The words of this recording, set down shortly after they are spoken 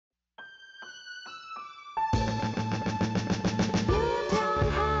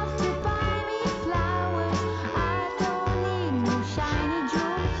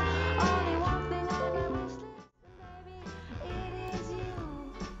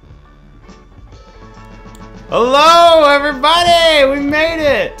Hello, everybody! We made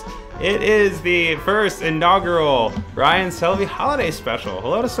it! It is the first inaugural Ryan Selvy holiday special.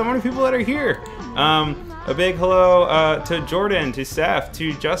 Hello to so many people that are here. A big hello to Jordan, to Seth,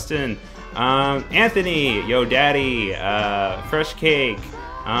 to Justin, Anthony, Yo Daddy, Fresh Cake,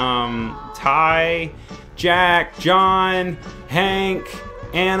 Ty, Jack, John, Hank,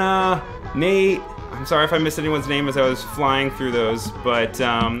 Anna, Nate. I'm sorry if I missed anyone's name as I was flying through those, but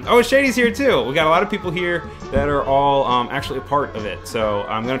oh, Shadi's here too. We got a lot of people here that are all actually a part of it. So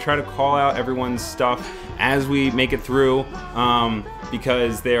I'm gonna try to call out everyone's stuff as we make it through,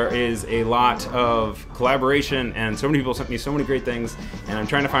 because there is a lot of collaboration and so many people sent me so many great things, and I'm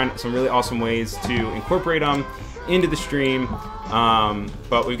trying to find some really awesome ways to incorporate them into the stream.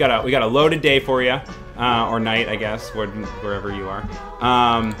 But we got a loaded day for you, or night, I guess, wherever you are.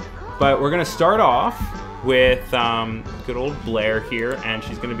 But we're gonna start off with good old Blaire here, and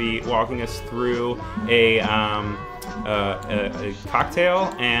she's gonna be walking us through a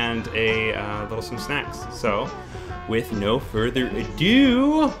cocktail and some snacks. So, with no further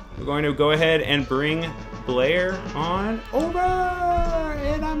ado, we're going to go ahead and bring Blaire on over,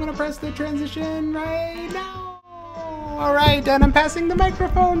 and I'm gonna press the transition right now. All right, and I'm passing the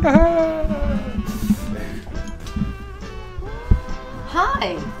microphone to her.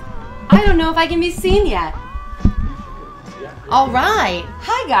 Hi. I don't know if I can be seen yet. All right.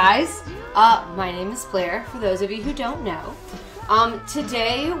 Hi, guys. My name is Blaire, for those of you who don't know.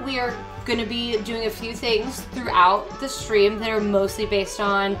 Today, we are going to be doing a few things throughout the stream that are mostly based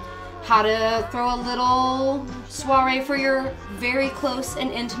on how to throw a little soiree for your very close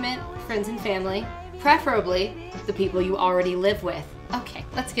and intimate friends and family, preferably the people you already live with. Okay,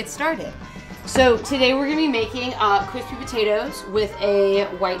 let's get started. So today we're going to be making crispy potatoes with a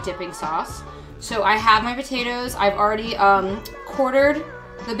white dipping sauce. So I have my potatoes. I've already quartered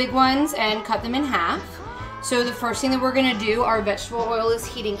the big ones and cut them in half. So the first thing that we're going to do, our vegetable oil is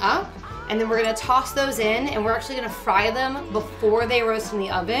heating up, and then we're going to toss those in, and we're actually going to fry them before they roast in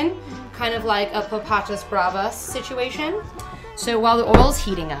the oven, kind of like a patatas bravas situation. So while the oil's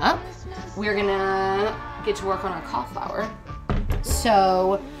heating up, we're going to get to work on our cauliflower.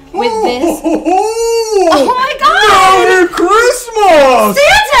 So with this, oh my God! Merry Christmas!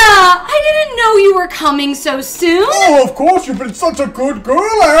 Santa! I didn't know you were coming so soon. Oh, of course, you've been such a good girl.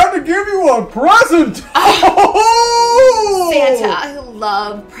 I had to give you a present. Santa, I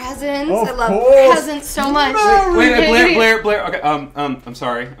love presents. Of I love course. presents so much. Wait, Blaire. Okay, I'm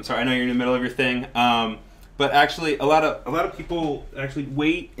sorry. I know you're in the middle of your thing. But actually, a lot of people actually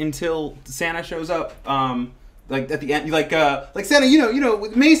wait until Santa shows up. Like at the end, like Santa, you know,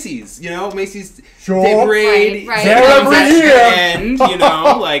 with Macy's, Macy's Sure. Day Parade, Right. comes at Every the year. end,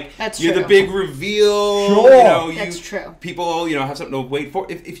 like That's you're true. the big reveal, Sure. That's true. People, have something to wait for.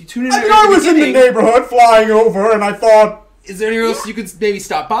 If you tune in, I was in the neighborhood flying over, and I thought, is there anywhere else you could maybe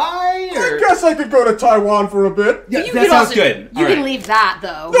stop by? Or? I guess I could go to Taiwan for a bit. Yeah, You that could sounds also, good. You All can right. leave that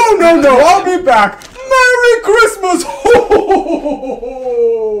though. No, I'll be back. Merry Christmas!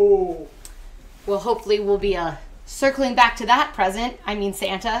 Well, hopefully we'll be circling back to that present. I mean,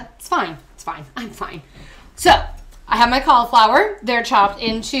 Santa. It's fine. I'm fine. So, I have my cauliflower. They're chopped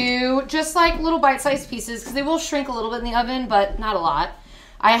into just like little bite-sized pieces because they will shrink a little bit in the oven, but not a lot.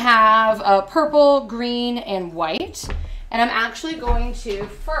 I have purple, green, and white. And I'm actually going to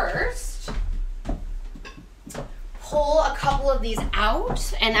first pull a couple of these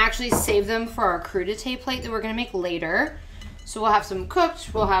out and actually save them for our crudité plate that we're going to make later. So we'll have some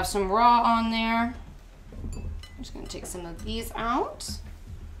cooked, we'll have some raw on there. I'm just going to take some of these out.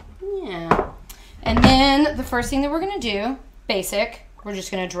 Yeah. And then the first thing that we're going to do, basic, we're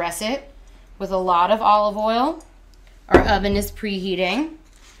just going to dress it with a lot of olive oil. Our oven is preheating.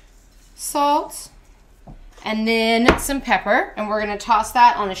 Salt. And then some pepper. And we're going to toss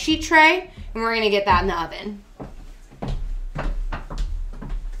that on a sheet tray. And we're going to get that in the oven.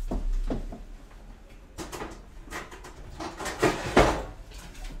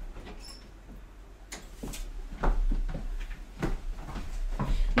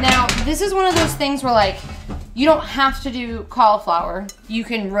 Now, this is one of those things where, like, you don't have to do cauliflower. You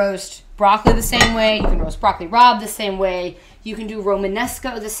can roast broccoli the same way. You can roast broccoli rabe the same way. You can do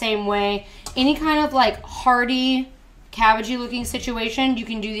Romanesco the same way. Any kind of, like, hearty, cabbagey looking situation, you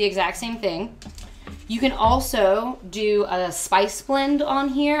can do the exact same thing. You can also do a spice blend on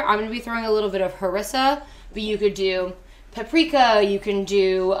here. I'm going to be throwing a little bit of harissa, but you could do paprika, you can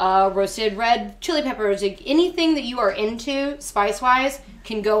do roasted red chili peppers, like anything that you are into spice-wise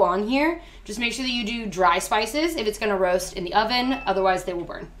can go on here. Just make sure that you do dry spices if it's going to roast in the oven, otherwise they will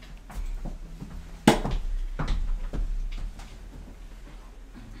burn.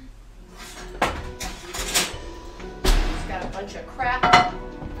 bunch of crap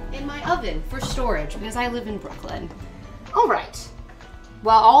in my oven for storage because I live in Brooklyn. All right,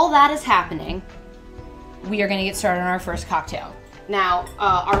 while all that is happening, we are gonna get started on our first cocktail. Now,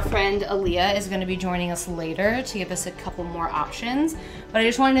 our friend Aaliyah is gonna be joining us later to give us a couple more options, but I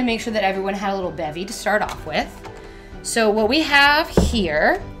just wanted to make sure that everyone had a little bevy to start off with. So what we have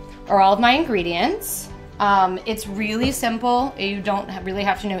here are all of my ingredients. It's really simple. You don't really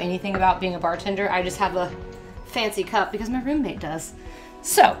have to know anything about being a bartender. I just have a fancy cup because my roommate does.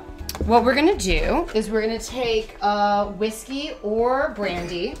 So what we're gonna do is we're gonna take whiskey or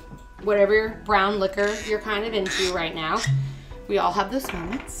brandy, whatever brown liquor you're kind of into right now. We all have those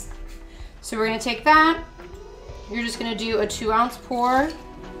moments. So we're gonna take that. You're just gonna do a 2-ounce pour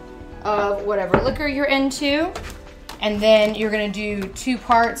of whatever liquor you're into. And then you're gonna do 2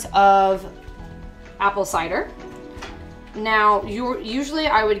 parts of apple cider. Now, usually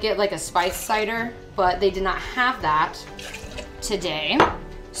I would get like a spice cider, but they did not have that today.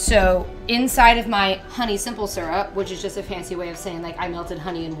 So inside of my honey simple syrup, which is just a fancy way of saying like I melted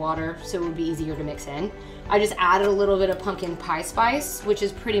honey in water so it would be easier to mix in, I just added a little bit of pumpkin pie spice, which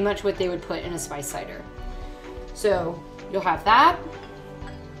is pretty much what they would put in a spice cider. So you'll have that.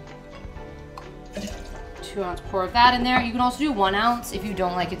 2-ounce pour of that in there. You can also do 1 ounce if you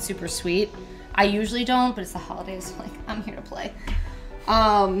don't like it super sweet. I usually don't, but it's the holidays, so like I'm here to play.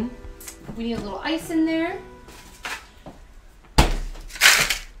 We need a little ice in there.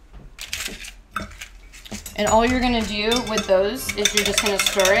 And all you're gonna do with those is you're just gonna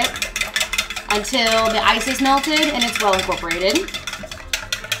stir it until the ice is melted and it's well incorporated.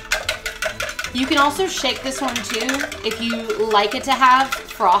 You can also shake this one too if you like it to have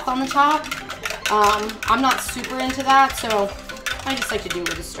froth on the top. I'm not super into that, so I just like to do it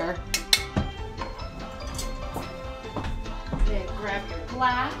with a stir. Then grab your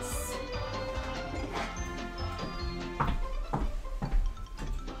glass.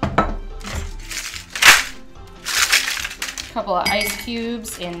 Couple of ice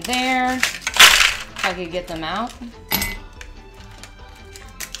cubes in there, if I could get them out.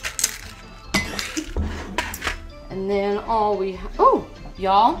 And then all we oh,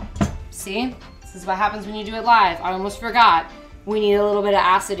 y'all, see? This is what happens when you do it live. I almost forgot. We need a little bit of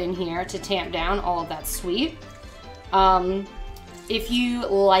acid in here to tamp down all of that sweet. If you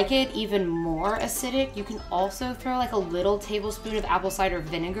like it even more acidic, you can also throw like a little tablespoon of apple cider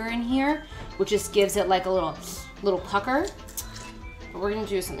vinegar in here, which just gives it like a little pucker. But we're gonna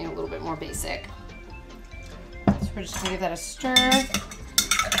do something a little bit more basic. So we're just gonna give that a stir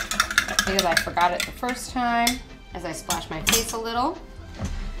because I forgot it the first time as I splashed my face a little.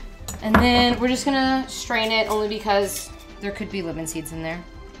 And then we're just gonna strain it only because there could be lemon seeds in there.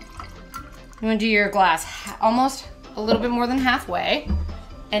 You wanna do your glass almost a little bit more than halfway.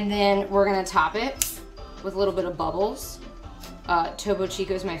 And then we're gonna top it with a little bit of bubbles. Topo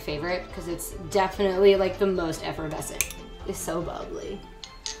Chico is my favorite because it's definitely like the most effervescent. It's so bubbly.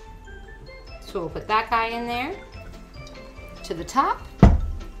 So we'll put that guy in there to the top. I'll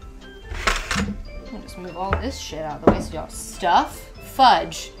just move all this shit out of the way so y'all stuff.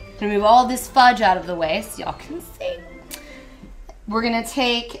 Fudge. I'm gonna move all this fudge out of the way so y'all can see. We're gonna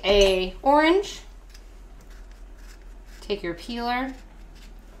take a orange, take your peeler,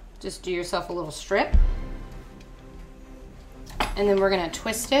 just do yourself a little strip, and then we're gonna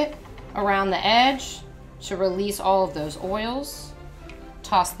twist it around the edge to release all of those oils.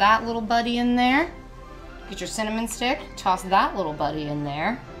 Toss that little buddy in there. Get your cinnamon stick, toss that little buddy in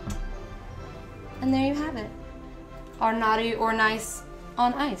there. And there you have it. Our naughty or nice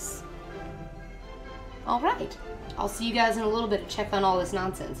on ice. All right, I'll see you guys in a little bit to check on all this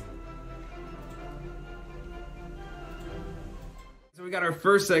nonsense. So we got our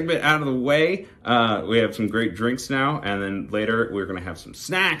first segment out of the way. We have some great drinks now, and then later we're gonna have some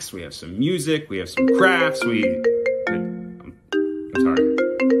snacks, we have some music, we have some crafts, I'm sorry.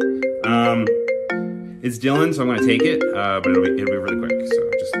 It's Dylan, so I'm gonna take it, but it'll be really quick,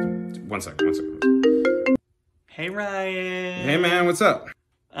 so just one second. Hey Ryan. Hey man, what's up?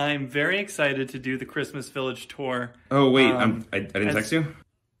 I'm very excited to do the Christmas Village tour. Oh wait, I didn't text you?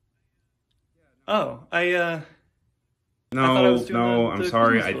 Oh, No, I'm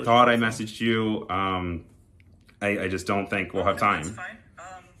sorry. I thought I messaged you. I just don't think we'll have time. That's fine.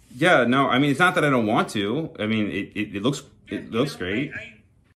 Yeah, no, I mean, it's not that I don't want to. I mean, it looks great.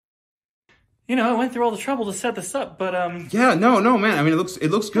 You know, I went through all the trouble to set this up, but Yeah, no, man. I mean, it looks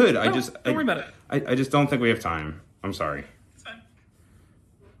good. No, don't worry about it. I just don't think we have time. I'm sorry. It's fine.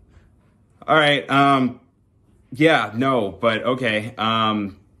 All right. Yeah, no, but okay.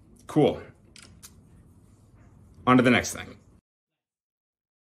 Cool. On to the next thing.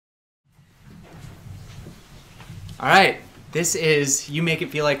 All right, This is You Make It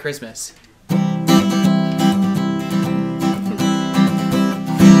Feel Like Christmas. I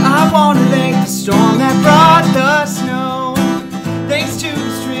want to thank the storm that brought the snow. Thanks to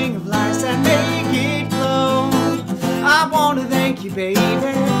the string of lights that make it glow. I want to thank you, baby.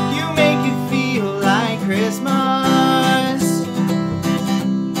 You make it feel like Christmas.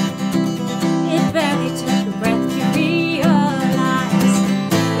 It barely took a breath to realize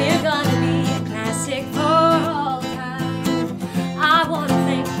we're gonna be a classic for all time. I want to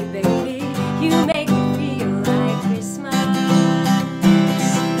thank you, baby. You make it feel like Christmas.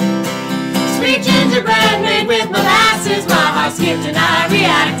 Sweet gingerbread made with molasses. My heart skipped and I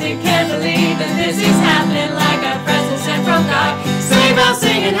reacted. Can't believe that this is happening, like a present sent from God. Sleigh bells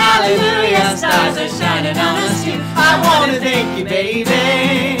singing hallelujah. Stars are shining on us too. I want to thank you,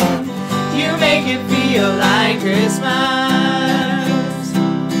 baby. You make it feel like Christmas.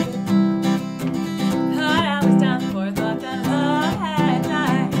 Thought I was done for, thought that love had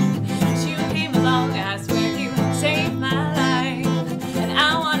died. But you came along, I swear you saved my life. And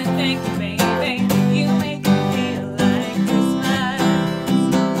I want to thank you, baby. You make it feel like Christmas.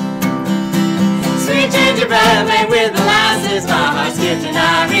 Sweet gingerbread made with molasses. My heart skipped and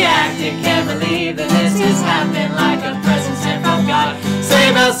I reacted. Can't believe that this is happening, like a present sent from God.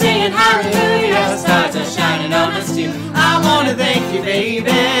 Sleigh bells singing hallelujah. Stars are shining on us too. I want to thank you,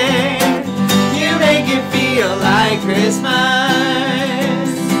 baby. You make it feel like Christmas.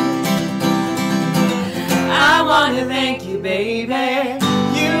 I want to thank you, baby.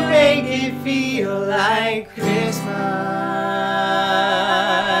 You make it feel like Christmas.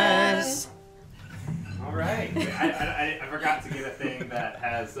 All right. I forgot to get a thing that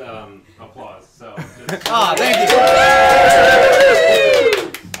has applause. So. Just... Oh, thank you.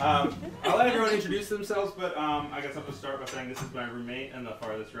 I'll let everyone introduce themselves, but I guess I'll just start by saying this is my roommate in the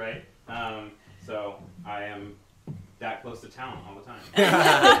farthest right. So I am that close to town all the time.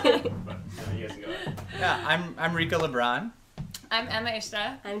 But you guys can go ahead. Yeah, I'm Rico, LeBron. I'm Emma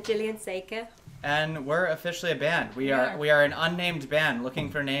Ishta. I'm Gillian. And we're officially a band. We are an unnamed band looking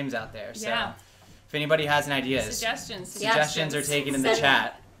for names out there. So Yeah. if anybody has any ideas, Suggestions are taken in the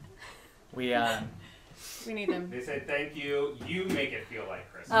chat. We need them. They say thank you. You make it feel like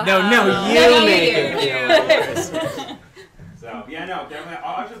Christmas. No, you make it feel like Christmas. So yeah, no, definitely.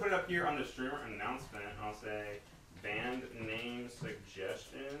 I'll actually put it up here on the streamer announcement. I'll say band name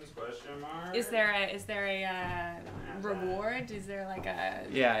suggestions ? Is there a reward? Is there like a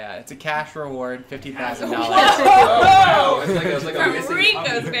Yeah, it's a cash reward, $50,000. Oh, it's like a from missing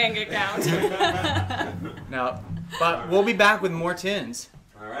Rico's puppy. bank account? No, but we'll be back with more tunes.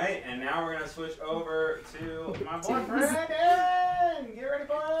 All right, and now we're gonna switch over to my boyfriend. Hayden! Get ready,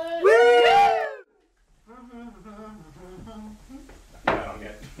 boys! Woo! I don't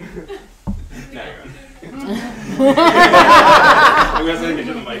get. No, you're right. I'm gonna get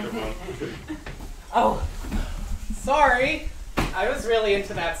to the microphone. Oh, sorry. I was really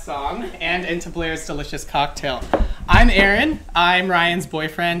into that song and into Blaire's delicious cocktail. I'm Aaron. I'm Ryan's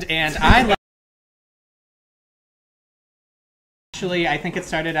boyfriend, and Actually, I think it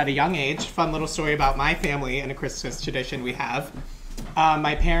started at a young age. Fun little story about my family and a Christmas tradition we have.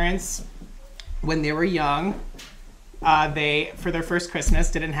 My parents, when they were young, they, for their first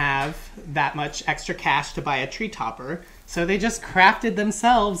Christmas, didn't have that much extra cash to buy a tree topper. So they just crafted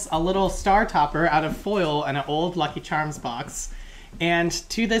themselves a little star topper out of foil and an old Lucky Charms box. And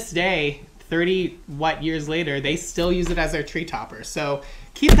to this day, 30 years later, they still use it as their tree topper. So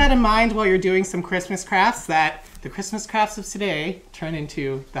keep that in mind while you're doing some Christmas crafts, that the Christmas crafts of today turn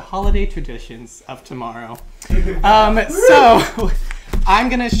into the holiday traditions of tomorrow. So I'm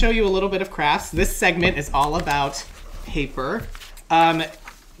gonna show you a little bit of crafts. This segment is all about paper.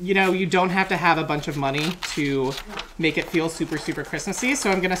 You know, you don't have to have a bunch of money to make it feel super, super Christmassy.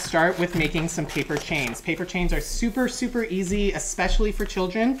 So I'm gonna start with making some paper chains. Paper chains are super, super easy, especially for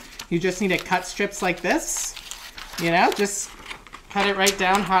children. You just need to cut strips like this. You know, just cut it right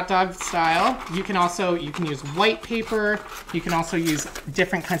down, hot dog style. You can use white paper. You can also use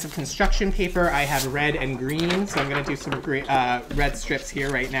different kinds of construction paper. I have red and green, so I'm gonna do some red strips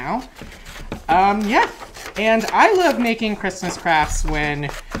here right now. Yeah, and I love making Christmas crafts when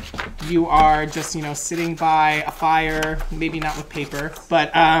you are just, you know, sitting by a fire, maybe not with paper,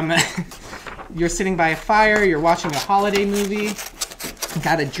 but you're sitting by a fire, you're watching a holiday movie,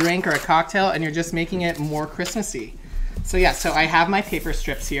 got a drink or a cocktail, and you're just making it more Christmassy. So yeah, so I have my paper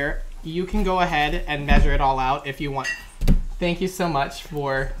strips here. You can go ahead and measure it all out if you want. Thank you so much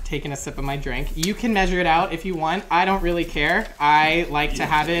for taking a sip of my drink. You can measure it out if you want. I don't really care. I like to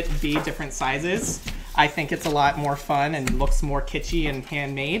have it be different sizes. I think it's a lot more fun and looks more kitschy and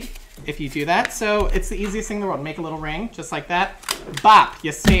handmade if you do that. So it's the easiest thing in the world. Make a little ring, just like that. Bop,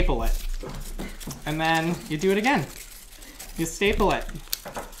 you staple it. And then you do it again. You staple it.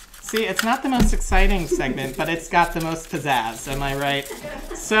 See, it's not the most exciting segment, but it's got the most pizzazz. Am I right?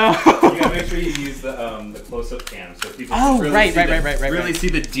 So You gotta make sure you use the close-up cam so people can really see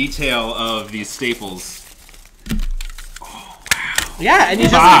the detail of these staples. Yeah, and you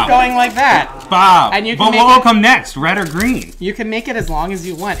just keep going like that. Bob. And you can but make what will it, come next? Red or green? You can make it as long as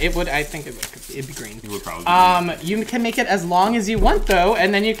you want. It would, I think, it'd be green. It would probably be green. You can make it as long as you want, though,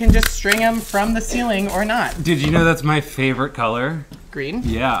 and then you can just string them from the ceiling or not. Did you know that's my favorite color? Green?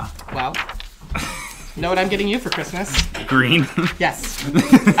 Yeah. Well, know what I'm getting you for Christmas? Green? Yes.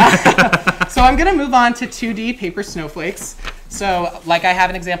 So I'm gonna move on to 2D paper snowflakes. So, like I have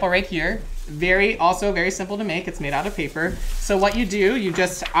an example right here. Also very simple to make. It's made out of paper. So what you do,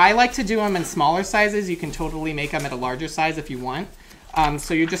 I like to do them in smaller sizes. You can totally make them at a larger size if you want.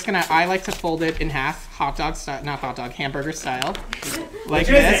 So you're just gonna, I like to fold it in half, hamburger style. Like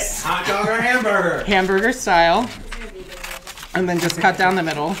this. Hot dog or hamburger? Hamburger style. And then just cut down the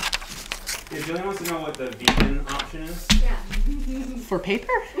middle. Yeah, Gillian wants to know what the vegan option is. Yeah. For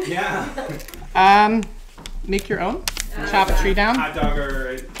paper? Yeah. Make your own. Chop a tree down. Hot dog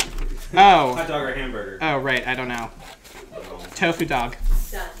or hot dog or hamburger. Oh right, I don't know. Tofu dog.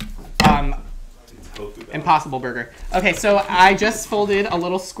 Done. Impossible burger. Okay, so I just folded a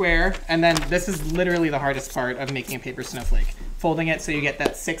little square, and then this is literally the hardest part of making a paper snowflake. Folding it so you get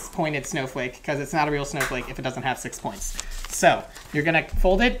that 6-pointed snowflake, because it's not a real snowflake if it doesn't have 6 points. So you're gonna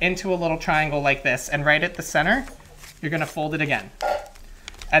fold it into a little triangle like this, and right at the center, you're gonna fold it again.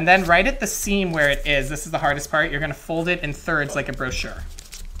 And then right at the seam where it is, this is the hardest part, you're gonna fold it in thirds like a brochure.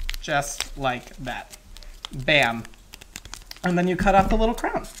 Just like that. Bam. And then you cut off the little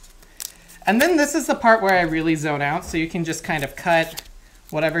crown. And then this is the part where I really zone out, so you can just kind of cut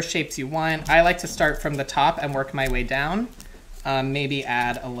whatever shapes you want. I like to start from the top and work my way down. Maybe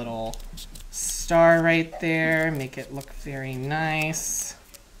add a little star right there, make it look very nice.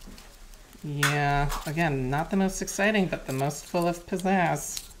 Yeah, again, not the most exciting, but the most full of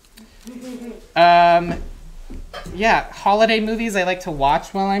pizzazz. Yeah, holiday movies I like to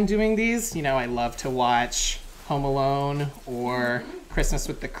watch while I'm doing these. You know, I love to watch Home Alone or Christmas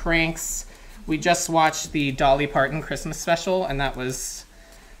with the Cranks. We just watched the Dolly Parton Christmas special, and that was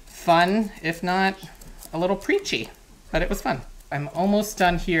fun, if not a little preachy, but it was fun. I'm almost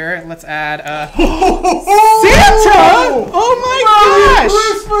done here. Let's add Santa! Oh my gosh!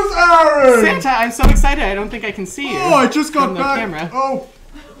 Christmas, Aaron! Santa, I'm so excited. I don't think I can see you. Oh, I just got from the back. camera. Oh,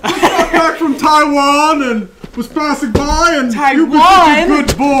 just got back from Taiwan and was passing by and Taiwan? you were such a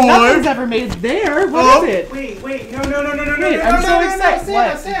good boy. Nothing's ever made there. What is it? Wait, no, Wait, I'm so excited.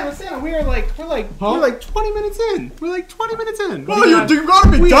 Santa, we're like 20 minutes in. We're like 20 minutes in. Well, you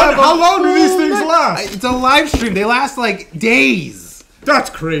gotta be done. How long do these things last? It's a live stream. They last like days. That's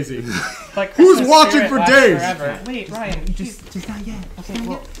crazy. Like Who's Christmas watching spirit for lasts days? Forever. Wait, Ryan, just not yet. okay,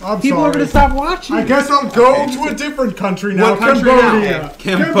 well, I'm People sorry. are gonna stop watching. I guess I'll go to a different country now. What country Cambodia. now?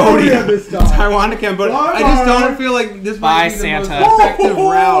 Cambodia this time. Taiwan to Cambodia. Bye, I just bye. don't feel like this Bye, might be the most Santa. effective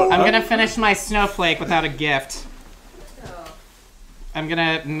route. I'm gonna finish my snowflake without a gift. I'm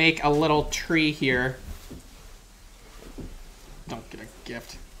gonna make a little tree here. Don't get a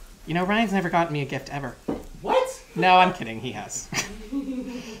gift. You know, Ryan's never gotten me a gift ever. What? No, I'm kidding. He has.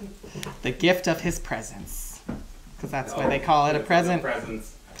 The gift of his presence. Because that's why they call it a present.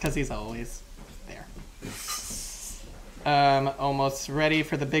 Because he's always there. Almost ready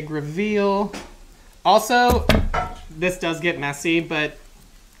for the big reveal. Also, this does get messy, but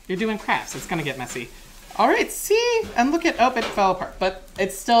you're doing crafts. It's going to get messy. All right, see? And look at, oh, it fell apart. But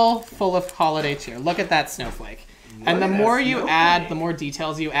it's still full of holiday cheer. Look at that snowflake. And the more you add, the more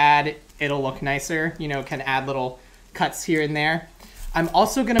details you add, it'll look nicer. You know, can add little cuts here and there. I'm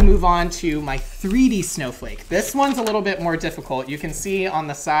also going to move on to my 3D snowflake. This one's a little bit more difficult. You can see on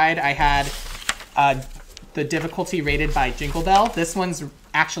the side I had the difficulty rated by Jingle Bell. This one's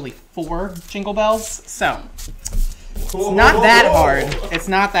actually 4 Jingle Bells. So it's not that hard. It's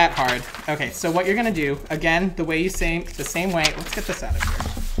not that hard. Okay, so what you're going to do, again, the same way. Let's get this out of here.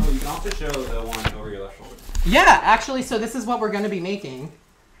 Oh, you can also show the one over your left shoulder. Yeah, actually, so this is what we're going to be making.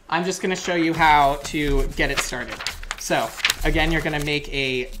 I'm just going to show you how to get it started. So, again, you're going to make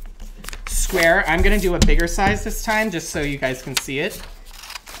a square. I'm going to do a bigger size this time, just so you guys can see it.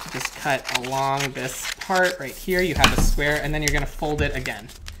 Just cut along this part right here. You have a square, and then you're going to fold it again.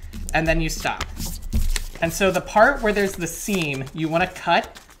 And then you stop. And so the part where there's the seam, you want to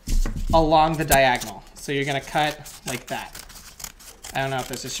cut along the diagonal. So you're going to cut like that. I don't know if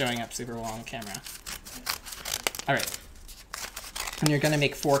this is showing up super well on camera. All right. And you're gonna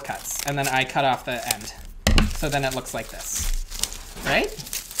make 4 cuts, and then I cut off the end. So then it looks like this, right?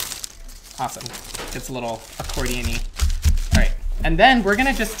 Awesome. It's a little accordion-y. All right, and then we're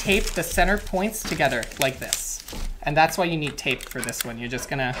gonna just tape the center points together like this. And that's why you need tape for this one. You're just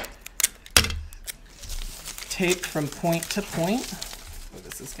gonna tape from point to point. Oh,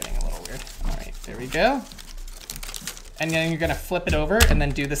 this is getting a little weird. All right, there we go. And then you're gonna flip it over and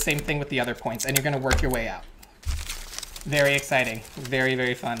then do the same thing with the other points, and you're gonna work your way out. Very exciting, very,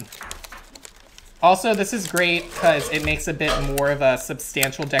 very fun. Also, this is great because it makes a bit more of a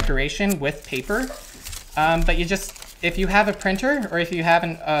substantial decoration with paper. But you just, if you have a printer or if you have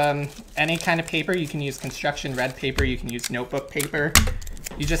any kind of paper, you can use construction red paper, you can use notebook paper.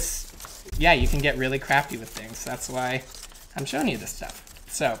 You just, yeah, you can get really crafty with things. That's why I'm showing you this stuff.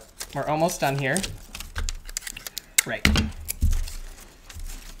 So, we're almost done here. Right.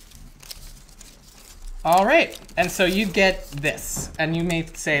 All right, and so you get this, and you may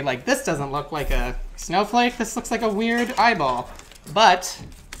say, like, this doesn't look like a snowflake, this looks like a weird eyeball. But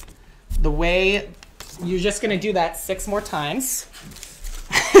the way, you're just gonna do that 6 more times.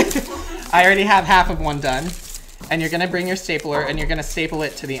 I already have half of one done. And you're gonna bring your stapler and you're gonna staple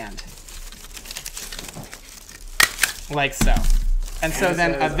it to the end. Like so. And so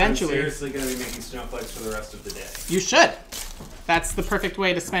then eventually... I'm seriously gonna be making snowflakes for the rest of the day. You should. That's the perfect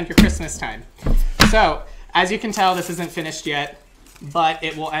way to spend your Christmas time. So, as you can tell, this isn't finished yet, but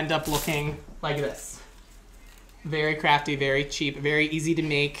it will end up looking like this. Very crafty, very cheap, very easy to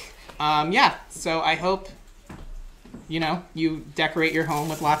make. Yeah, so I hope, you know, you decorate your home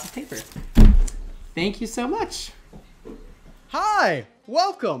with lots of paper. Thank you so much. Hi,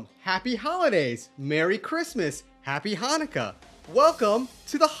 welcome, happy holidays, Merry Christmas, Happy Hanukkah. Welcome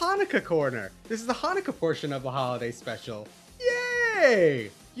to the Hanukkah Corner. This is the Hanukkah portion of the holiday special.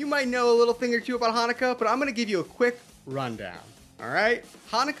 Yay! You might know a little thing or two about Hanukkah, but I'm going to give you a quick rundown. Alright?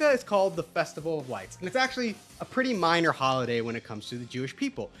 Hanukkah is called the Festival of Lights, and it's actually a pretty minor holiday when it comes to the Jewish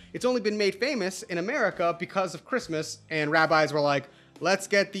people. It's only been made famous in America because of Christmas, and rabbis were like, let's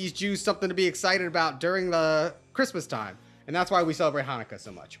get these Jews something to be excited about during the Christmas time. And that's why we celebrate Hanukkah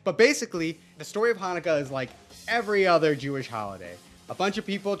so much. But basically, the story of Hanukkah is like every other Jewish holiday. A bunch of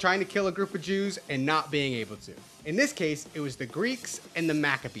people trying to kill a group of Jews and not being able to. In this case, it was the Greeks and the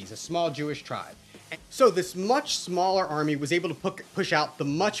Maccabees, a small Jewish tribe. And so this much smaller army was able to push out the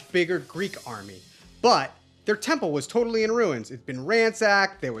much bigger Greek army. But their temple was totally in ruins. It'd been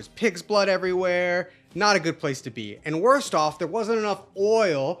ransacked, there was pig's blood everywhere, not a good place to be. And worst off, there wasn't enough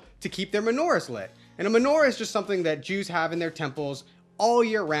oil to keep their menorahs lit. And a menorah is just something that Jews have in their temples all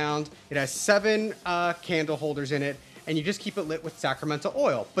year round. It has 7 candle holders in it, and you just keep it lit with sacramental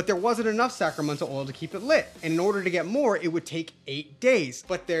oil. But there wasn't enough sacramental oil to keep it lit. And in order to get more, it would take 8 days.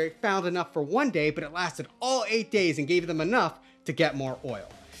 But they found enough for 1 day, but it lasted all 8 days and gave them enough to get more oil.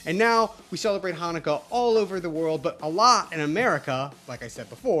 And now we celebrate Hanukkah all over the world, but a lot in America, like I said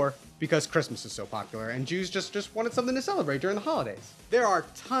before, because Christmas is so popular and Jews just wanted something to celebrate during the holidays. There are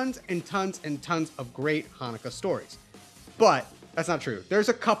tons and tons and tons of great Hanukkah stories. But that's not true. There's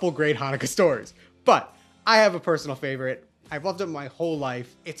a couple great Hanukkah stories, but I have a personal favorite. I've loved it my whole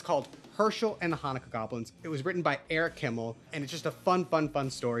life. It's called Herschel and the Hanukkah Goblins. It was written by Eric Kimmel, and it's just a fun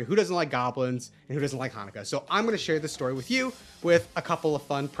story. Who doesn't like goblins and who doesn't like Hanukkah? So I'm gonna share this story with you with a couple of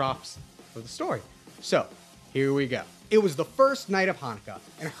fun props for the story. So here we go. It was the first night of Hanukkah,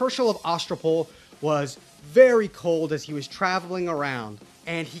 and Herschel of Ostropol was very cold as he was traveling around,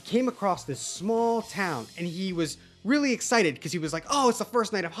 and he came across this small town, and he was really excited because he was like, oh, it's the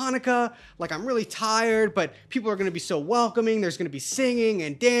first night of Hanukkah. Like, I'm really tired, but people are going to be so welcoming. There's going to be singing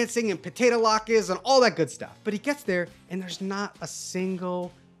and dancing and potato latkes and all that good stuff. But he gets there and there's not a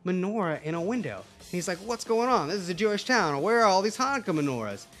single menorah in a window. And he's like, what's going on? This is a Jewish town. Where are all these Hanukkah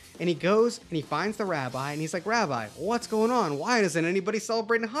menorahs? And he goes and he finds the rabbi and he's like, Rabbi, what's going on? Why isn't anybody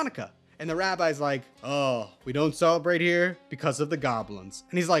celebrating Hanukkah? And the rabbi's like, oh, we don't celebrate here because of the goblins.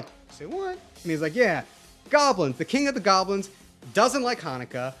 And he's like, say what? And he's like, yeah. Goblins, the king of the goblins, doesn't like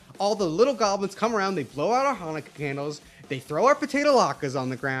Hanukkah. All the little goblins come around, they blow out our Hanukkah candles, they throw our potato latkes on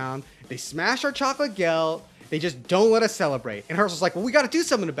the ground, they smash our chocolate gelt, they just don't let us celebrate. And Herschel's like, well, we gotta do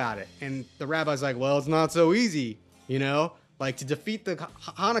something about it. And the rabbi's like, well, it's not so easy, you know? Like, to defeat the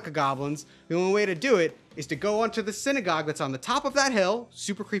Hanukkah goblins, the only way to do it is to go onto the synagogue that's on the top of that hill,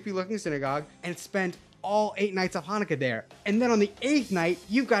 super creepy looking synagogue, and spend all 8 nights of Hanukkah there. And then on the 8th night,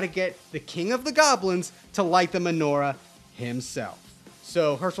 you've got to get the king of the goblins to light the menorah himself.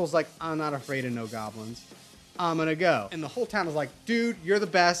 So Herschel's like, I'm not afraid of no goblins. I'm gonna go. And the whole town is like, dude, you're the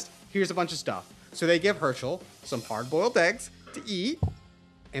best. Here's a bunch of stuff. So they give Herschel some hard-boiled eggs to eat,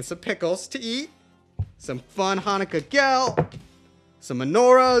 and some pickles to eat, some fun Hanukkah gel, some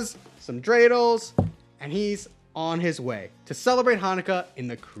menorahs, some dreidels, and he's on his way to celebrate Hanukkah in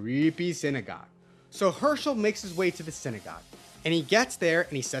the creepy synagogue. So Herschel makes his way to the synagogue, and he gets there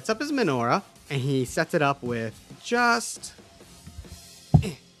and he sets up his menorah, and he sets it up with just...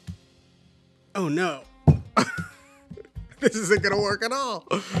 Oh no. This isn't gonna work at all.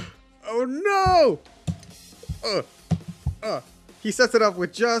 Oh no. He sets it up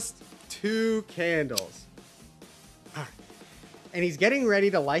with just 2 candles. And he's getting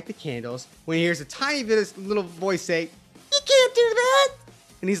ready to light the candles when he hears a tiny bit of little voice say, "You can't do that."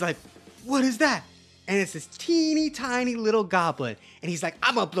 And he's like, "What is that?" And it's this teeny tiny little goblin. And he's like,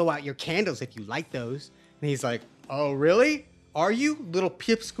 "I'm gonna blow out your candles if you light those." And he's like, "Oh, really? Are you? Little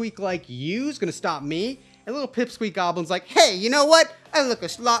pipsqueak like you's gonna stop me?" And little pipsqueak goblin's like, "Hey, you know what? I look a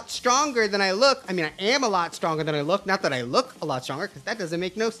lot stronger than I look. I mean, I am a lot stronger than I look. Not that I look a lot stronger, because that doesn't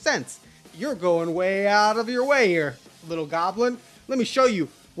make no sense. You're going way out of your way here, little goblin. Let me show you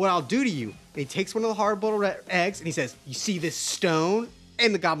what I'll do to you." And he takes one of the hard-boiled eggs and he says, "You see this stone?"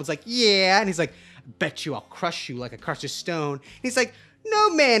 And the goblin's like, "Yeah." And he's like, "Bet you I'll crush you like I crush a stone." And he's like, "No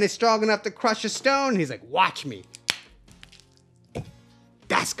man is strong enough to crush a stone." And he's like, "Watch me.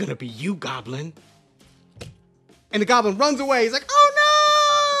 That's gonna be you, goblin." And the goblin runs away. He's like,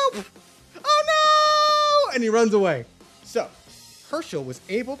 "Oh no! Oh no!" And he runs away. So, Herschel was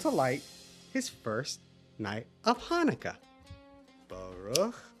able to light his first night of Hanukkah.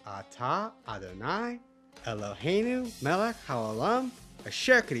 Baruch atah Adonai Eloheinu melech haolam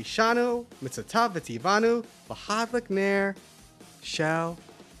asher kadishanu mitzvotav v'tzivanu v'hadlik ner shel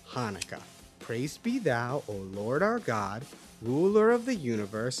Hanukkah. Praised be thou, O Lord our God, ruler of the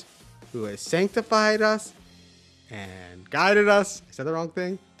universe, who has sanctified us and guided us, I said the wrong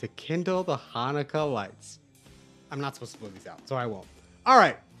thing, to kindle the Hanukkah lights. I'm not supposed to blow these out, so I won't. All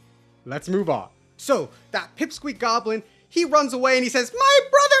right, let's move on. So that pipsqueak goblin, he runs away and he says, "My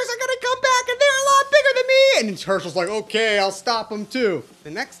brothers are gonna come back and they're a lot bigger than me." And Herschel's like, "Okay, I'll stop them too."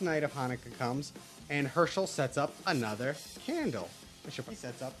 The next night of Hanukkah comes and Herschel sets up another candle. He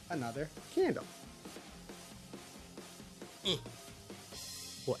sets up another candle.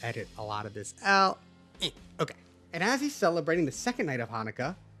 We'll edit a lot of this out. Okay. And as he's celebrating the second night of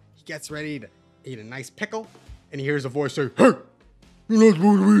Hanukkah, he gets ready to eat a nice pickle, and he hears a voice say, "Hey, you're not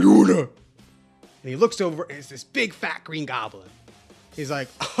supposed to be doing that." And he looks over, and it's this big fat green goblin. He's like,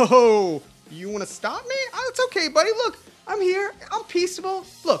 "Oh, you want to stop me? Oh, it's okay, buddy. Look, I'm here. I'm peaceable.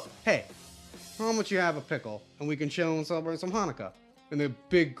 Look, hey, how much you have a pickle, and we can chill and celebrate some Hanukkah?" And the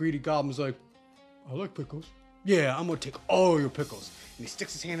big greedy goblin's like, "I like pickles. Yeah, I'm gonna take all your pickles." And he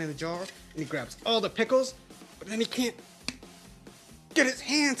sticks his hand in the jar, and he grabs all the pickles, but then he can't get his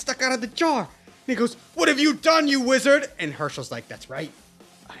hand stuck out of the jar. And he goes, "What have you done, you wizard?" And Herschel's like, "That's right,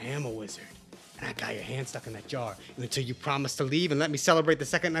 I am a wizard. And I got your hand stuck in that jar. And until you promise to leave and let me celebrate the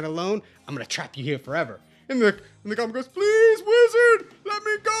second night alone, I'm gonna trap you here forever." And the goblin goes, "Please, wizard, let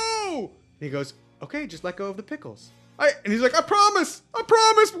me go." And he goes, "Okay, just let go of the pickles." And he's like, I promise,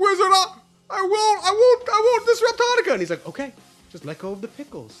 wizard, I won't disrupt Hanukkah." And he's like, "Okay, just let go of the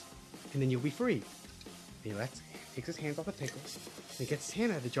pickles, and then you'll be free." And he takes his hands off the pickles, and he gets his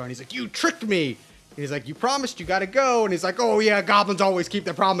hand out of the jar, and he's like, "You tricked me." And he's like, "You promised, you gotta go." And he's like, "Oh yeah, goblins always keep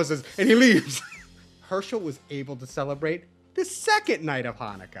their promises." And he leaves. Herschel was able to celebrate the second night of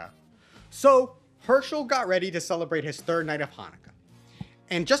Hanukkah. So Herschel got ready to celebrate his third night of Hanukkah.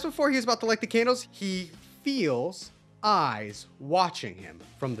 And just before he was about to light the candles, he feels eyes watching him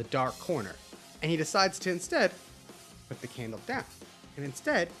from the dark corner. And he decides to instead put the candle down. And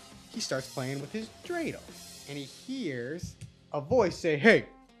instead, he starts playing with his dreidel. And he hears a voice say, "Hey,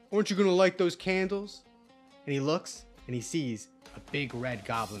 aren't you gonna light those candles?" And he looks and he sees a big red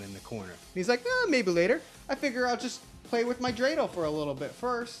goblin in the corner. And he's like, "Maybe later. I figure I'll just play with my dreidel for a little bit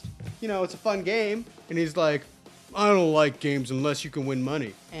first. You know, it's a fun game." And he's like, "I don't like games unless you can win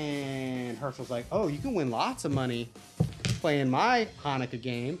money." And Herschel's like, "Oh, you can win lots of money playing my Hanukkah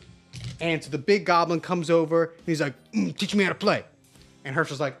game." And so the big goblin comes over and he's like, "Teach me how to play." And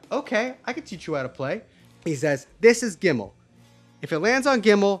Herschel's like, "Okay, I can teach you how to play." He says, "This is Gimel. If it lands on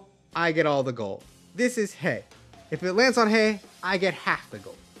Gimel, I get all the gold. This is Hay. If it lands on Hay, I get half the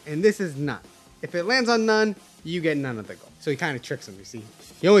gold. And this is None. If it lands on None, you get none of the gold." So he kind of tricks him, you see.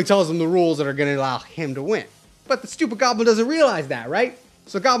 He only tells him the rules that are going to allow him to win. But the stupid goblin doesn't realize that, right?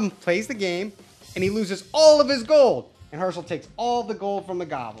 So Goblin plays the game, and he loses all of his gold. And Herschel takes all the gold from the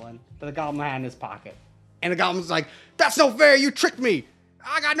goblin that the goblin had in his pocket. And the goblin's like, "That's no fair, you tricked me.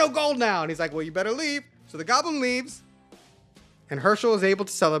 I got no gold now." And he's like, "Well, you better leave." So the goblin leaves, and Herschel is able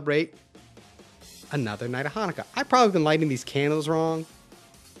to celebrate another night of Hanukkah. I've probably been lighting these candles wrong.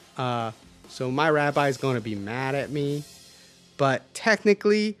 So my rabbi is going to be mad at me. But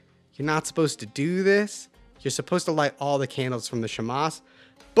technically, you're not supposed to do this. You're supposed to light all the candles from the shamas.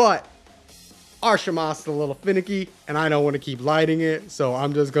 But our shamas is a little finicky, and I don't want to keep lighting it. So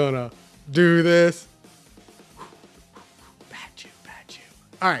I'm just going to do this. Bad Jew, bad Jew.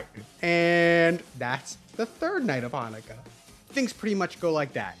 All right. And that's the third night of Hanukkah. Things pretty much go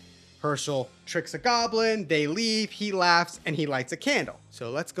like that. Herschel tricks a goblin, they leave, he laughs, and he lights a candle.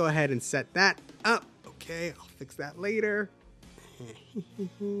 So let's go ahead and set that up. Okay, I'll fix that later. All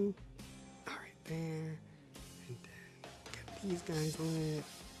right, there. And then get these guys lit.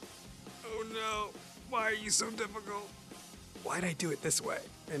 Oh no, why are you so difficult? Why'd I do it this way?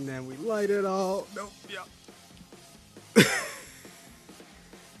 And then we light it all. Nope, yeah.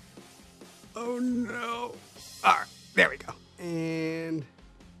 Oh no. All right, there we go. And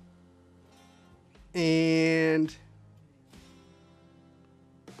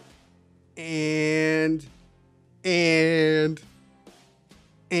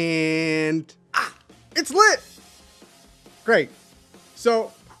it's lit. Great.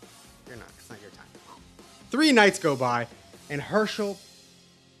 So it's not your time. 3 nights go by, and Herschel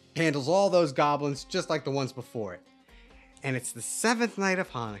handles all those goblins just like the ones before it. And it's the 7th night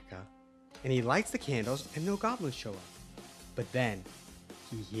of Hanukkah, and he lights the candles, and no goblins show up. But then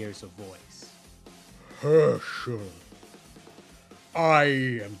he hears a voice. Herschel, I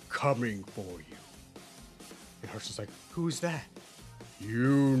am coming for you. And Herschel's like, who's that?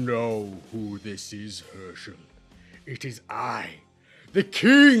 You know who this is, Herschel. It is I, the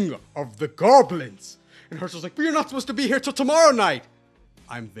king of the goblins. And Herschel's like, but you're not supposed to be here till tomorrow night.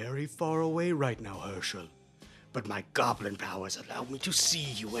 I'm very far away right now, Herschel. But my goblin powers allow me to see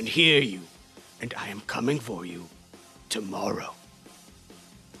you and hear you. And I am coming for you tomorrow.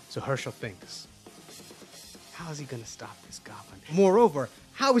 So Herschel thinks, how is he going to stop this goblin? Moreover,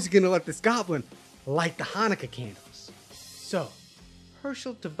 how is he going to let this goblin light the Hanukkah candles? So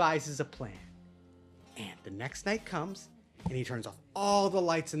Herschel devises a plan. And the next night comes, and he turns off all the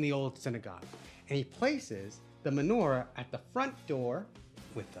lights in the old synagogue. And he places the menorah at the front door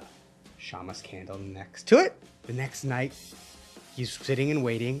with the shamas candle next to it. The next night, he's sitting and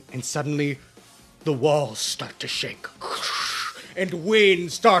waiting, and suddenly The walls start to shake. And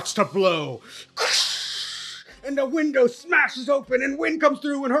wind starts to blow. And the window smashes open and wind comes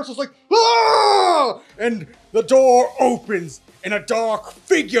through and Herschel's like, ah! And the door opens and a dark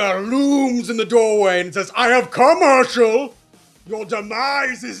figure looms in the doorway and says, I have come, Herschel. Your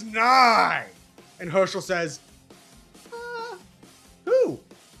demise is nigh. And Herschel says, who?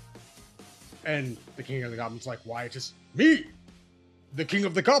 And the king of the goblins like, why, it is me, the king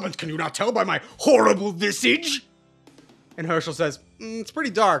of the goblins. Can you not tell by my horrible visage? And Herschel says, it's pretty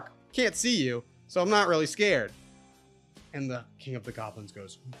dark. Can't see you. So I'm not really scared. And the king of the goblins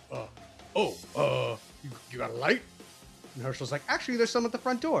goes, you got a light? And Herschel's like, actually, there's some at the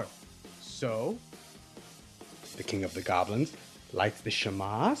front door. So the king of the goblins lights the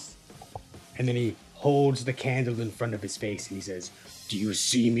shamas, and then he holds the candle in front of his face, and he says, do you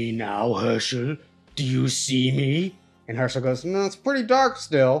see me now, Herschel? Do you see me? And Herschel goes, no, it's pretty dark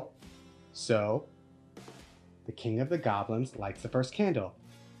still. So the king of the goblins lights the first candle.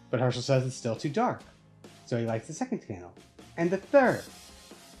 But Herschel says it's still too dark. So he lights the second candle. And the third.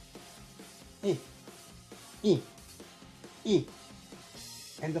 And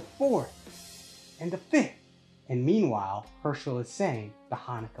the fourth. And the fifth. And meanwhile, Herschel is saying the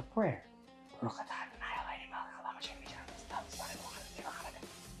Hanukkah prayer.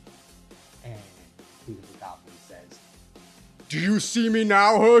 And the king of the goblins says, do you see me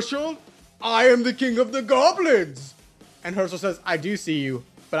now, Herschel? I am the king of the goblins. And Herschel says, I do see you,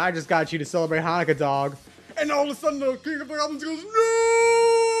 but I just got you to celebrate Hanukkah, dog. And all of a sudden, the king of the goblins goes,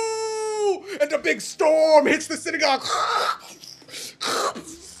 no! And a big storm hits the synagogue.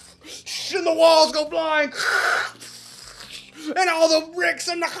 And the walls go flying. And all the bricks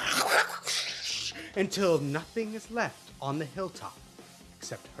and until nothing is left on the hilltop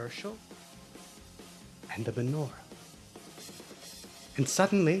except Herschel and the menorah. And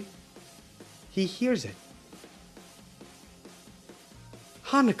suddenly, he hears it.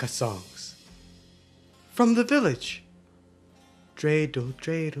 Hanukkah songs from the village. Dreidel,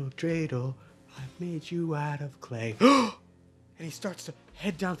 dreidel, dreidel, I've made you out of clay. And he starts to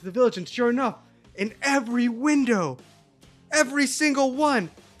head down to the village, and sure enough, in every window, every single one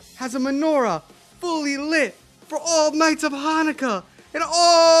has a menorah fully lit for all nights of Hanukkah. And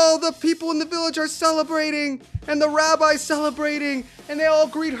all the people in the village are celebrating, and the rabbi's celebrating, and they all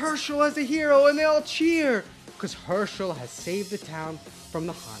greet Herschel as a hero, and they all cheer, because Herschel has saved the town from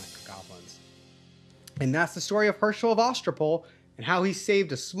the Hanukkah goblins. And that's the story of Herschel of Ostropol, and how he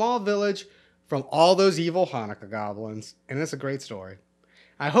saved a small village from all those evil Hanukkah goblins, and it's a great story.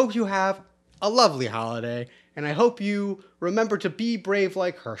 I hope you have a lovely holiday, and I hope you remember to be brave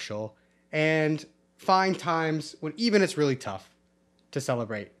like Herschel and find times when even it's really tough to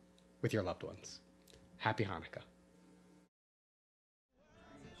celebrate with your loved ones. Happy Hanukkah.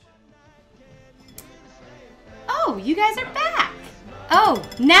 Oh, you guys are back. Oh,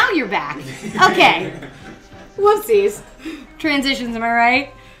 now you're back. Okay. Whoopsies. Transitions, am I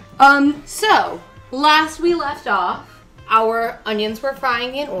right? So, last we left off, our onions were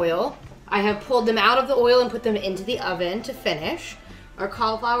frying in oil. I have pulled them out of the oil and put them into the oven to finish. Our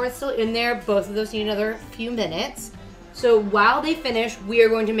cauliflower is still in there. Both of those need another few minutes. So while they finish, we are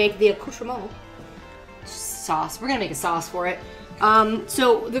going to make the accoutrement sauce. We're going to make a sauce for it.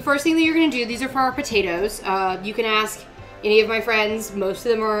 So the first thing that you're going to do, these are for our potatoes. You can ask any of my friends. Most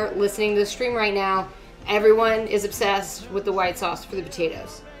of them are listening to the stream right now. Everyone is obsessed with the white sauce for the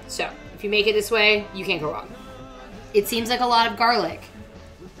potatoes. So if you make it this way, you can't go wrong. It seems like a lot of garlic.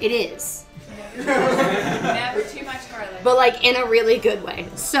 It is. Never too much garlic. But like in a really good way.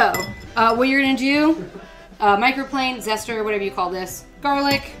 So what you're going to do, microplane, zester, whatever you call this,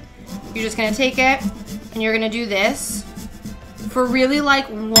 garlic. You're just going to take it and you're going to do this. For really like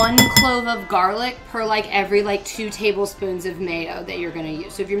 1 clove of garlic per like every like 2 tablespoons of mayo that you're gonna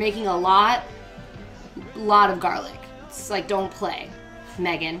use. So if you're making a lot of garlic. It's like, don't play.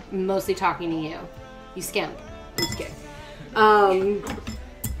 Megan, I'm mostly talking to you. You skimp. I'm just kidding.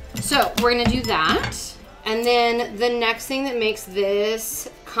 So we're gonna do that. And then the next thing that makes this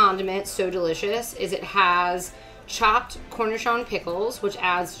condiment so delicious is it has chopped Cornichon pickles, which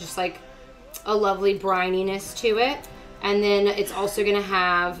adds just like a lovely brininess to it. And then it's also gonna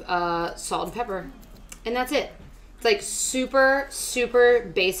have salt and pepper. And that's it. It's like super,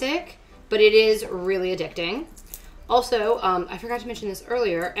 super basic, but it is really addicting. Also, I forgot to mention this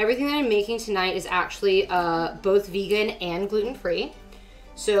earlier, everything that I'm making tonight is actually both vegan and gluten-free.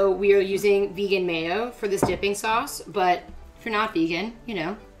 So we are using vegan mayo for this dipping sauce, but if you're not vegan, you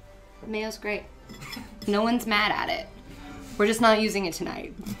know, mayo's great. No one's mad at it. We're just not using it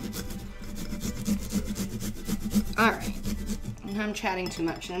tonight. All right, I'm chatting too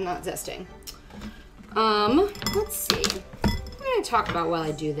much and I'm not zesting. Let's see. I'm gonna talk about while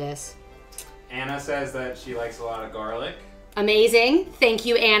I do this. Anna says that she likes a lot of garlic. Amazing, thank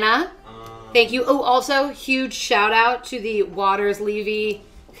you, Anna. Thank you. Oh, also huge shout out to the Waters Levy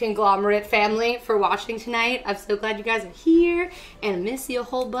conglomerate family for watching tonight. I'm so glad you guys are here and I miss you a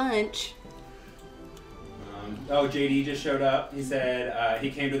whole bunch. Oh, JD just showed up. He said he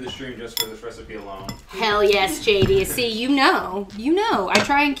came to the stream just for this recipe alone. Hell yes, JD. See, you know. I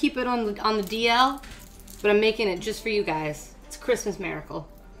try and keep it on the DL, but I'm making it just for you guys. It's a Christmas miracle.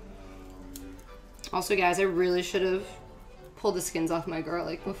 Also, guys, I really should have pulled the skins off my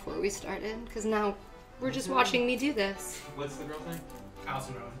garlic before we started, because now we're just watching me do this. What's the girl's name?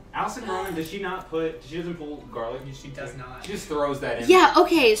 Allison Rowan. Allison Rowan, does she not put, she doesn't pull garlic? She does not. She just throws that in. Yeah,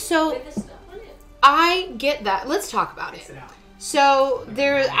 okay, so I get that. Let's talk about it. So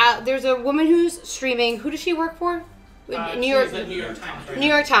there's a woman who's streaming. Who does she work for? New York Times. Right? New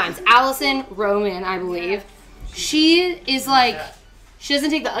York Times. Allison Roman, I believe. She is like, she doesn't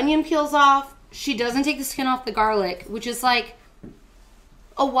take the onion peels off. She doesn't take the skin off the garlic, which is like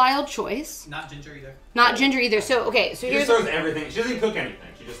a wild choice. Not ginger either. Not ginger either. So okay, so she here's just throws everything. She doesn't cook anything.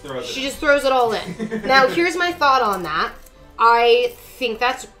 She just throws it. She just throws it all in. Now here's my thought on that. I think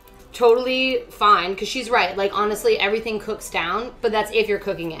that's totally fine because she's right. Like honestly, everything cooks down, but that's if you're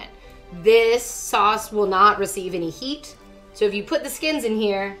cooking it. This sauce will not receive any heat. So if you put the skins in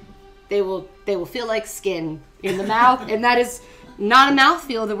here, they will feel like skin in the mouth, and that is not a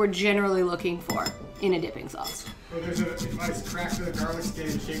mouthfeel that we're generally looking for in a dipping sauce. Well, there's a nice crack to the garlic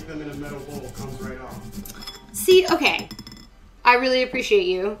skin, shake them in a metal bowl, comes right off. See, okay. I really appreciate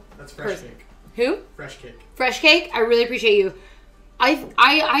you. That's fresh cake. Who? Fresh cake. Fresh cake? I really appreciate you. I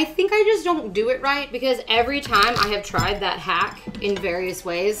think I just don't do it right because every time I have tried that hack in various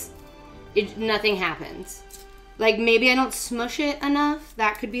ways, nothing happens. Like maybe I don't smush it enough.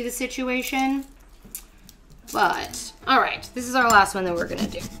 That could be the situation. But, alright, this is our last one that we're gonna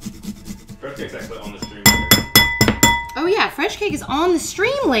do. Fresh cake's actually on the stream. Oh yeah, fresh cake is on the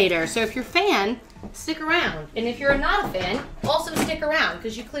stream later. So if you're a fan, stick around. And if you're not a fan, also stick around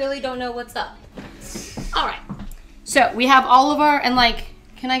because you clearly don't know what's up. Alright. So we have all of our, and like,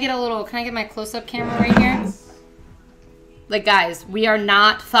 can I get my close-up camera right here? Like guys, we are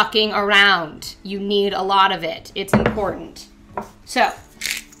not fucking around. You need a lot of it. It's important. So,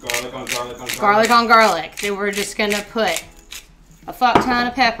 Garlic on garlic on garlic. Garlic on garlic. Then we're just gonna put a fuck ton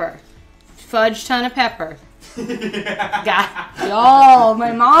of pepper, fudge ton of pepper, Y'all,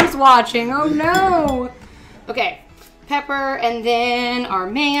 my mom's watching. Oh no. Okay, pepper, and then our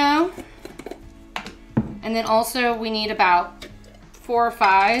mayo. And then also we need about 4 or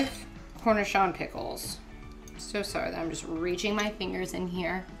 5 Cornichon pickles. So sorry that I'm just reaching my fingers in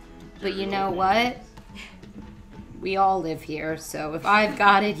here. But you know what? We all live here, so if I've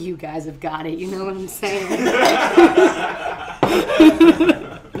got it, you guys have got it. You know what I'm saying?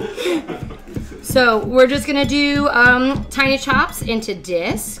 So we're just gonna do tiny chops into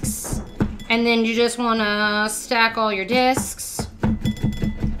discs. And then you just wanna stack all your discs.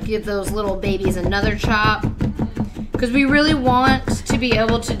 Give those little babies another chop. Because we really want to be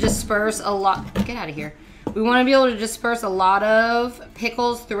able to disperse a lot. Get out of here. We want to be able to disperse a lot of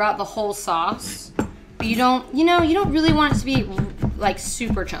pickles throughout the whole sauce. But you don't really want it to be like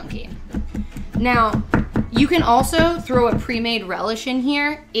super chunky. Now, you can also throw a pre-made relish in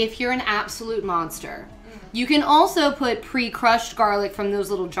here if you're an absolute monster. You can also put pre-crushed garlic from those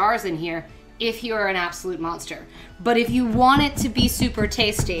little jars in here if you're an absolute monster. But if you want it to be super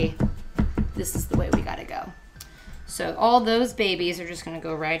tasty, this is the way we gotta go. So all those babies are just gonna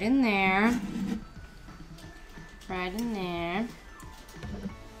go right in there. Right in there.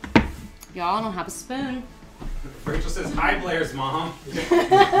 Y'all don't have a spoon. Rachel says, hi, Blaire's mom.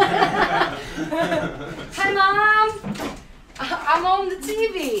 Hi, Mom. I'm on the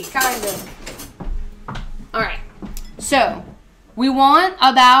TV, kind of. All right. So we want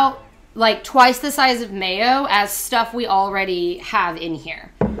about like twice the size of mayo as stuff we already have in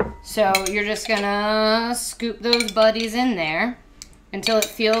here. So you're just gonna scoop those buddies in there until it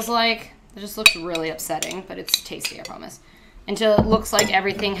feels like, it just looks really upsetting, but it's tasty, I promise. Until it looks like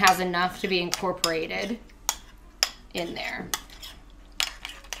everything has enough to be incorporated in there.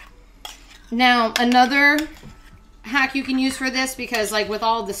 Now, another hack you can use for this, because like with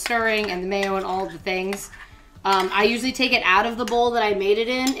all the stirring and the mayo and all the things, I usually take it out of the bowl that I made it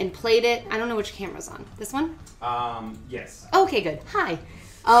in and plate it. I don't know which camera's on. This one? Yes. Okay, good. Hi.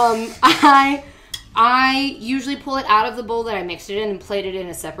 I usually pull it out of the bowl that I mixed it in and plate it in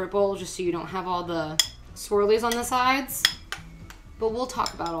a separate bowl just so you don't have all the swirlies on the sides. But we'll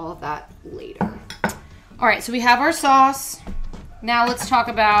talk about all of that later. All right, so we have our sauce. Now let's talk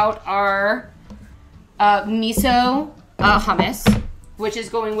about our miso hummus, which is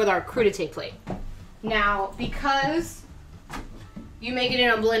going with our crudité plate. Now, because you make it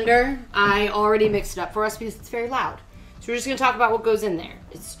in a blender, I already mixed it up for us because it's very loud. So we're just gonna talk about what goes in there.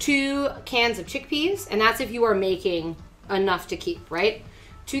 It's 2 cans of chickpeas, and that's if you are making enough to keep, right?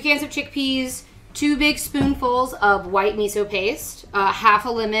 2 cans of chickpeas, 2 big spoonfuls of white miso paste, half a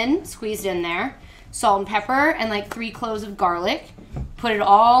lemon squeezed in there, salt and pepper, and like 3 cloves of garlic. Put it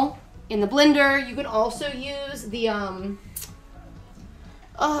all in the blender. You can also use the,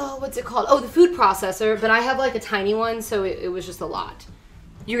 what's it called? Oh, the food processor, but I have like a tiny one, so it was just a lot.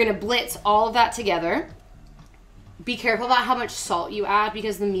 You're gonna blitz all of that together. Be careful about how much salt you add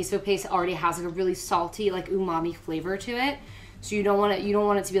because the miso paste already has like a really salty, like umami flavor to it. So you don't want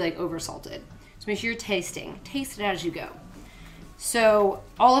it to be like over salted. So make sure you're tasting. Taste it as you go. So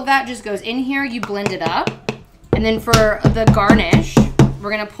all of that just goes in here. You blend it up. And then for the garnish, we're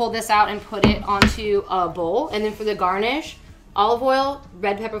gonna pull this out and put it onto a bowl. And then for the garnish, olive oil,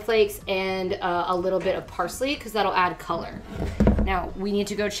 red pepper flakes, and a little bit of parsley because that'll add color. Now we need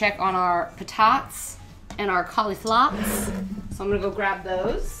to go check on our patates and our cauliflowers. So I'm gonna go grab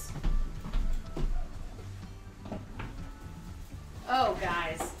those. Oh,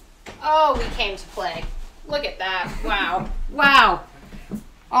 guys. Oh, we came to play. Look at that. Wow. Wow.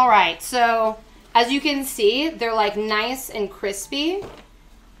 All right, so as you can see, they're like nice and crispy.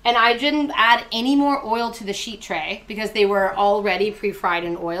 And I didn't add any more oil to the sheet tray because they were already pre-fried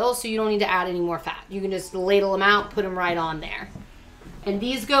in oil, so you don't need to add any more fat. You can just ladle them out, put them right on there. And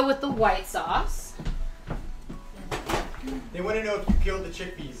these go with the white sauce. They want to know if you peeled the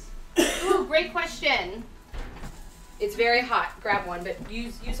chickpeas. Ooh, great question. It's very hot. Grab one, but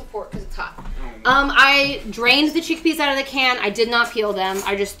use a fork because it's hot. I drained the chickpeas out of the can. I did not peel them.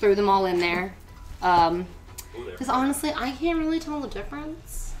 I just threw them all in there. Because honestly, I can't really tell the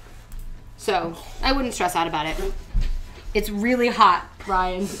difference. So I wouldn't stress out about it. It's really hot,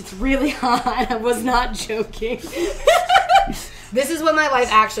 Brian. It's really hot. I was not joking. This is what my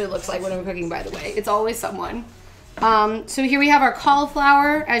life actually looks like when I'm cooking, by the way. It's always someone. So here we have our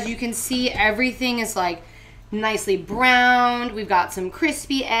cauliflower. As you can see, everything is like nicely browned. We've got some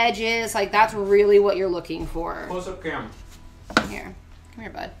crispy edges. Like that's really what you're looking for. Close up cam. Here. Come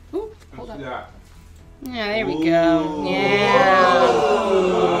here, bud. Ooh, hold on. Yeah. Yeah, there we go. Yeah.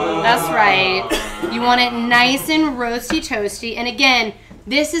 That's right. You want it nice and roasty toasty. And again,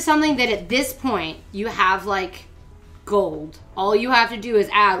 This is something that at this point you have like gold. All you have to do is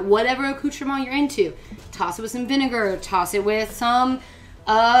add whatever accoutrement you're into. Toss it with some vinegar, toss it with some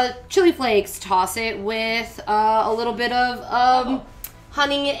chili flakes, toss it with a little bit of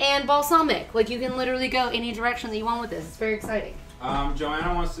honey and balsamic. Like, you can literally go any direction that you want with this. It's very exciting.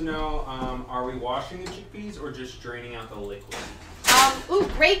 Joanna wants to know, are we washing the chickpeas or just draining out the liquid? Ooh,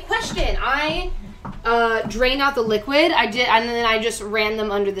 great question. I drained out the liquid. I did, and then I just ran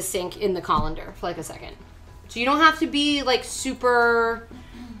them under the sink in the colander for like a second. So you don't have to be like super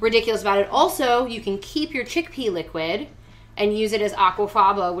ridiculous about it. Also, you can keep your chickpea liquid and use it as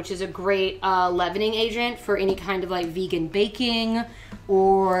aquafaba, which is a great leavening agent for any kind of like vegan baking,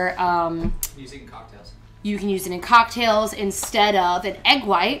 or using cocktails. You can use it in cocktails instead of an egg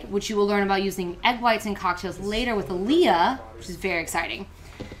white, which you will learn about using egg whites in cocktails later with Aaliyah, which is very exciting.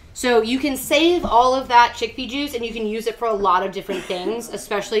 So you can save all of that chickpea juice and you can use it for a lot of different things,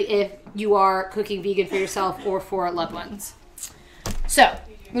 especially if you are cooking vegan for yourself or for loved ones. So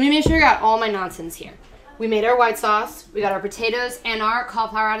let me make sure I got all my nonsense here. We made our white sauce, we got our potatoes and our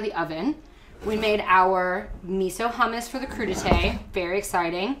cauliflower out of the oven. We made our miso hummus for the crudité, very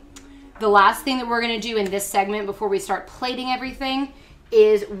exciting. The last thing that we're gonna do in this segment before we start plating everything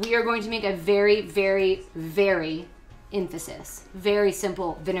is we are going to make a very, very, very very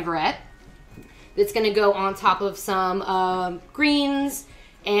simple vinaigrette that's gonna go on top of some greens,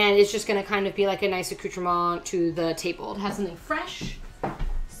 and it's just gonna kind of be like a nice accoutrement to the table. It has something fresh.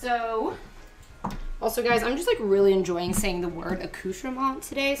 So, also guys, I'm just like really enjoying saying the word accoutrement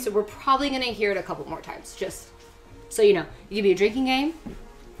today, so we're probably gonna hear it a couple more times, just so you know. It could be a drinking game,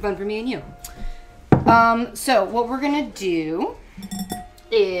 fun for me and you. So what we're gonna do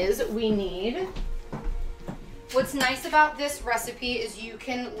is we need, what's nice about this recipe is you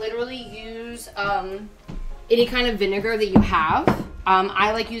can literally use any kind of vinegar that you have.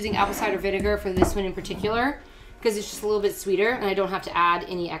 I like using apple cider vinegar for this one in particular because it's just a little bit sweeter and I don't have to add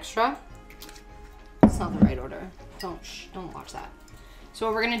any extra. It's not the right order. Don't watch that. So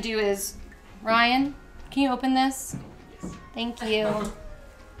what we're gonna do is, Ryan, can you open this? Yes. Thank you.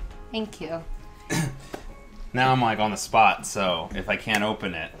 Thank you. Now I'm like on the spot, so if I can't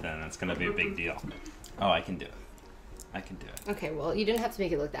open it, then it's gonna be a big deal. Oh, I can do it. I can do it. Okay, well, you didn't have to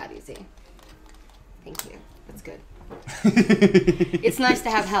make it look that easy. Thank you. That's good. It's nice to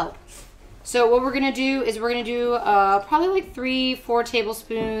have help. So what we're gonna do is we're gonna do probably like 3-4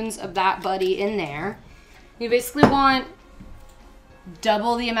 tablespoons of that buddy in there. You basically want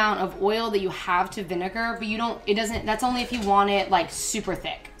double the amount of oil that you have to vinegar, but you don't, it doesn't, that's only if you want it like super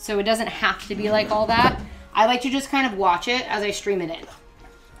thick. So it doesn't have to be like all that. I like to just kind of watch it as I stream it in.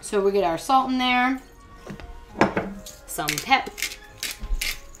 So we get our salt in there, some pep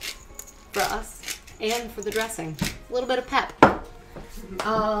for us and for the dressing. A little bit of pep.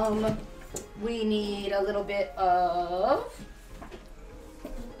 We need a little bit of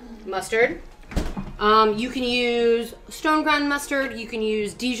mustard. You can use stone ground mustard, you can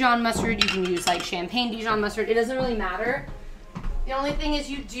use Dijon mustard, you can use like champagne Dijon mustard. It doesn't really matter. The only thing is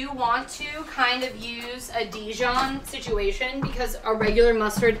you do want to kind of use a Dijon situation because a regular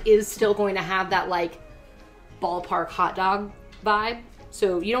mustard is still going to have that like ballpark hot dog vibe.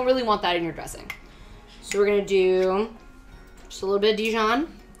 So you don't really want that in your dressing. So we're gonna do just a little bit of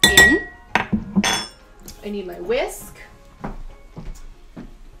Dijon in. I need my whisk.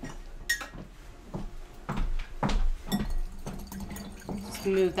 Just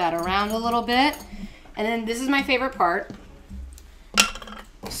move that around a little bit. And then this is my favorite part.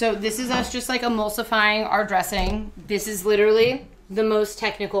 So this is us just like emulsifying our dressing. This is literally the most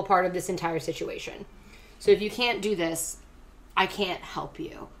technical part of this entire situation. So if you can't do this, I can't help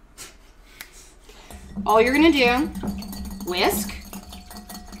you. All you're gonna do, whisk,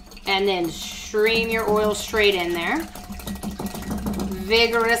 and then stream your oil straight in there.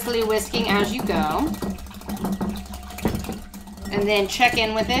 Vigorously whisking as you go. And then check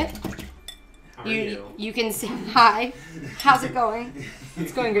in with it. How are you? You can see, hi, how's it going?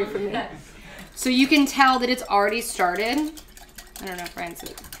 It's going great for me. So you can tell that it's already started. I don't know if Ryan's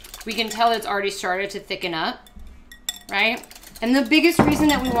it. We can tell it's already started to thicken up, right? And the biggest reason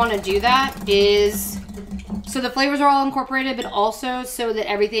that we want to do that is so the flavors are all incorporated, but also so that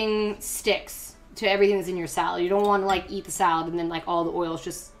everything sticks to everything that's in your salad. You don't want to like eat the salad and then like all the oil is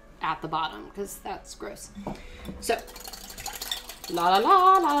just at the bottom because that's gross. So, la la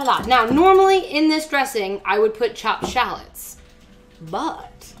la la la la. Now, normally in this dressing, I would put chopped shallots,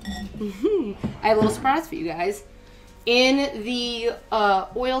 but I have a little surprise for you guys. In the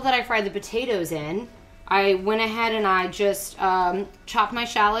oil that I fried the potatoes in, I went ahead and I just chopped my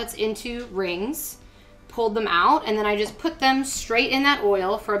shallots into rings, pulled them out, and then I just put them straight in that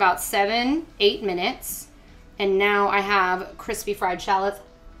oil for about 7-8 minutes. And now I have crispy fried shallots.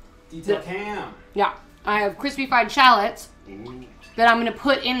 Detail cam. Yeah, I have crispy fried shallots that I'm gonna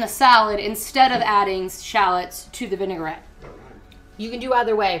put in the salad instead of adding shallots to the vinaigrette. You can do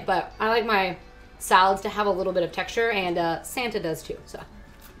either way, but I like my salads to have a little bit of texture, and Santa does too, so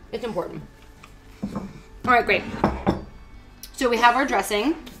it's important. All right, great. So we have our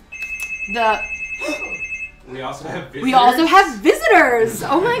dressing. We also have visitors. We also have visitors.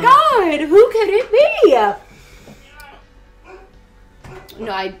 Oh my God, who could it be?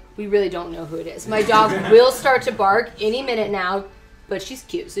 No, we really don't know who it is. My dog will start to bark any minute now, but she's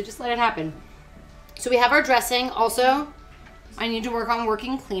cute, so just let it happen. So we have our dressing. Also, I need to work on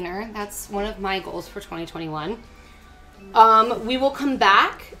working cleaner. That's one of my goals for 2021. We will come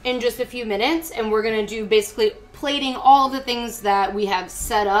back in just a few minutes, and we're gonna do basically plating all of the things that we have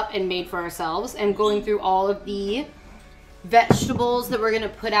set up and made for ourselves, and going through all of the vegetables that we're gonna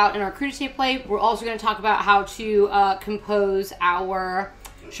put out in our crudité plate. We're also gonna talk about how to compose our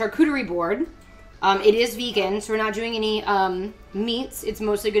charcuterie board. It is vegan, so we're not doing any meats. It's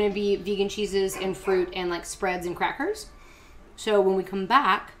mostly gonna be vegan cheeses and fruit and like spreads and crackers. So when we come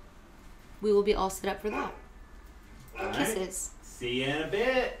back, we will be all set up for that. All Kisses. Right. See you in a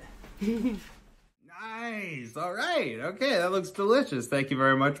bit. Nice. All right. Okay, that looks delicious. Thank you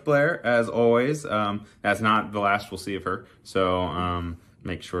very much, Blaire, as always. That's not the last we'll see of her. So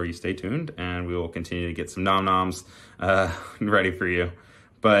make sure you stay tuned, and we will continue to get some nom-noms ready for you.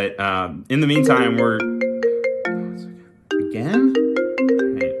 But in the meantime, we're... Again?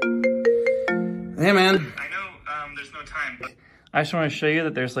 Hey, man. I know there's no time, but... I just want to show you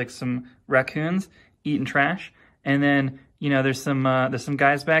that there's like some raccoons eating trash. And then, you know, there's some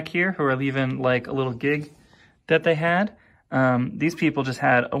guys back here who are leaving like a little gig that they had. These people just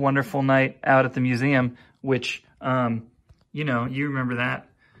had a wonderful night out at the museum, which, you know, you remember that.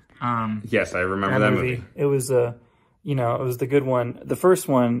 Yes, I remember that movie. It was, you know, it was the good one. The first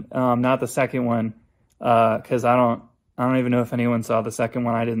one, not the second one, because I don't even know if anyone saw the second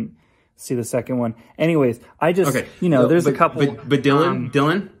one. I didn't see the second one. Anyways, I just, okay. You know, there's a couple. But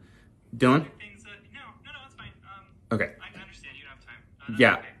Dylan? Okay. I understand you don't have time.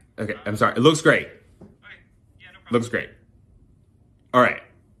 Yeah. Okay. I'm sorry. It looks great. Okay. Yeah, no problem. Looks great. All right.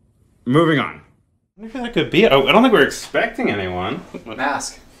 Moving on. I wonder who that could be. I don't think we're expecting anyone.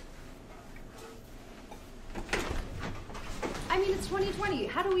 Mask. I mean, it's 2020.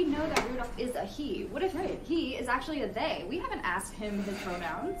 How do we know that Rudolph is a he? What if he is actually a they? We haven't asked him his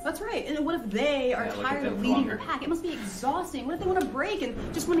pronouns. That's right. And what if they are tired of leading the pack? It must be exhausting. What if they want to break and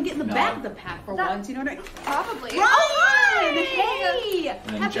just want to get in the back of the pack for once? You know what I mean? Probably. Ryan! Hey!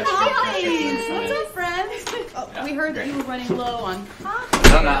 Happy holidays! What's What's up, friends? Oh, we heard that you were running low on coffee. I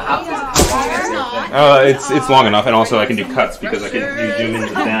don't know how it's long enough, and also I can do cuts because I can do zoom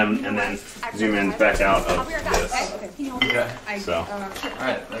into them and then zoom in back out of this. Okay. So,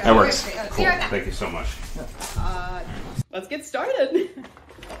 Alright. that works. Cool. Thank you so much. Let's get started.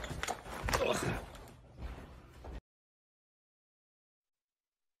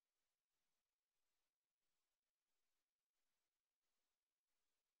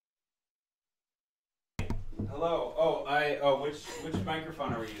 Hello. Which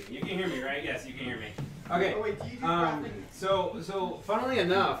microphone are we using? You can hear me, right? Yes, you can hear me. Okay. Oh, wait, do you do So funnily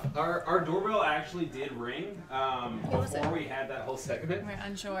enough, our doorbell actually did ring before we had that whole segment. We're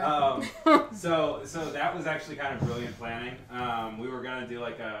unsure. So that was actually kind of brilliant planning. We were gonna do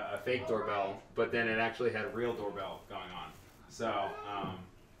like a fake doorbell, but then it actually had a real doorbell going on. So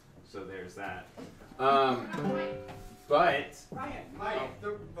there's that. But Ryan,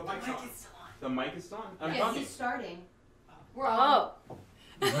 the mic's on. the mic is on. I'm Yes, talking. he's starting. We're Oh.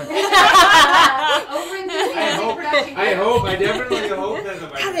 I definitely hope that the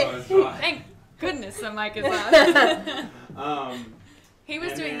microphone is on. Thank goodness the mic is on. He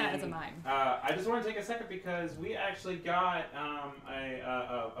was doing that as a mime. I just want to take a second because we actually got a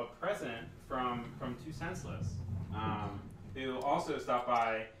present from Two Senseless, who also stopped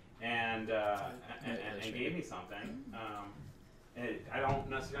by and gave me something. I don't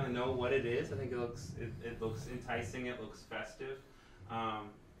necessarily know what it is. I think it looks enticing. It looks festive.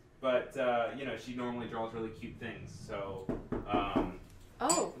 But you know, she normally draws really cute things. So,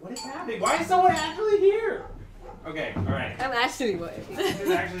 Oh. what is happening? Why is someone actually here? Okay, all right. I'm actually what? This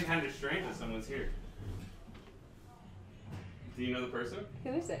is actually kind of strange that someone's here. Do you know the person? Who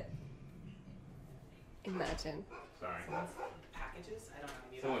is it? Imagine. Sorry. Packages? I don't know.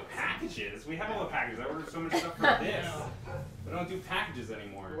 Someone with packages? We have all the packages. I ordered so much stuff for this. We don't do packages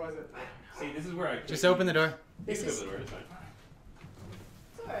anymore. Who was it? See, this is where I Just open the door. This is the door. It's fine.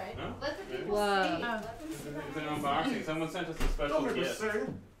 It's alright. No? Let the people Whoa. see. Let them It's an unboxing. Someone sent us a special gift.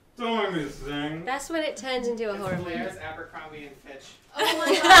 Don't make me sing. That's when it turns into a horror movie. Blaire's Abercrombie and Fitch. Oh my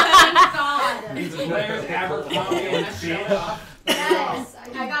god, thank God. It's Blaire's Abercrombie and Fitch. Yes,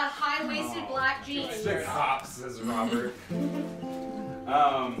 I got high-waisted black jeans. Six hops, says Robert.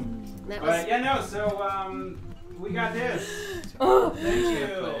 But yeah, no. So we got this. Oh, thank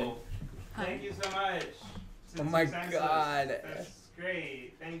you. Thank you so much. Oh my god. That's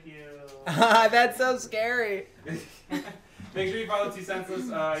great. Thank you. That's so scary. Make sure you follow Two Senseless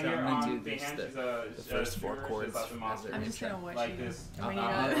here I'm on Behance. She's a first four chords as I'm just gonna watch like you. this.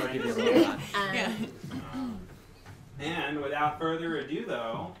 I'll give you a little Yeah. And without further ado,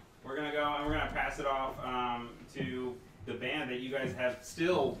 though, we're gonna go and we're gonna pass it off to the band that you guys have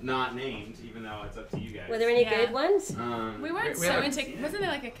still not named, even though it's up to you guys. Were there any good ones? We weren't so into. Wasn't there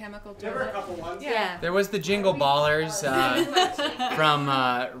like a chemical toilet? There were a couple ones. Yeah. There was the Jingle Ballers from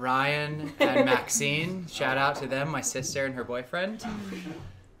Ryan and Maxine. Shout out to them, my sister and her boyfriend.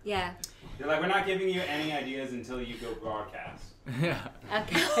 Yeah. They're like, we're not giving you any ideas until you go broadcast. Yeah.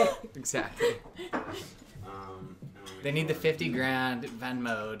 Okay. Exactly. They need the 50 grand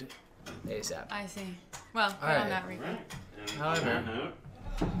Venmo'd ASAP. I see. Well, All put right. on that Rico. However.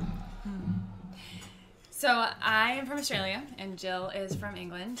 So I am from Australia, and Jill is from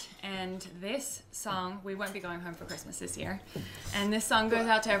England, and this song, we won't be going home for Christmas this year, and this song goes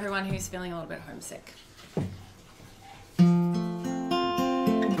out to everyone who's feeling a little bit homesick.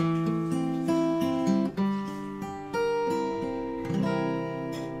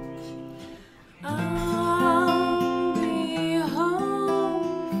 I'll be home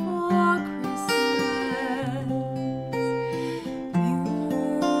for Christmas.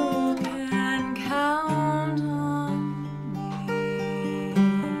 You can count on me.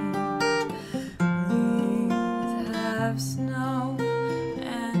 Please have snow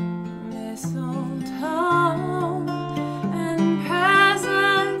and mistletoe and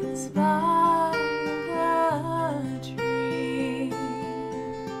presents by the tree.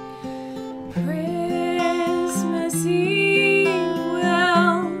 Christmas Eve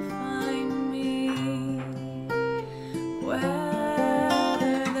will find me where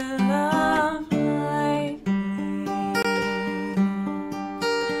the love light gleams.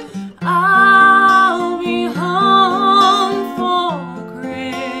 I'll be home for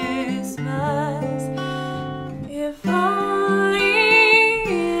Christmas, if only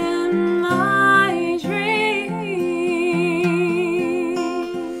in my dreams.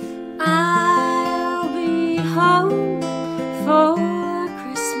 I'll be home for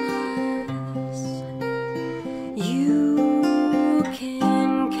Christmas. You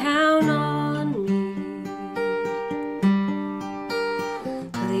can count on me.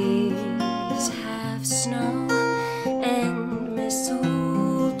 Please have snow and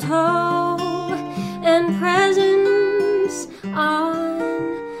mistletoe and presents on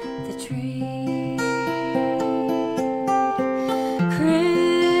the tree.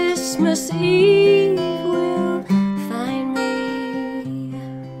 Christmas Eve will find me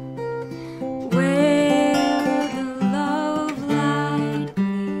where the love light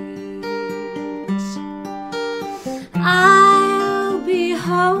gleams. I'll be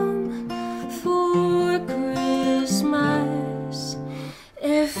home for Christmas,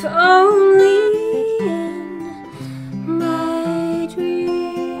 if only in my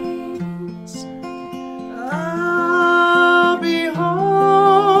dreams. I'll be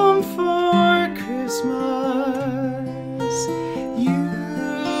home for Christmas.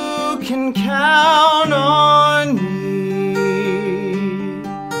 You can count on me.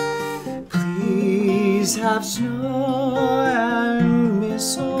 Please have snow and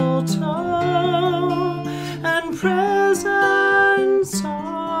mistletoe and presents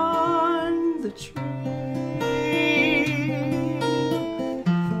on the tree.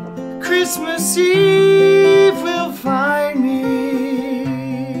 Christmas Eve will find me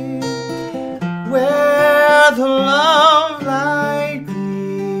where the love light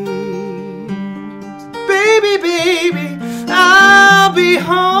gleams. Baby, baby, I'll be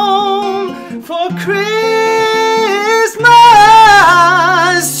home for Christmas,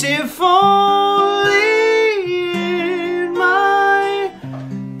 if only in my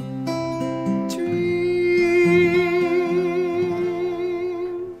dreams.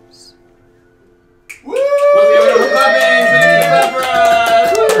 Woo! Let's give it up for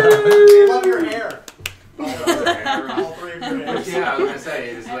clapping. Love your hair. All three of your hairs. Yeah, I was gonna say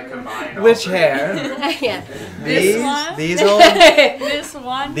it's like combined. all Which three. hair? Yeah. These old This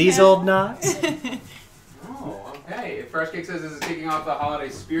one. these old knots. Oh, okay. Fresh Cake says this is kicking off the holiday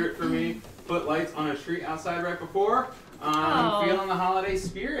spirit for me. Put lights on a tree outside right before. Oh. Feeling the holiday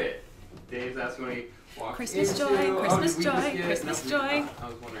spirit. Dave's asking when he walks Christmas into... joy, Christmas did we joy, just get- Christmas no, joy. I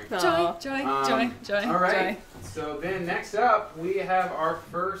was wondering. Joy. All right. So then next up, we have our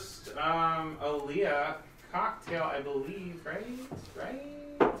first Aaliyah cocktail, I believe, right?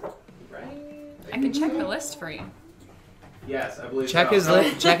 I can check the list for you. Yes, I believe Check so. his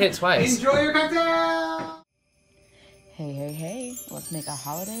lip. Check it twice. Enjoy your cocktail! Hey, let's make a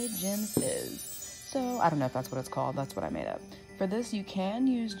holiday gin fizz. So, I don't know if that's what it's called, that's what I made up. For this, you can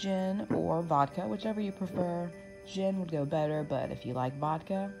use gin or vodka, whichever you prefer. Gin would go better, but if you like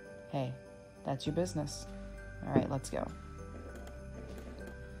vodka, hey, that's your business. All right, let's go.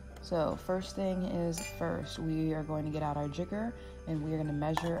 So, first thing is first, we are going to get out our jigger, and we are going to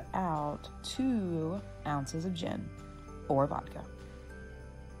measure out 2 ounces of gin or vodka.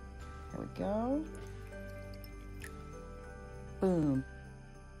 Here we go. Boom.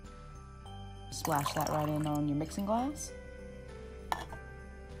 Splash that right in on your mixing glass.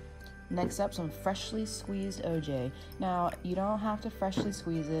 Next up, some freshly squeezed OJ. Now, you don't have to freshly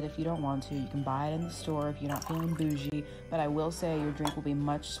squeeze it if you don't want to. You can buy it in the store if you're not feeling bougie, but I will say your drink will be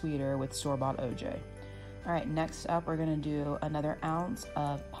much sweeter with store-bought OJ. All right, next up, we're gonna do another ounce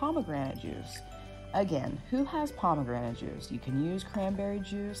of pomegranate juice. Again, who has pomegranate juice? You can use cranberry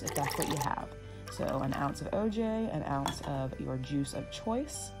juice if that's what you have. So an ounce of OJ, an ounce of your juice of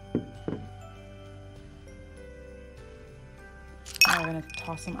choice. Now we're gonna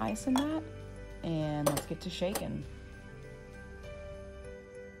toss some ice in that, and let's get to shaking.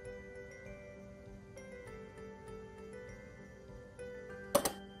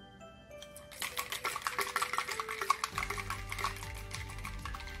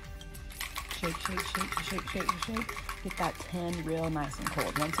 Shake. Get that tin real nice and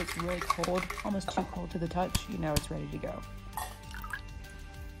cold. Once it's really cold, almost too cold to the touch, you know it's ready to go.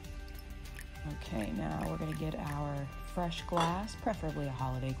 Okay, now we're gonna get our fresh glass, preferably a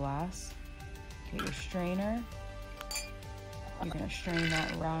holiday glass. Get your strainer. You're gonna strain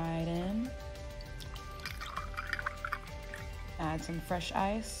that right in. Add some fresh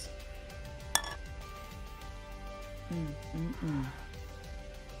ice. And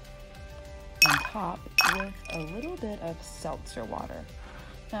top with a little bit of seltzer water.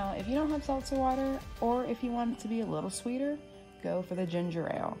 Now, if you don't have seltzer water, or if you want it to be a little sweeter, go for the ginger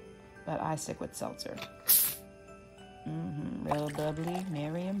ale. But I stick with seltzer. Real bubbly,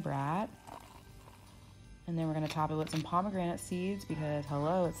 merry and bright. And then we're gonna top it with some pomegranate seeds because,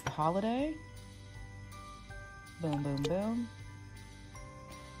 hello, it's the holiday. Boom, boom, boom.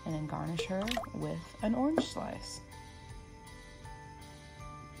 And then garnish her with an orange slice.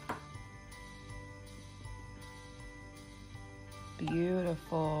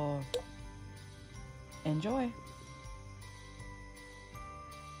 Beautiful. Enjoy.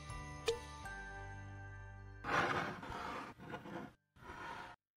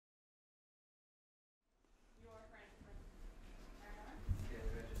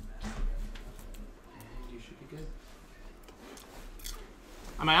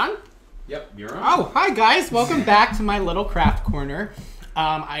 Am I on? Yep, you're on. Oh, hi guys. Welcome back to my little craft corner.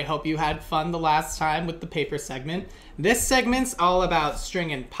 I hope you had fun the last time with the paper segment. This segment's all about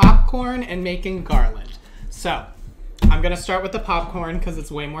stringing popcorn and making garland. So, I'm gonna start with the popcorn because it's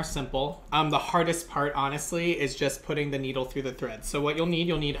way more simple. The hardest part, honestly, is just putting the needle through the thread. So what you'll need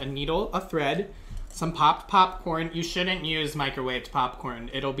a needle, a thread, some popped popcorn. You shouldn't use microwaved popcorn.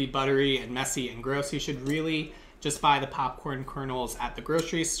 It'll be buttery and messy and gross. You should really just buy the popcorn kernels at the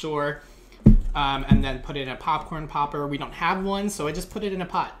grocery store. And then put it in a popcorn popper. We don't have one, so I just put it in a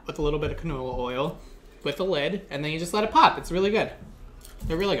pot with a little bit of canola oil with a lid, and then you just let it pop. It's really good.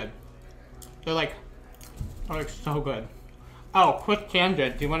 They're really good. They're like so good. Oh, quick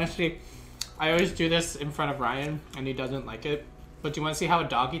tangent. Do you want to see? I always do this in front of Ryan, and he doesn't like it. But do you want to see how a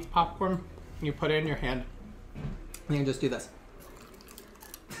dog eats popcorn? You put it in your hand, and you just do this.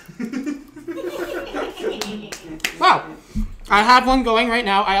 Wow. I have one going right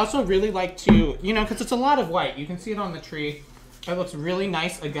now. I also really like to, because it's a lot of white. You can see it on the tree. It looks really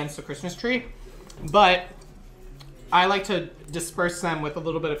nice against the Christmas tree. But I like to disperse them with a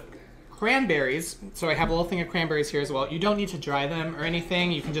little bit of cranberries. So I have a little thing of cranberries here as well. You don't need to dry them or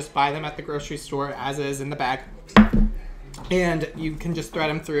anything. You can just buy them at the grocery store as is in the bag. And you can just thread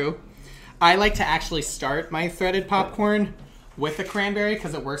them through. I like to actually start my threaded popcorn with a cranberry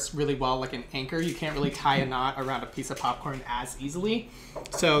because it works really well like an anchor. You can't really tie a knot around a piece of popcorn as easily.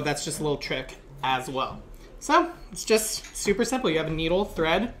 So that's just a little trick as well. So it's just super simple. You have a needle,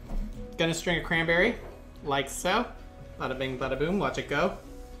 thread, gonna string a cranberry like so. Bada bing, bada boom, watch it go.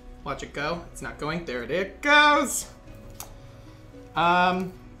 Watch it go. It's not going, there it goes.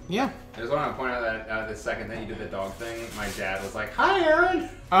 Yeah. I just want to point out that the second that you did the dog thing, my dad was like, "Hi, Aaron."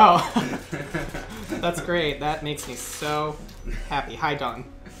 Oh, that's great. That makes me so happy. Hi, Don.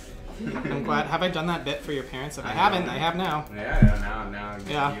 I'm glad. Have I done that bit for your parents? If I haven't, I have now. Yeah, now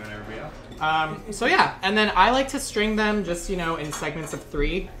Yeah. you and everybody else. So yeah, and then I like to string them just, you know, in segments of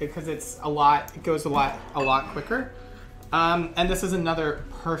 3 because it's a lot. It goes a lot quicker. And this is another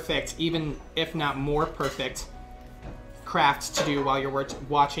perfect, even if not more perfect, craft to do while you're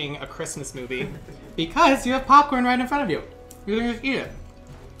watching a Christmas movie because you have popcorn right in front of you. You can just eat it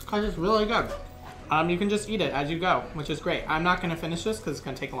because it's really good. You can just eat it as you go, which is great. I'm not going to finish this because it's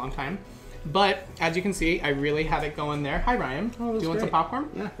going to take a long time. But as you can see, I really have it going there. Hi, Ryan. Oh, do you want some great. popcorn?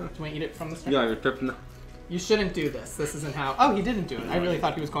 Yeah. Do you want to eat it from the start? Yeah, you're tripping. You shouldn't do this. This isn't how... Oh, he didn't do it. I really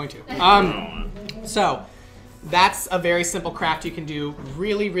thought he was going to. So, that's a very simple craft you can do.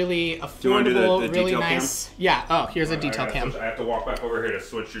 Really, really affordable, Do you want to do the really detail nice. cam? Yeah. Oh, here's a detail cam. I have to walk back over here to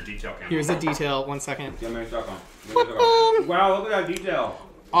switch your detail cam. Here's a detail. 1 second. Get my stuff on. Wow, look at that detail.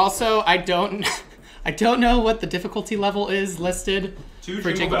 Also, I don't know what the difficulty level is listed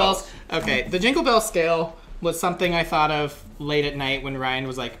for Jingle Bells. Okay, the Jingle Bell scale was something I thought of late at night when Ryan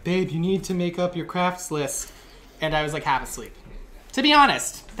was like, "Babe, you need to make up your crafts list," and I was like half asleep. To be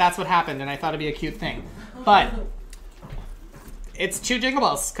honest, that's what happened, and I thought it'd be a cute thing. But it's 2 Jingle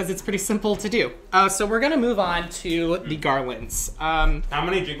Bells because it's pretty simple to do. So we're gonna move on to the garlands. How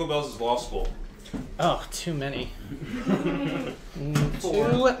many Jingle Bells is law school? Oh, too many.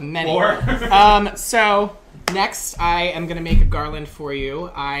 Too many. 4. So next I am gonna make a garland for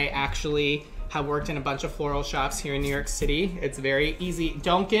you. I actually have worked in a bunch of floral shops here in New York City. It's very easy.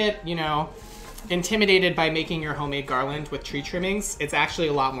 Don't get, you know, intimidated by making your homemade garland with tree trimmings. It's actually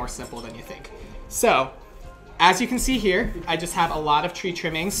a lot more simple than you think. So, as you can see here, I just have a lot of tree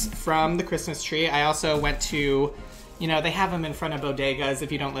trimmings from the Christmas tree. I also went to, you know, they have them in front of bodegas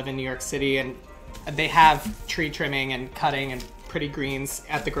if you don't live in New York City, and they have tree trimming and cutting and pretty greens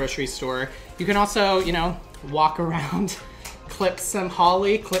at the grocery store. You can also, you know, walk around, clip some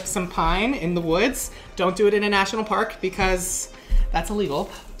holly, clip some pine in the woods. Don't do it in a national park because that's illegal.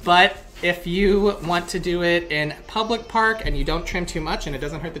 But if you want to do it in a public park and you don't trim too much and it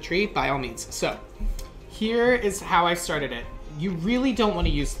doesn't hurt the tree, by all means. So here is how I started it. You really don't want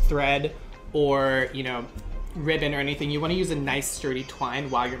to use thread or, you know, ribbon or anything. You want to use a nice sturdy twine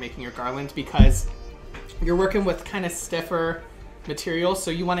while you're making your garland because you're working with kind of stiffer material,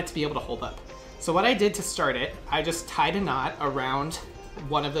 so you want it to be able to hold up. So what I did to start it, I just tied a knot around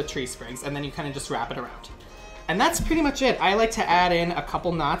one of the tree sprigs and then you kind of just wrap it around. And that's pretty much it. I like to add in a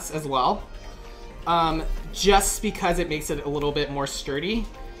couple knots as well, just because it makes it a little bit more sturdy.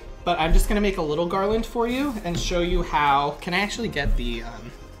 But I'm just gonna make a little garland for you and show you how. Can I actually get the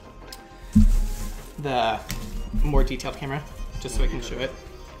more detailed camera, just so I can show it?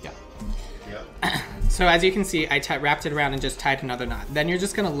 Yeah. Yep. So as you can see, I wrapped it around and just tied another knot. Then you're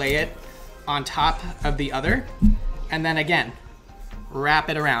just gonna lay it on top of the other, and then again, wrap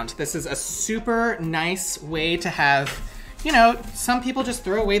it around. This is a super nice way to have, you know, some people just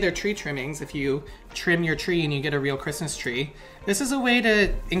throw away their tree trimmings. If you trim your tree and you get a real Christmas tree, this is a way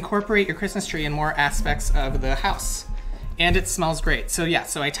to incorporate your Christmas tree in more aspects of the house. And it smells great. So yeah,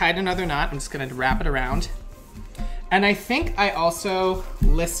 so I tied another knot. I'm just gonna wrap it around. And I think I also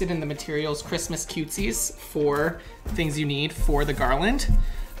listed in the materials Christmas cutesies for things you need for the garland.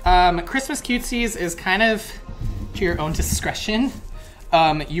 Christmas cutesies is kind of to your own discretion.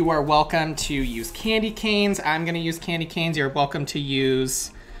 You are welcome to use candy canes. I'm gonna use candy canes. You're welcome to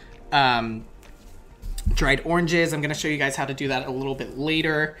use dried oranges. I'm gonna show you guys how to do that a little bit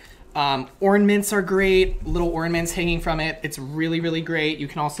later. Ornaments are great, little ornaments hanging from it. It's really, really great. You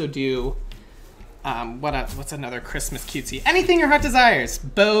can also do, what's another Christmas cutesy? Anything your heart desires.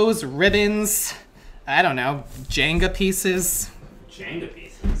 Bows, ribbons, I don't know, Jenga pieces. Jenga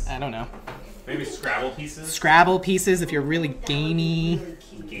pieces? I don't know. Maybe Scrabble pieces? Scrabble pieces if you're really gamey.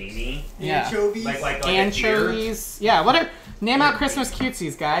 Gamey? Yeah. Anchovies? Like Anchovies. Yeah, what are, name out Christmas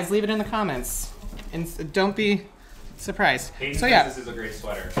cutesies, guys. Leave it in the comments. And don't be surprised. Hayden So yeah. This is a great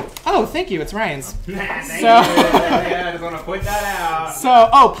sweater. Oh, thank you. It's Ryan's. Thank you. Yeah, I just want to point that out. So,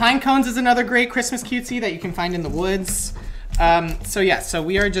 oh, pine cones is another great Christmas cutesy that you can find in the woods. So yeah, so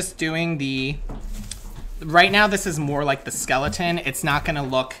we are just doing the, right now this is more like the skeleton. It's not gonna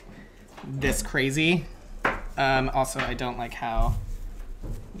look this crazy. Also, I don't like how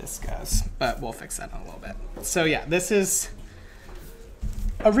this goes, but we'll fix that in a little bit. So yeah, this is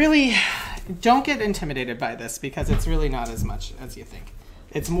a really, don't get intimidated by this because it's really not as much as you think.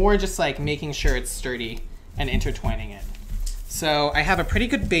 It's more just like making sure it's sturdy and intertwining it. So I have a pretty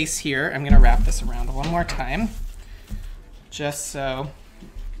good base here. I'm gonna wrap this around one more time, just so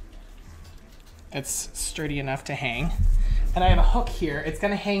It's sturdy enough to hang. And I have a hook here. It's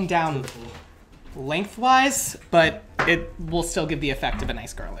gonna hang down lengthwise, but it will still give the effect of a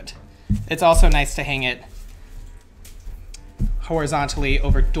nice garland. It's also nice to hang it horizontally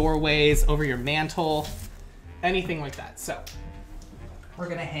over doorways, over your mantle, anything like that. So we're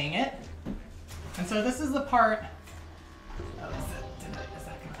gonna hang it. And so this is the part, is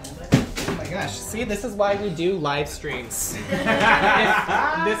that gonna hold it? Oh my gosh, see, this is why we do live streams.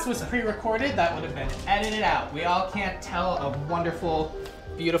 If this was pre-recorded, that would have been edited out. We all can't tell a wonderful,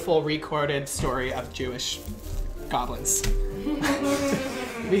 beautiful recorded story of Jewish goblins.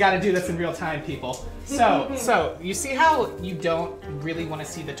 We gotta do this in real time, people. So you see how you don't really want to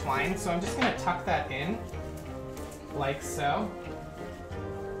see the twine? So I'm just gonna tuck that in, like so.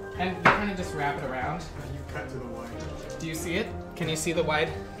 And you kind of just wrap it around. You cut to the wide. Do you see it? Can you see the wide?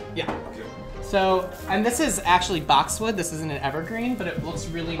 Yeah. So, and this is actually boxwood. This isn't an evergreen, but it looks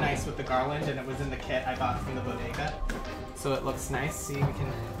really nice with the garland, and it was in the kit I bought from the bodega. So it looks nice. See, we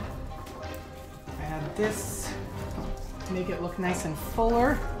can add this to make it look nice and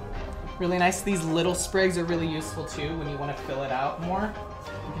fuller. Really nice. These little sprigs are really useful too when you want to fill it out more.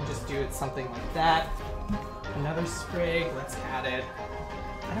 You can just do it something like that. Another sprig, let's add it.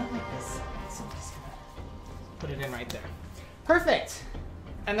 I don't like this, so I'm just gonna put it in right there. Perfect.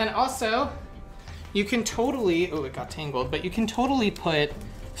 And then also, you can totally, oh, it got tangled, but you can totally put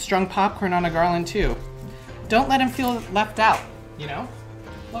strung popcorn on a garland too. Don't let him feel left out, you know?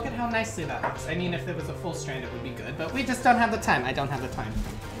 Look at how nicely that looks. I mean, if it was a full strand, it would be good, but we just don't have the time. I don't have the time.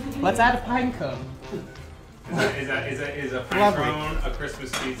 Let's add a pine cone. Is a pine cone a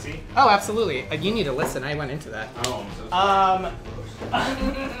Christmas cutesy? Oh, absolutely. You need to listen. I went into that. Oh, I'm so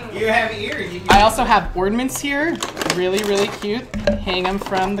sorry. You have ears. I also have ornaments here. Really, really cute. Hang them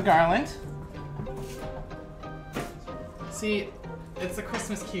from the garland. See, it's the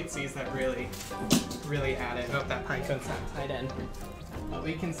Christmas cutesies that really add it. Oh, that pine cone's not tied in. But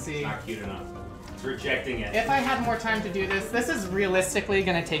we can see. It's not cute enough. It's rejecting it. If I had more time to do this is realistically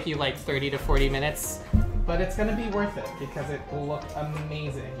going to take you like 30 to 40 minutes. But it's going to be worth it because it will look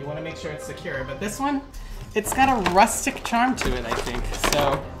amazing. You want to make sure it's secure. But this one, it's got a rustic charm to it, I think.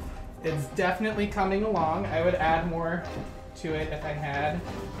 So it's definitely coming along. I would add more to it if I had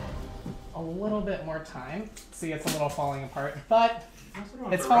a little bit more time. See, it's a little falling apart, but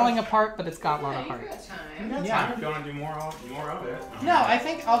it's falling apart, but it's got a lot of heart. Yeah. If you want to do more of it. No, I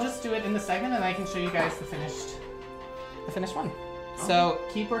think I'll just do it in the segment and I can show you guys the finished one. So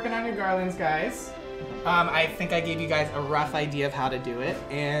keep working on your garlands, guys. I think I gave you guys a rough idea of how to do it,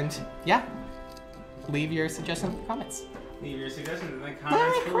 and yeah, leave your suggestions in the comments. Leave your suggestions in the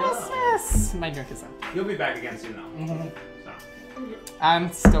comments below. Merry Christmas! My drink is up. You'll be back again soon, though. So.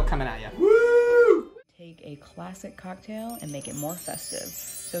 I'm still coming at you. Woo! Take a classic cocktail and make it more festive.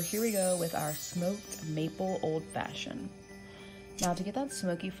 So here we go with our smoked maple old fashioned. Now to get that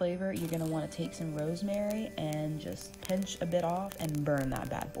smoky flavor, you're gonna want to take some rosemary and just pinch a bit off and burn that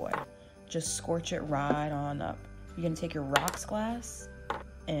bad boy. Just scorch it right on up. You're gonna take your rocks glass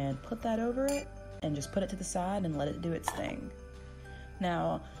and put that over it and just put it to the side and let it do its thing.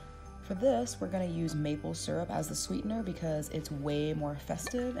 Now, for this, we're gonna use maple syrup as the sweetener because it's way more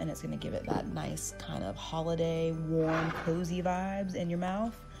festive and it's gonna give it that nice kind of holiday, warm, cozy vibes in your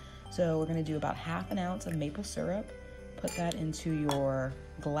mouth. So we're gonna do about ½ ounce of maple syrup. Put that into your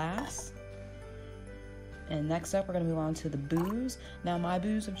glass. And next up, we're gonna move on to the booze. Now my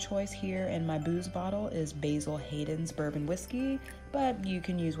booze of choice here in my booze bottle is Basil Hayden's bourbon whiskey, but you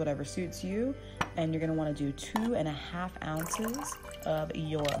can use whatever suits you. And you're gonna wanna do 2½ ounces of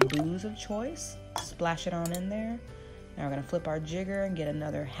your booze of choice. Splash it on in there. Now we're gonna flip our jigger and get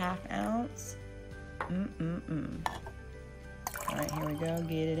another ½ ounce. All right, here we go,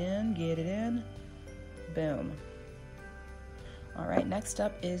 get it in, boom. All right, next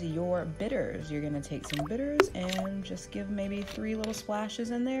up is your bitters. You're gonna take some bitters and just give maybe 3 little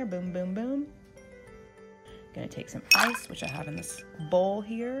splashes in there. Boom, boom, boom. Gonna take some ice, which I have in this bowl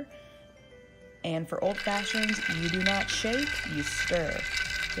here. And for old fashions, you do not shake, you stir.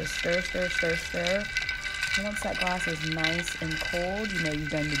 Just stir, stir, stir, stir. And once that glass is nice and cold, you know you've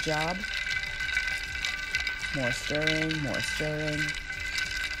done the job. More stirring, more stirring.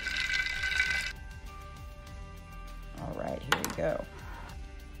 All right, here we go.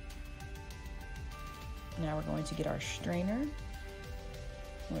 Now we're going to get our strainer,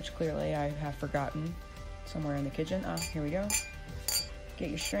 which clearly I have forgotten somewhere in the kitchen. Here we go. Get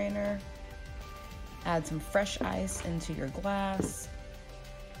your strainer. Add some fresh ice into your glass.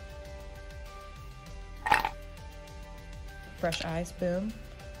 Fresh ice, boom.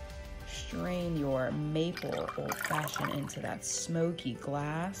 Strain your maple old fashioned into that smoky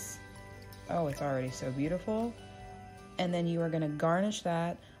glass. Oh, it's already so beautiful. And then you are gonna garnish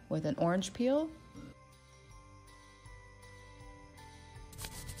that with an orange peel.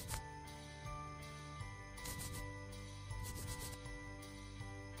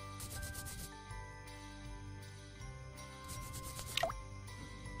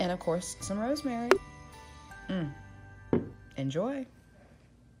 And of course, some rosemary. Enjoy.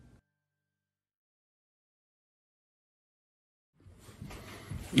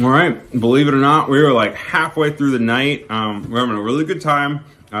 All right, believe it or not, we were like halfway through the night. We're having a really good time.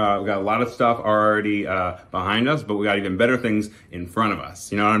 We got a lot of stuff already behind us, but we got even better things in front of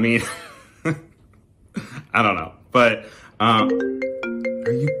us. You know what I mean? I don't know, but are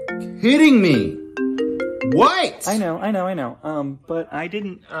you kidding me? What? I know. But I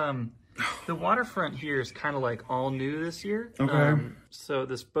didn't, the waterfront here is kind of like all new this year. Okay. So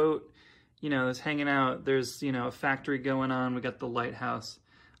this boat, you know, is hanging out. There's, you know, a factory going on. We got the lighthouse.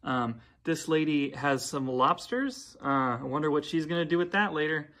 This lady has some lobsters. I wonder what she's going to do with that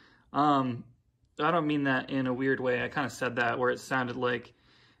later. I don't mean that in a weird way. I kind of said that where it sounded like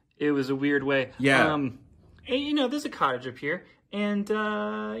it was a weird way. Yeah. And, you know, there's a cottage up here. And,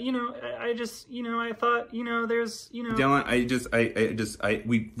 you know, I just, you know, I thought, you know, there's, you know. Dylan,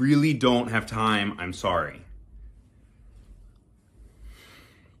 we really don't have time. I'm sorry.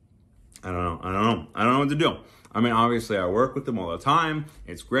 I don't know what to do. I mean, obviously I work with them all the time.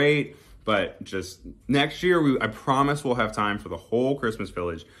 It's great. But just next year, I promise we'll have time for the whole Christmas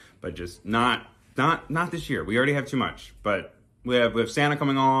village. But just not this year. We already have too much. But we have Santa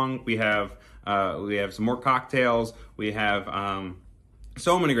coming along. We have some more cocktails. We have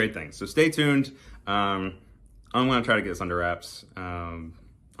so many great things. So stay tuned. I'm going to try to get this under wraps. On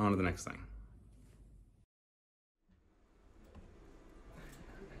to the next thing.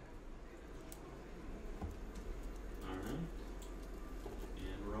 All right.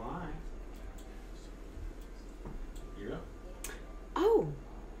 And we're live. Here you go. Oh,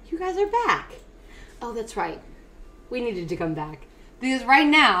 you guys are back. Oh, that's right. We needed to come back. Because right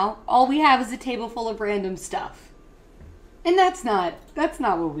now, all we have is a table full of random stuff. And that's not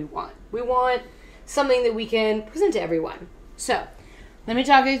what we want. We want something that we can present to everyone. So, let me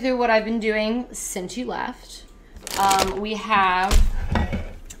talk you through what I've been doing since you left. We have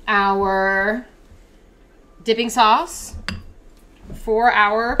our dipping sauce for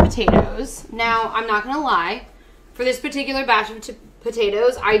our potatoes. Now, I'm not going to lie. For this particular batch of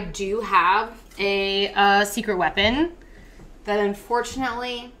potatoes, I do have a secret weapon that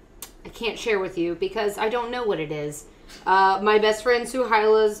unfortunately I can't share with you because I don't know what it is. My best friend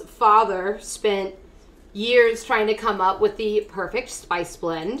Suhaila's father spent years trying to come up with the perfect spice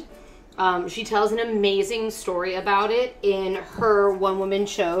blend. She tells an amazing story about it in her one-woman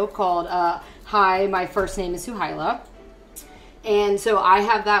show called Hi, My First Name is Suhaila. And so I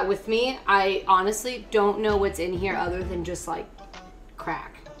have that with me. I honestly don't know what's in here other than just like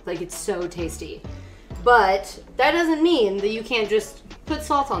crack. Like, it's so tasty. But that doesn't mean that you can't just put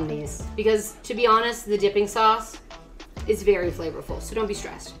salt on these, because to be honest, the dipping sauce is very flavorful, so don't be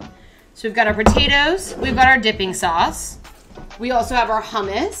stressed. So we've got our potatoes, we've got our dipping sauce. We also have our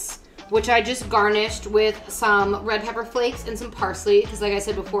hummus, which I just garnished with some red pepper flakes and some parsley, because like I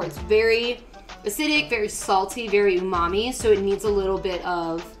said before, it's very acidic, very salty, very umami, so it needs a little bit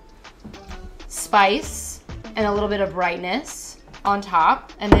of spice and a little bit of brightness on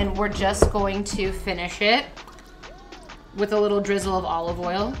top. And then we're just going to finish it with a little drizzle of olive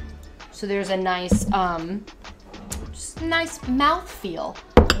oil. So there's a nice, just a nice mouthfeel,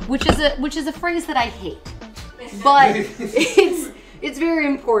 which is a phrase that I hate, but it's very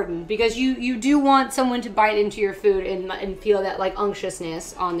important because you do want someone to bite into your food and feel that like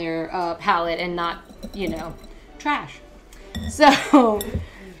unctuousness on their palate and not, you know, trash. So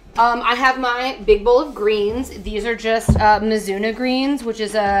I have my big bowl of greens. These are just Mizuna greens, which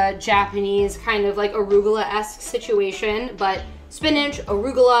is a Japanese kind of like arugula-esque situation, but spinach,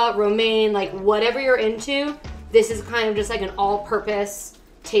 arugula, romaine, like whatever you're into, this is kind of just like an all-purpose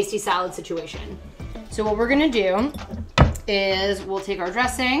tasty salad situation. So what we're gonna do is we'll take our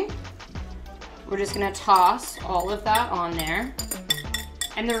dressing. We're just gonna toss all of that on there.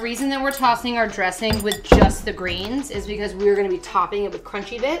 And the reason that we're tossing our dressing with just the greens is because we're gonna be topping it with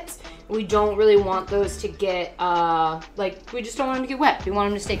crunchy bits. We don't really want those to get, we just don't want them to get wet. We want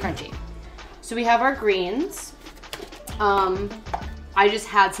them to stay crunchy. So we have our greens. I just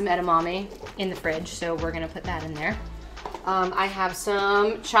had some edamame in the fridge, so we're gonna put that in there. I have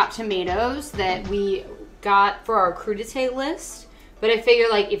some chopped tomatoes that we got for our crudité list, but I figure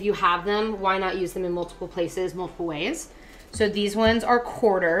like if you have them, why not use them in multiple places, multiple ways. So these ones are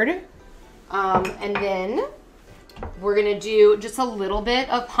quartered. And then We're gonna do just a little bit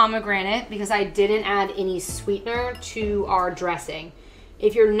of pomegranate because I didn't add any sweetener to our dressing.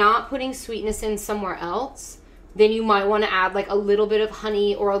 If you're not putting sweetness in somewhere else, then you might want to add like a little bit of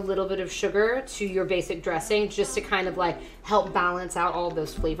honey or a little bit of sugar to your basic dressing just to kind of like help balance out all of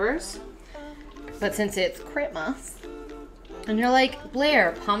those flavors. But since it's Christmas, and you're like,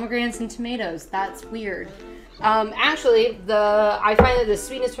 Blaire, pomegranates and tomatoes, that's weird. Actually, I find that the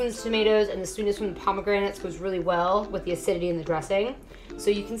sweetness from the tomatoes and the sweetness from the pomegranates goes really well with the acidity in the dressing, so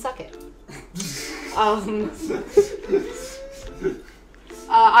you can suck it.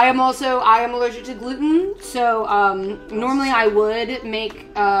 I am allergic to gluten, so normally I would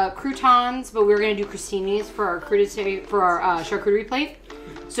make croutons, but we were gonna do crostinis for our charcuterie plate.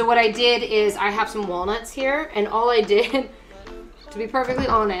 So what I did is I have some walnuts here, and all I did, to be perfectly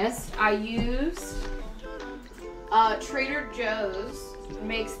honest, I used Trader Joe's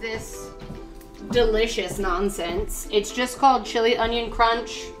makes this delicious nonsense. It's just called chili onion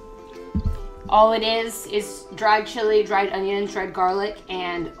crunch. All it is dried chili, dried onions, dried garlic,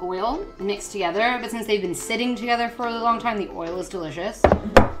 and oil mixed together. But since they've been sitting together for a really long time, the oil is delicious.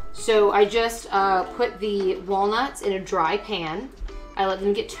 So I just put the walnuts in a dry pan. I let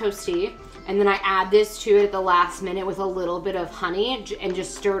them get toasty. And then I add this to it at the last minute with a little bit of honey and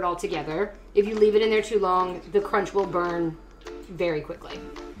just stir it all together. If you leave it in there too long, the crunch will burn very quickly.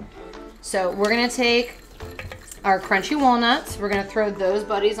 So we're gonna take our crunchy walnuts. We're gonna throw those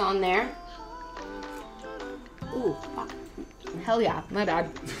buddies on there. Ooh, fuck. Hell yeah, my bad.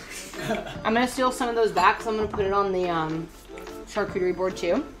 I'm gonna steal some of those back because I'm gonna put it on the charcuterie board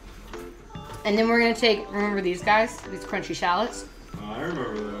too. And then we're gonna take, remember these guys? These crunchy shallots? Oh, I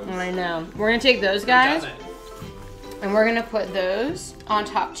remember those. I know. We're gonna take those guys and we're gonna put those on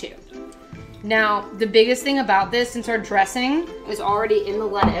top too. Now, the biggest thing about this, since our dressing is already in the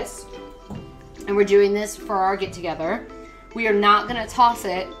lettuce, and we're doing this for our get-together, we are not gonna toss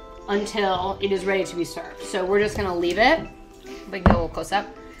it until it is ready to be served. So we're just gonna leave it, like a little close-up.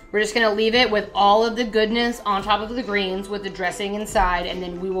 We're just gonna leave it with all of the goodness on top of the greens with the dressing inside, and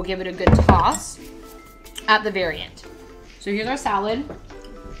then we will give it a good toss at the very end. So here's our salad.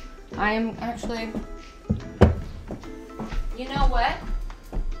 I am actually, you know what?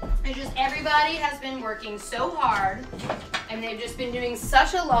 It's just everybody has been working so hard and they've just been doing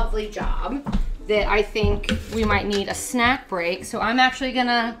such a lovely job that I think we might need a snack break. So I'm actually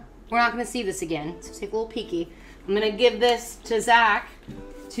gonna, we're not gonna see this again. So take a little peeky. I'm gonna give this to Zack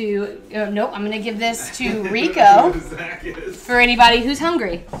nope, I'm gonna give this to Rico for anybody who's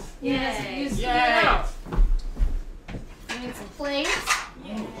hungry. Yes. Yeah. We need some plates.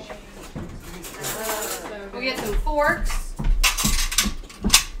 We'll get some forks.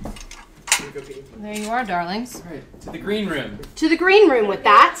 There you are, darlings. All right, to the green room. To the green room with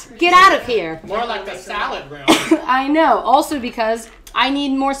that. Get out of here. More like the salad room. I know. Also because I need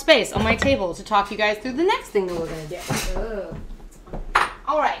more space on my table to talk you guys through the next thing that we're going to do.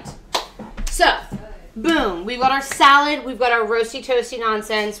 All right. So, boom. We've got our salad. We've got our roasty toasty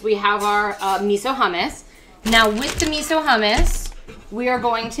nonsense. We have our miso hummus. Now, with the miso hummus, we are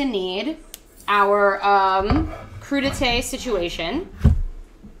going to need our crudité situation.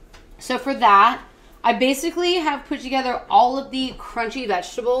 So for that, I basically have put together all of the crunchy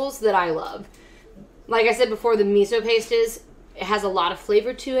vegetables that I love. Like I said before, the miso paste it has a lot of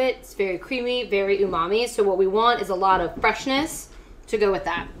flavor to it. It's very creamy, very umami. So what we want is a lot of freshness to go with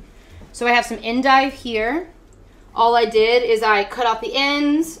that. So I have some endive here. All I did is I cut out the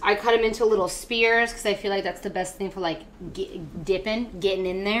ends. I cut them into little spears because I feel like that's the best thing for like getting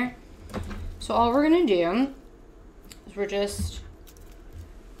in there. So all we're gonna do is we're just,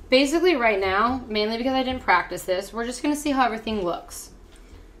 basically right now, mainly because I didn't practice this, we're just gonna see how everything looks.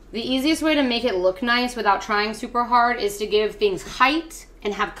 The easiest way to make it look nice without trying super hard is to give things height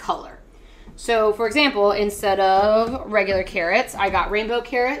and have color. So for example, instead of regular carrots, I got rainbow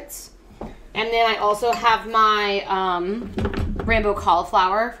carrots. And then I also have my rainbow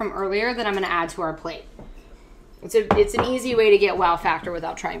cauliflower from earlier that I'm gonna add to our plate. It's an easy way to get wow factor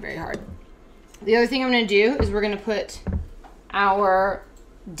without trying very hard. The other thing I'm gonna do is we're gonna put our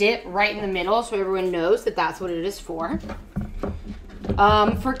dip right in the middle so everyone knows that that's what it is for.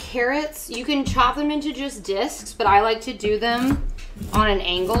 For carrots, you can chop them into just discs, but I like to do them on an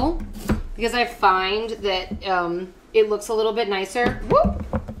angle because I find that it looks a little bit nicer. Whoop!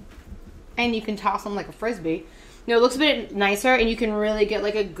 And you can toss them like a frisbee. No, it looks a bit nicer, and you can really get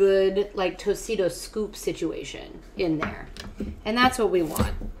like a good like Tostito scoop situation in there, and that's what we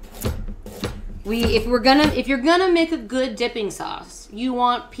want. If you're gonna make a good dipping sauce, you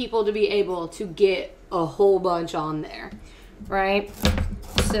want people to be able to get a whole bunch on there, right?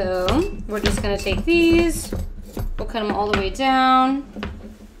 So we're just gonna take these, cut them all the way down.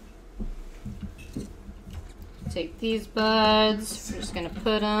 Take these buds. We're just gonna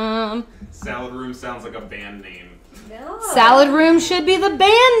put them. Salad Room sounds like a band name. No. Salad Room should be the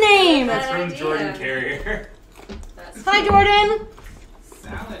band name. That's from Jordan Carrier. Hi, Jordan.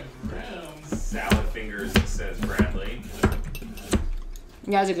 Salad Room. Salad fingers, says Bradley.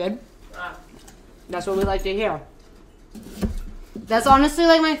 You guys are good. That's what we like to hear. That's honestly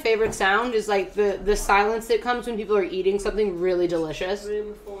like my favorite sound is like the silence that comes when people are eating something really delicious.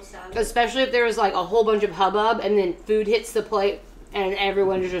 Especially if there was like a whole bunch of hubbub and then food hits the plate and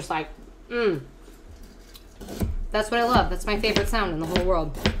everyone is just like, mmm. That's what I love. That's my favorite sound in the whole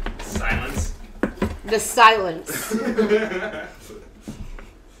world. Silence. The silence.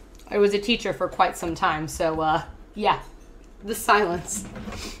 I was a teacher for quite some time, so yeah. The silence.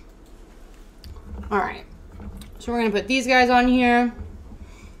 Alright. So we're going to put these guys on here.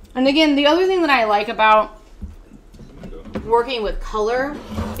 And again, the other thing that I like about working with color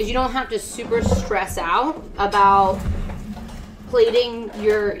is you don't have to super stress out about plating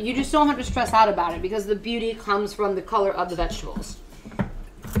your... You just don't have to stress out about it because the beauty comes from the color of the vegetables.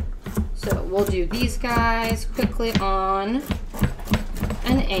 So we'll do these guys quickly on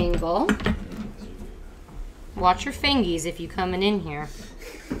an angle. Watch your fingies if you coming in here.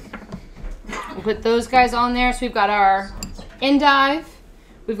 We'll put those guys on there. So we've got our endive.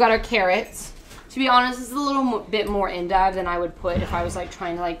 We've got our carrots. To be honest, this is a little bit more endive than I would put if I was like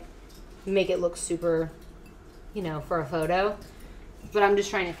trying to like make it look super, you know, for a photo. But I'm just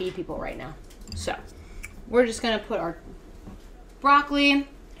trying to feed people right now. So we're just gonna put our broccoli.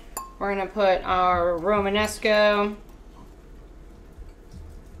 We're gonna put our Romanesco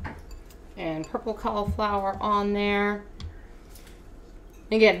and purple cauliflower on there.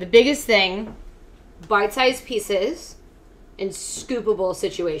 Again, the biggest thing, bite-sized pieces in scoopable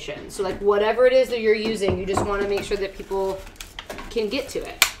situations. So like whatever it is that you're using, you just want to make sure that people can get to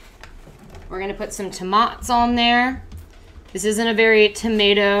it. We're going to put some tomatoes on there. This isn't a very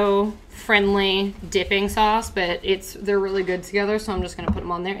tomato-friendly dipping sauce, but they're really good together, so I'm just going to put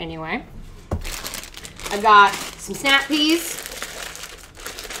them on there anyway. I've got some snap peas.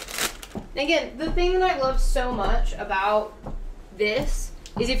 Again, the thing that I love so much about this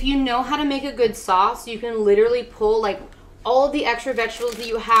is if you know how to make a good sauce, you can literally pull like all of the extra vegetables that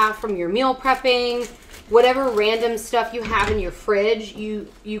you have from your meal prepping, whatever random stuff you have in your fridge, you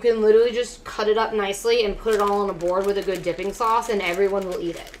can literally just cut it up nicely and put it all on a board with a good dipping sauce and everyone will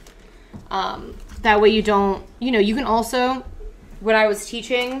eat it. That way you don't, you know, you can also, when I was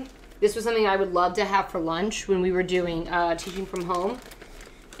teaching, this was something I would love to have for lunch when we were doing teaching from home,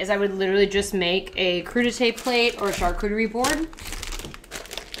 is I would literally just make a crudité plate or a charcuterie board,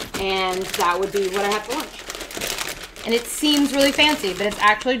 and that would be what I have for lunch. And it seems really fancy, but it's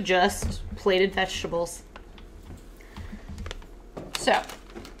actually just plated vegetables. So,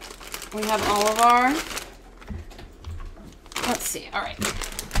 we have all of our, let's see, all right.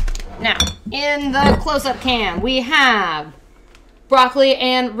 Now, in the close-up cam, we have broccoli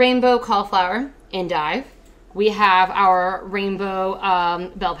and rainbow cauliflower endive. We have our rainbow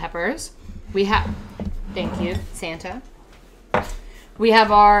bell peppers. We have, thank you, Santa. We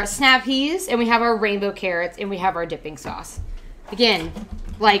have our snap peas, and we have our rainbow carrots, and we have our dipping sauce. Again,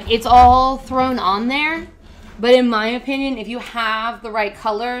 like, it's all thrown on there, but in my opinion, if you have the right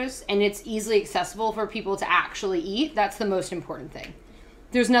colors and it's easily accessible for people to actually eat, that's the most important thing.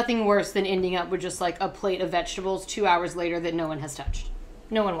 There's nothing worse than ending up with just like a plate of vegetables 2 hours later that no one has touched.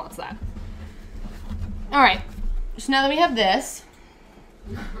 No one wants that. All right, so now that we have this.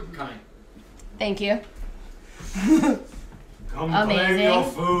 Coming. Thank you. Come claim your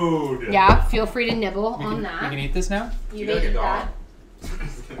food. Yeah, feel free to nibble on that. You can eat this now? You may eat that.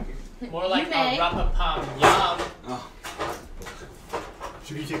 More like a rapa-pum. Yum. Oh.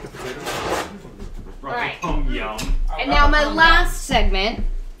 Should you take the potato? Alright. Yum. And now my last segment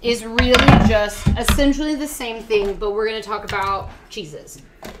is really just essentially the same thing, but we're going to talk about cheeses.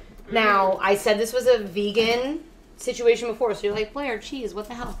 Now, I said this was a vegan situation before, so you're like, Blaire, cheese, what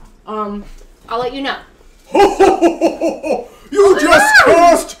the hell? I'll let you know. You just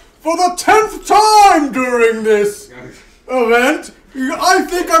cursed for the 10th time during this event. I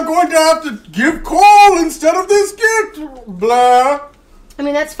think I'm going to have to give coal instead of this gift, Blaire. I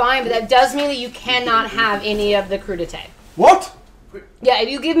mean, that's fine, but that does mean that you cannot have any of the crudité. What? Yeah, if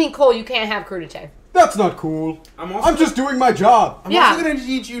you give me coal, you can't have crudité. That's not cool. I'm just doing my job. I'm also going to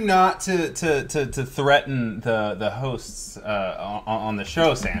need you not to threaten the hosts on the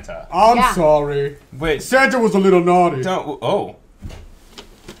show, Santa. I'm sorry. Wait. Santa was a little naughty. Oh.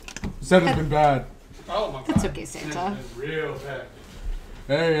 Santa's been bad. Oh my God. That's okay, Santa. Real bad.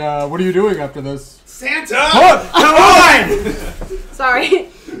 Hey, what are you doing after this? Santa! Come on! Sorry.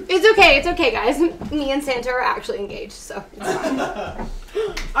 It's okay, guys. Me and Santa are actually engaged, so it's fine.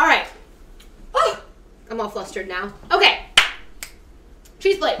 All right. Oh, I'm all flustered now. Okay.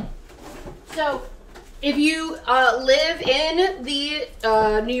 Cheese plate. So, if you live in the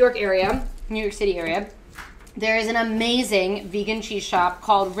New York City area, there is an amazing vegan cheese shop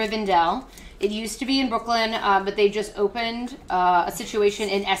called Rivendell. It used to be in Brooklyn, but they just opened a situation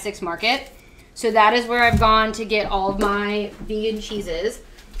in Essex Market. So that is where I've gone to get all of my vegan cheeses.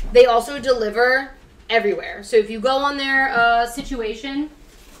 They also deliver everywhere. So if you go on their situation,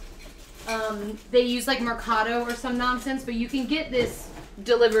 they use like Mercado or some nonsense, but you can get this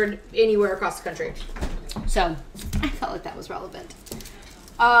delivered anywhere across the country. So I felt like that was relevant.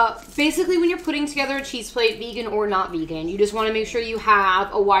 Basically, when you're putting together a cheese plate, vegan or not vegan, you just want to make sure you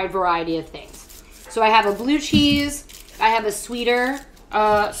have a wide variety of things. So I have a blue cheese, I have a sweeter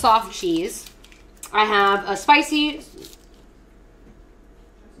soft cheese, I have a spicy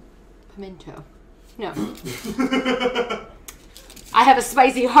pimento. No. I have a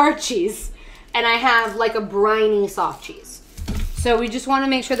spicy hard cheese, and I have like a briny soft cheese. So we just want to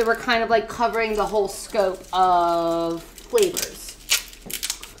make sure that we're kind of like covering the whole scope of flavors.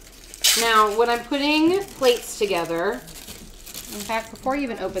 Now, when I'm putting plates together, in fact, before you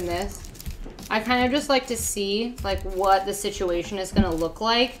even open this, I kind of just like to see like what the situation is going to look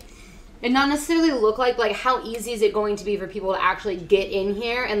like. And not necessarily look like how easy is it going to be for people to actually get in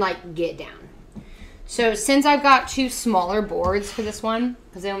here and like get down. So since I've got two smaller boards for this one,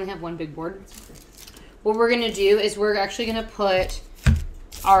 because I only have one big board, what we're going to do is we're actually going to put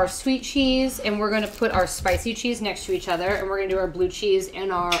our sweet cheese and we're going to put our spicy cheese next to each other, and we're going to do our blue cheese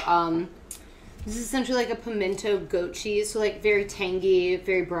and our this is essentially like a pimento goat cheese, so like very tangy,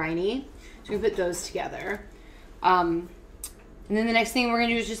 very briny. So we put those together, and then the next thing we're going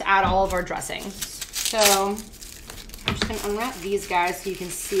to do is just add all of our dressings. So I'm just going to unwrap these guys so you can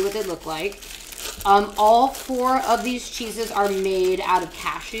see what they look like. All four of these cheeses are made out of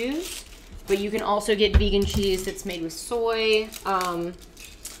cashews, but you can also get vegan cheese that's made with soy.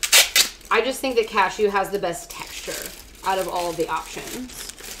 I just think that cashew has the best texture out of all of the options.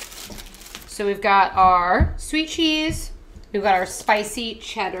 So we've got our sweet cheese, we've got our spicy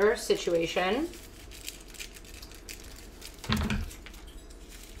cheddar situation.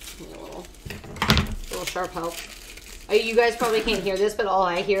 A little sharp help. You guys probably can't hear this, but all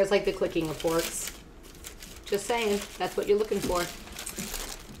I hear is like the clicking of forks. Just saying, that's what you're looking for.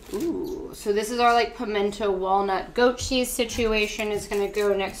 Ooh, so this is our like pimento walnut goat cheese situation. Is going to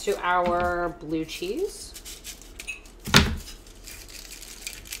go next to our blue cheese.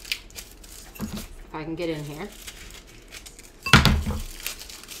 If I can get in here.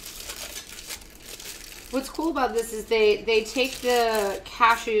 What's cool about this is they take the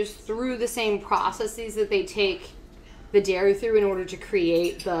cashews through the same processes that they take the dairy through in order to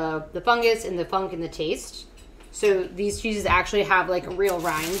create the fungus and the funk and the taste. So these cheeses actually have like real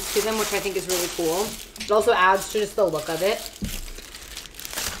rinds to them, which I think is really cool. It also adds to just the look of it.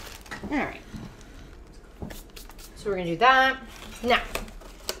 All right. So we're gonna do that. Now,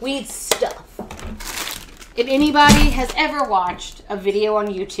 we need stuff. If anybody has ever watched a video on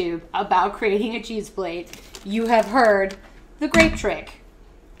YouTube about creating a cheese plate, you have heard the grape trick.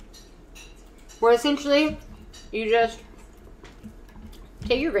 Where essentially, you just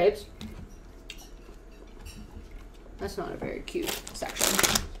take your grapes. That's not a very cute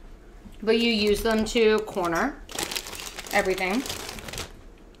section. But you use them to corner everything.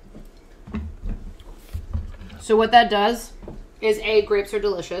 So what that does is grapes are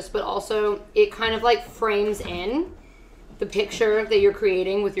delicious, but also it kind of like frames in the picture that you're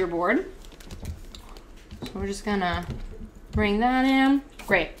creating with your board. So we're just gonna bring that in.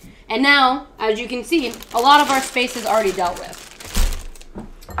 Great. And now, as you can see, a lot of our space is already dealt with.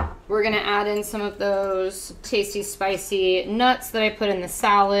 We're gonna add in some of those tasty, spicy nuts that I put in the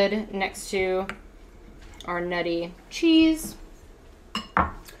salad next to our nutty cheese.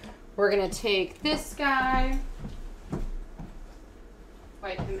 We're gonna take this guy,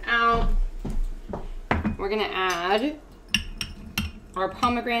 wipe him out. We're gonna add our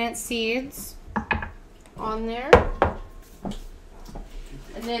pomegranate seeds on there.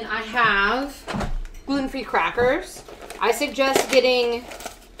 And then I have gluten-free crackers. I suggest getting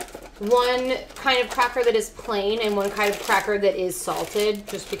one kind of cracker that is plain and one kind of cracker that is salted,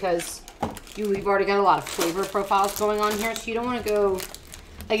 just because we've already got a lot of flavor profiles going on here. So you don't want to go,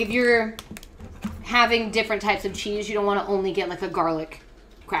 like if you're having different types of cheese, you don't want to only get like a garlic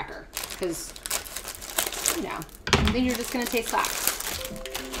cracker, because, you know, then you're just going to taste that.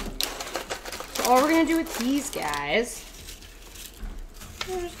 So all we're going to do with these guys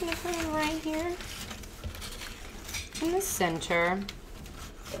We're just gonna put it right here in the center.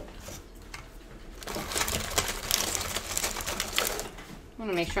 I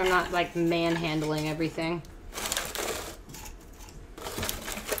want to make sure I'm not like manhandling everything.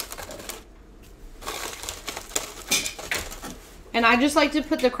 And I just like to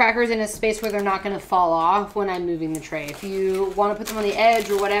put the crackers in a space where they're not going to fall off when I'm moving the tray. If you want to put them on the edge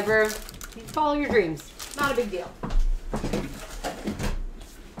or whatever, you follow your dreams. Not a big deal.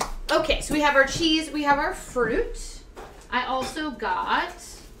 Okay, so we have our cheese, we have our fruit. I also got,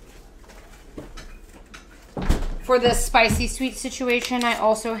 for the spicy sweet situation, I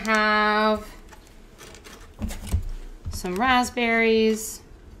also have some raspberries.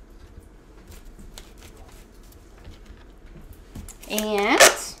 And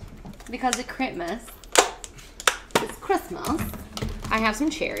because it's Christmas, I have some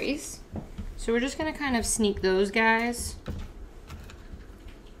cherries. So we're just gonna kind of sneak those guys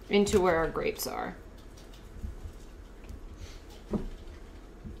into where our grapes are.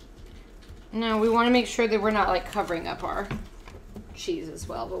 Now we wanna make sure that we're not like covering up our cheese as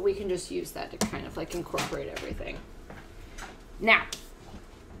well, but we can just use that to kind of like incorporate everything. Now,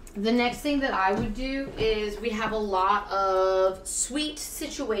 the next thing that I would do is we have a lot of sweet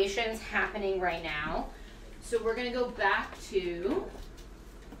situations happening right now. So we're gonna go back to...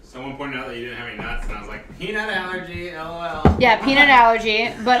 Someone pointed out that you didn't have any nuts, and I was like, peanut allergy, LOL. Yeah, peanut allergy.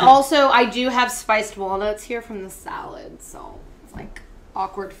 But also, I do have spiced walnuts here from the salad, so it's like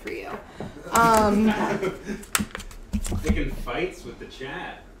awkward for you. Picking fights with the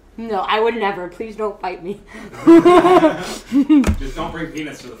chat. No, I would never. Please don't fight me. Just don't bring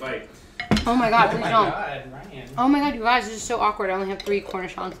peanuts to the fight. Oh my god, please don't. God, Ryan. Oh my god, you guys, this is so awkward. I only have 3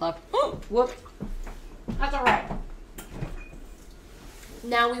 cornichons left. Whoop. That's alright.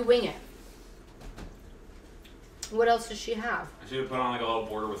 Now we wing it. What else does she have? I should have put on like a little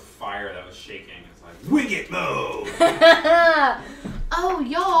border with fire that was shaking. It's like, wing it mode! Oh,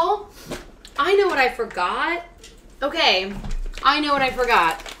 y'all. I know what I forgot. Okay, I know what I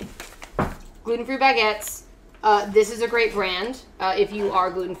forgot. Gluten-free baguettes. This is a great brand if you are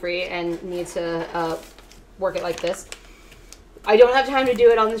gluten-free and need to work it like this. I don't have time to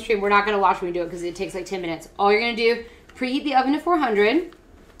do it on the stream. We're not going to watch me do it because it takes like 10 minutes. All you're going to do, preheat the oven to 400.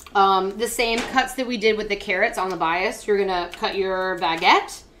 The same cuts that we did with the carrots on the bias. You're going to cut your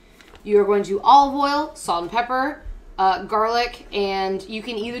baguette. You're going to do olive oil, salt and pepper, garlic, and you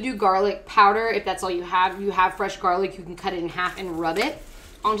can either do garlic powder if that's all you have. If you have fresh garlic, you can cut it in half and rub it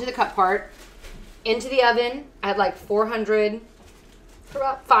onto the cut part. Into the oven at like 400 for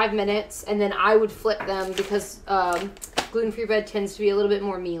about 5 minutes, and then I would flip them because gluten-free bread tends to be a little bit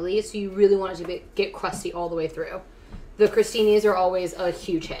more mealy, so you really want it to get crusty all the way through. The crostinis are always a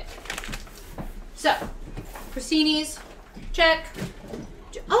huge hit. So, crostinis, check.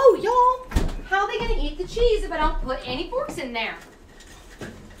 Oh, y'all, how are they gonna eat the cheese if I don't put any forks in there?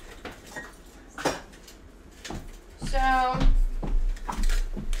 So,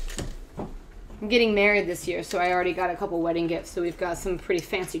 I'm getting married this year, so I already got a couple wedding gifts. So we've got some pretty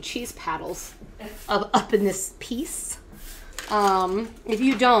fancy cheese paddles up in this piece. If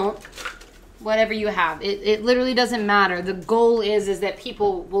you don't, whatever you have, it literally doesn't matter. The goal is that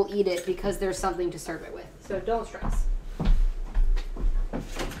people will eat it because there's something to serve it with. So don't stress.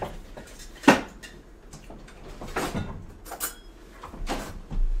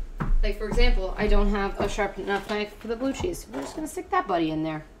 Like for example, I don't have a sharp enough knife for the blue cheese. We're just gonna stick that buddy in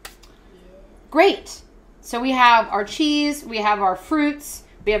there. Great. So we have our cheese, we have our fruits,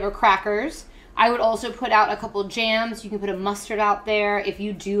 we have our crackers. I would also put out a couple jams. You can put a mustard out there. If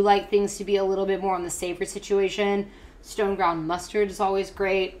you do like things to be a little bit more on the safer situation, stone ground mustard is always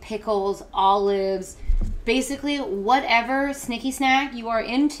great. Pickles, olives, basically whatever snicky snack you are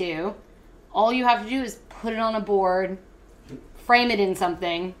into, all you have to do is put it on a board, frame it in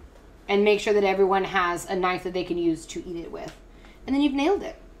something, and make sure that everyone has a knife that they can use to eat it with. And then you've nailed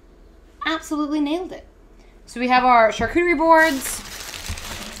it. Absolutely nailed it. So we have our charcuterie boards.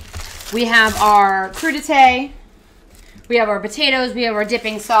 We have our crudité. We have our potatoes. We have our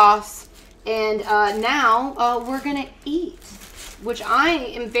dipping sauce. And now we're going to eat, which I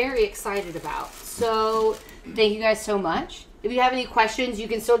am very excited about. So thank you guys so much. If you have any questions, you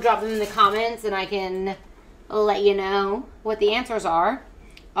can still drop them in the comments and I can let you know what the answers are.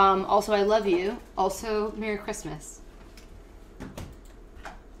 Also, I love you. Also, Merry Christmas.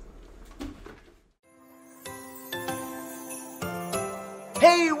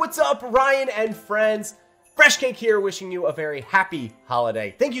 Hey, what's up, Ryan and friends? Fresh Cake here, wishing you a very happy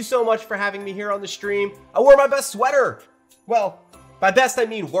holiday. Thank you so much for having me here on the stream. I wore my best sweater. Well, by best I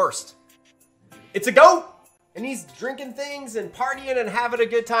mean worst. It's a goat. And he's drinking things and partying and having a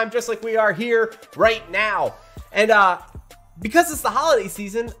good time just like we are here right now. And because it's the holiday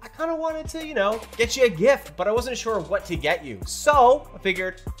season, I kind of wanted to, you know, get you a gift, but I wasn't sure what to get you. So I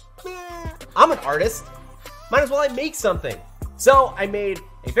figured, I'm an artist. Might as well I make something. So I made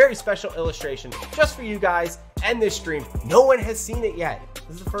a very special illustration just for you guys and this stream. No one has seen it yet.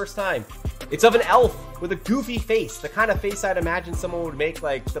 This is the first time. It's of an elf with a goofy face, the kind of face I'd imagine someone would make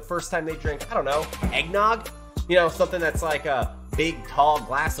like the first time they drink, I don't know, eggnog? You know, something that's like a big, tall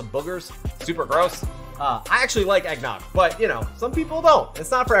glass of boogers. Super gross. I actually like eggnog, but you know, some people don't.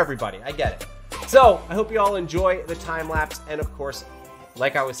 It's not for everybody. I get it. So I hope you all enjoy the time lapse. And of course,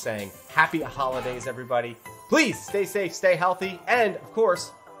 like I was saying, happy holidays, everybody. Please stay safe, stay healthy, and of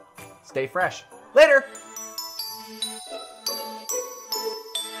course, stay fresh. Later.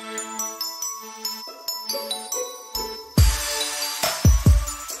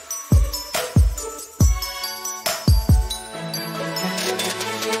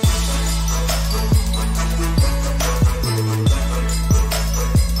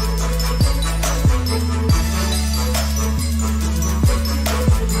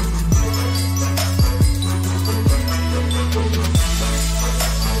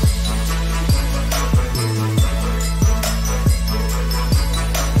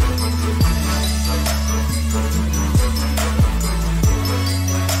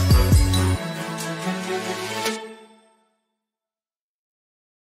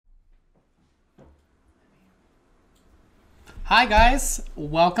 Hi guys,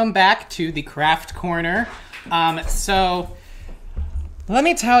 welcome back to the Craft Corner. So let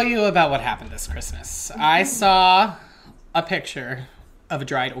me tell you about what happened this Christmas. I saw a picture of a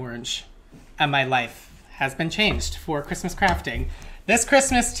dried orange and my life has been changed for Christmas crafting. This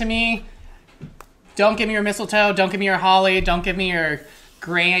Christmas to me, don't give me your mistletoe, don't give me your holly, don't give me your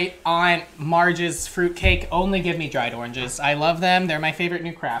great Aunt Marge's fruitcake, only give me dried oranges. I love them, they're my favorite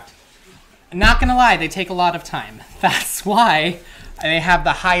new craft. Not gonna lie, they take a lot of time. That's why they have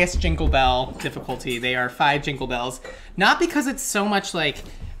the highest Jingle Bell difficulty. They are 5 Jingle Bells. Not because it's so much like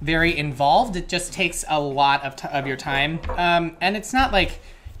very involved, it just takes a lot of your time. And it's not like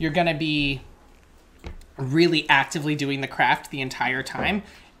you're gonna be really actively doing the craft the entire time.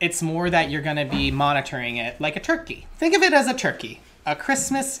 It's more that you're gonna be monitoring it like a turkey. Think of it as a turkey, a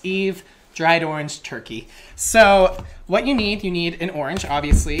Christmas Eve dried orange turkey. So what you need an orange,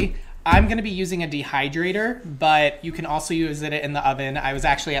 obviously. I'm gonna be using a dehydrator, but you can also use it in the oven. I was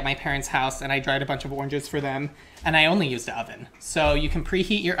actually at my parents' house and I dried a bunch of oranges for them and I only used the oven. So you can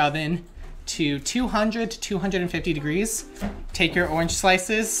preheat your oven to 200 to 250 degrees. Take your orange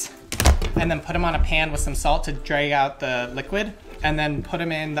slices and then put them on a pan with some salt to dry out the liquid and then put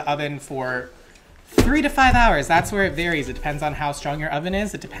them in the oven for 3 to 5 hours. That's where it varies. It depends on how strong your oven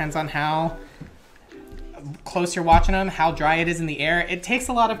is. It depends on how close you're watching them, how dry it is in the air. It takes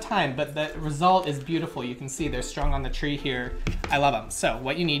a lot of time, but the result is beautiful. You can see they're strung on the tree here. I love them. So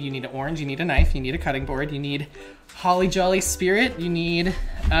what you need an orange, you need a knife, you need a cutting board, you need holly jolly spirit, you need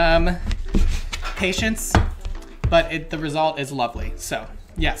patience, but the result is lovely. So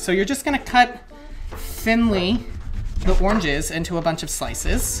yeah, so you're just gonna cut thinly the oranges into a bunch of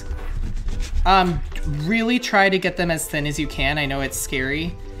slices. Really try to get them as thin as you can. I know it's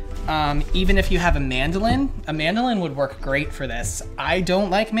scary. Even if you have a mandolin would work great for this. I don't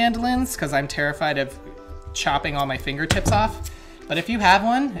like mandolins because I'm terrified of chopping all my fingertips off. But if you have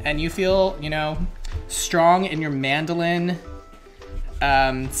one and you feel, you know, strong in your mandolin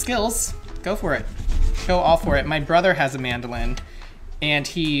skills, go for it. Go all for it. My brother has a mandolin and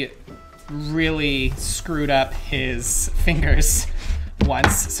he really screwed up his fingers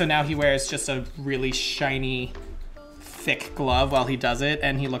once. So now he wears just a really shiny thick glove while he does it,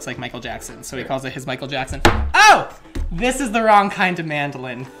 and he looks like Michael Jackson, so he calls it his Michael Jackson. Oh! This is the wrong kind of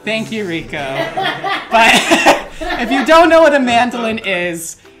mandolin. Thank you, Rico. But if you don't know what a mandolin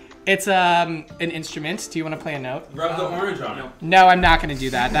is, it's an instrument. Do you want to play a note? Rub the orange on it. No, I'm not going to do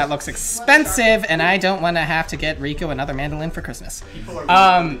that. That looks expensive, and I don't want to have to get Rico another mandolin for Christmas.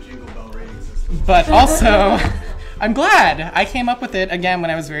 But also, I'm glad I came up with it again when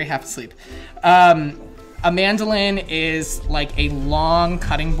I was very half asleep. A mandolin is like a long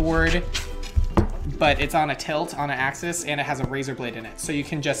cutting board, but it's on a tilt, on an axis, and it has a razor blade in it. So you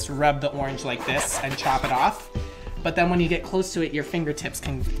can just rub the orange like this and chop it off. But then when you get close to it, your fingertips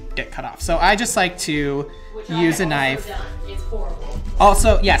can get cut off. So I just like to use a knife. It's horrible.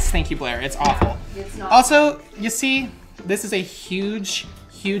 Also, yes, thank you, Blaire. It's awful. It's not Also, you see, this is a huge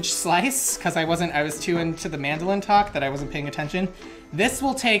slice because I was too into the mandolin talk that I wasn't paying attention. This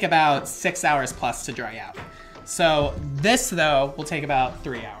will take about 6 hours plus to dry out. So this, though, will take about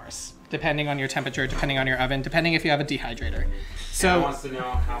 3 hours, depending on your temperature, depending on your oven, depending if you have a dehydrator. So Anna wants to know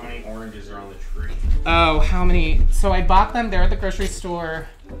how many oranges are on the tree. Oh, how many? So I bought them. They're at the grocery store.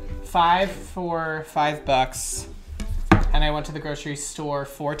 5 for $5. And I went to the grocery store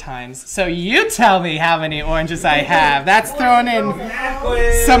 4 times. So you tell me how many oranges I have. That's throwing in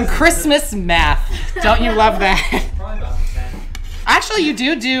some Christmas math. Don't you love that? Actually,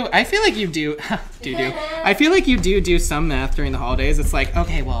 you do. I feel like you do. I feel like you do some math during the holidays. It's like,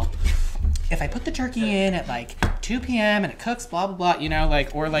 okay, well, if I put the turkey in at like 2 p.m. and it cooks, blah, blah, blah, you know,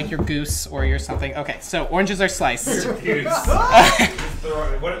 like, or like your goose or your something. Okay, so oranges are sliced. So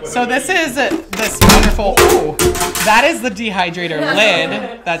this is this wonderful, ooh, that is the dehydrator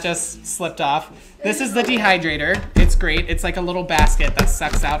lid that just slipped off. This is the dehydrator. It's great. It's like a little basket that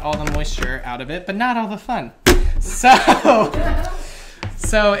sucks out all the moisture out of it, but not all the fun.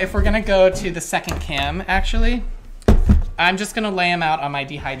 So if we're gonna go to the second cam, actually, I'm just gonna lay them out on my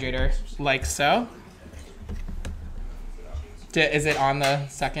dehydrator like so. Is it on the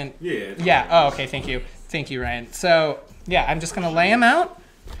second? Yeah. Yeah, oh, okay, thank you. Thank you, Ryan. So yeah, I'm just gonna lay them out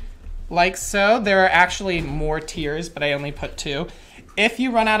like so. There are actually more tiers, but I only put 2. If you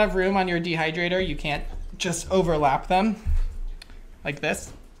run out of room on your dehydrator, you can't just overlap them like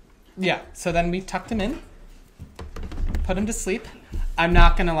this. Yeah, so then we tuck them in, put them to sleep. I'm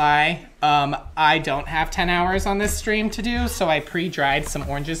not gonna lie, I don't have 10 hours on this stream to do, so I pre-dried some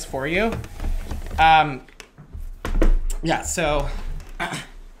oranges for you. Yeah, so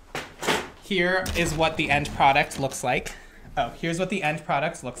here is what the end product looks like. Oh, here's what the end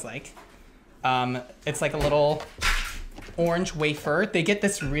product looks like. It's like a little orange wafer. They get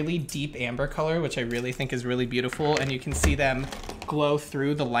this really deep amber color, which I really think is really beautiful, and you can see them glow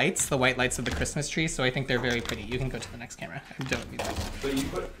through the lights, the white lights of the Christmas tree, so I think they're very pretty. You can go to the next camera. I don't need that. But you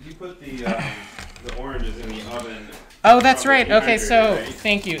put the oranges in the oven. Oh, that's right. Okay, so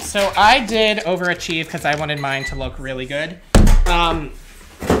thank you. So I did overachieve because I wanted mine to look really good.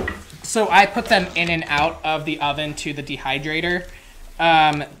 So I put them in and out of the oven to the dehydrator.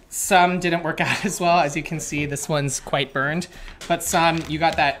 Some didn't work out as well. As you can see, this one's quite burned. But some, you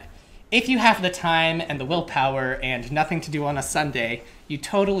got that, if you have the time and the willpower and nothing to do on a Sunday, you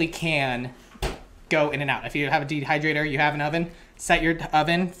totally can go in and out. If you have a dehydrator, you have an oven, set your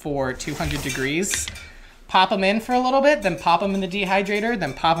oven for 200 degrees. Pop them in for a little bit, then pop them in the dehydrator,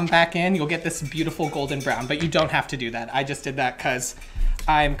 then pop them back in. You'll get this beautiful golden brown, but you don't have to do that. I just did that because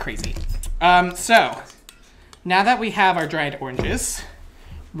I'm crazy. So now that we have our dried oranges,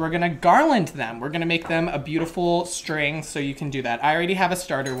 we're gonna garland them. We're gonna make them a beautiful string so you can do that. I already have a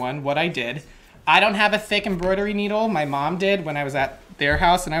starter one, what I did. I don't have a thick embroidery needle. My mom did when I was at their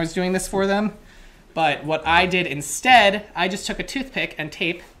house and I was doing this for them. But what I did instead, I just took a toothpick and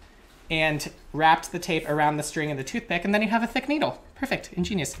tape and wrapped the tape around the string of the toothpick, and then you have a thick needle. Perfect,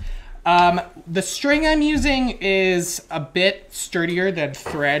 ingenious. The string I'm using is a bit sturdier than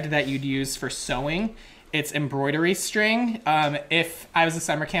thread that you'd use for sewing. It's embroidery string. If I was a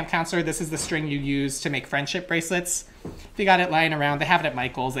summer camp counselor, this is the string you use to make friendship bracelets. If you got it lying around, they have it at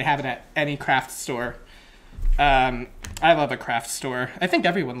Michael's, they have it at any craft store. I love a craft store. I think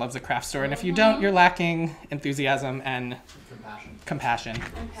everyone loves a craft store, and if you don't, you're lacking enthusiasm and compassion.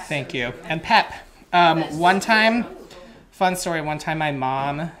 Thank you. And pep. One time, fun story, one time my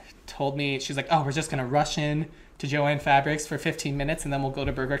mom told me, she's like, oh, we're just gonna rush in to Joann Fabrics for 15 minutes and then we'll go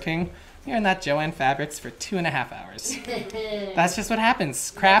to Burger King. You're in that Joann Fabrics for 2.5 hours. That's just what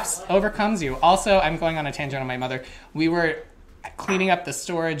happens. Crafts overcomes you. Also, I'm going on a tangent on my mother. We were cleaning up the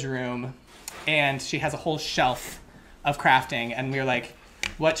storage room and she has a whole shelf of crafting, and we were like,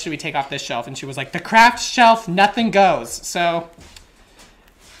 what should we take off this shelf? And she was like, the craft shelf, nothing goes. So,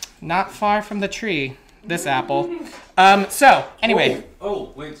 not far from the tree, this apple. So, anyway.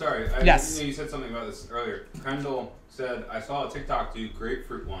 Oh, wait, sorry. Yes. You said something about this earlier. Kendall said, I saw a TikTok do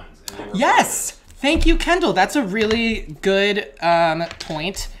grapefruit ones. And they were Yes! Thank you, Kendall. That's a really good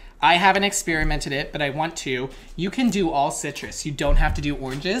point. I haven't experimented it, but I want to. You can do all citrus. You don't have to do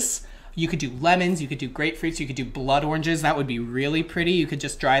oranges. You could do lemons, you could do grapefruits, you could do blood oranges. That would be really pretty. You could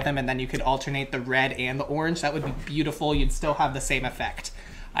just dry them and then you could alternate the red and the orange. That would be beautiful. You'd still have the same effect.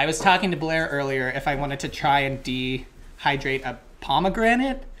 I was talking to Blaire earlier if I wanted to try and dehydrate a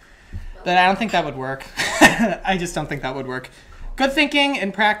pomegranate, but I don't think that would work. I just don't think that would work. Good thinking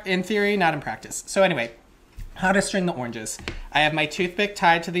in theory, not in practice. So anyway, how to string the oranges. I have my toothpick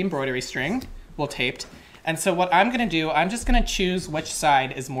tied to the embroidery string, well taped. And so what I'm gonna do, I'm just gonna choose which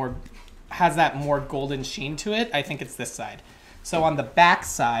side is has that more golden sheen to it. I think it's this side. So on the back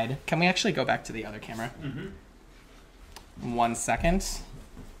side, can we actually go back to the other camera? Mm-hmm. 1 second.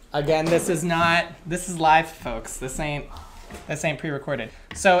 Again, this is live, folks. This ain't pre-recorded.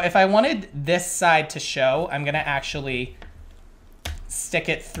 So if I wanted this side to show, I'm gonna actually stick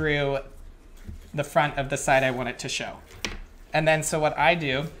it through the front of the side I want it to show. And then, so what I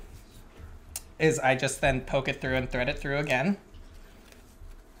do is I just then poke it through and thread it through again.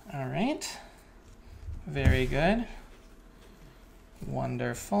 All right, very good.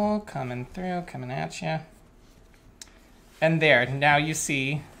 Wonderful, coming through, coming at you. And there, now you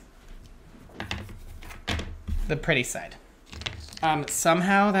see the pretty side.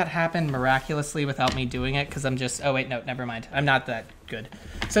 Somehow that happened miraculously without me doing it because I'm just, oh wait, no, never mind. I'm not that good.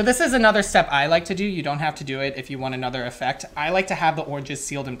 So this is another step I like to do. You don't have to do it if you want another effect. I like to have the oranges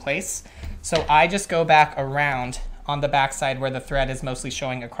sealed in place. So I just go back around on the back side where the thread is mostly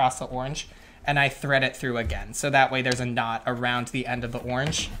showing across the orange, and I thread it through again. So that way there's a knot around the end of the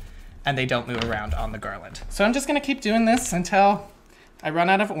orange and they don't move around on the garland. So I'm just gonna keep doing this until I run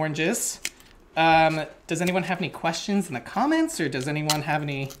out of oranges. Does anyone have any questions in the comments, or does anyone have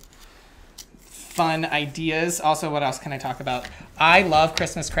any fun ideas? Also, what else can I talk about? I love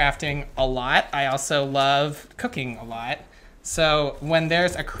Christmas crafting a lot. I also love cooking a lot. So when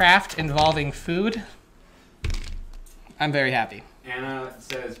there's a craft involving food, I'm very happy. Anna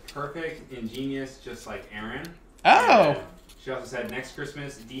says perfect, ingenious, just like Aaron. Oh. And she also said next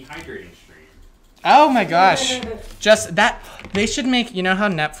Christmas dehydrating stream. Oh my gosh. Just that, they should make, you know how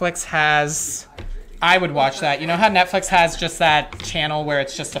Netflix has, I would watch that. You know how Netflix has just that channel where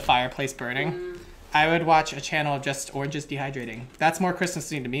it's just a fireplace burning? I would watch a channel of just oranges dehydrating. That's more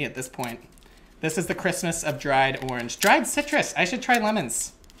Christmassy to me at this point. This is the Christmas of dried orange. Dried citrus. I should try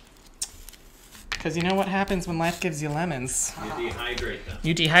lemons. Because you know what happens when life gives you lemons? You dehydrate them.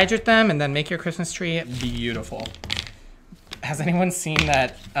 You dehydrate them and then make your Christmas tree beautiful. Has anyone seen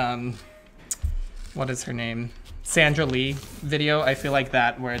that, what is her name? Sandra Lee video? I feel like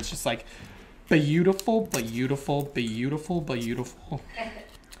that, where it's just like, beautiful, beautiful, beautiful, beautiful.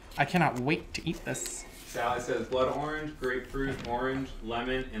 I cannot wait to eat this. Sally says blood orange, grapefruit, orange,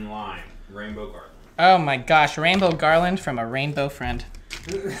 lemon, and lime. Rainbow garland. Oh my gosh, rainbow garland from a rainbow friend.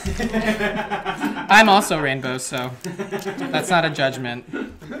 I'm also rainbow, so that's not a judgment.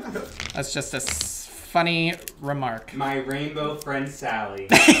 That's just a funny remark. My rainbow friend Sally.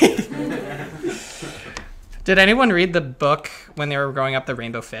 Did anyone read the book when they were growing up, The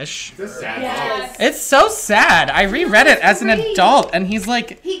Rainbow Fish? It's a sad Yes. It's so sad. I reread it as an adult, and he's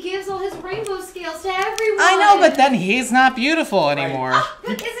like, He gives all his rainbow scales to everyone. I know, but then he's not beautiful anymore.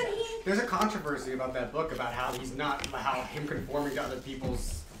 But isn't he? There's a controversy about that book about how he's not, how him conforming to other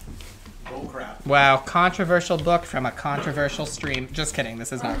people's bullcrap. Wow, controversial book from a controversial stream. Just kidding,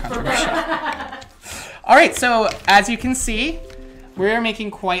 this is not controversial. All right, so as you can see, we're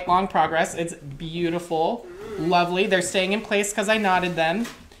making quite long progress. It's beautiful, lovely. They're staying in place because I knotted them.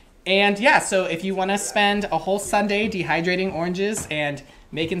 And yeah, so if you want to spend a whole Sunday dehydrating oranges and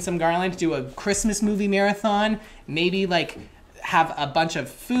making some garland, do a Christmas movie marathon, maybe like have a bunch of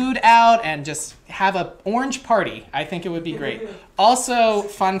food out and just have an orange party, I think it would be great. Also,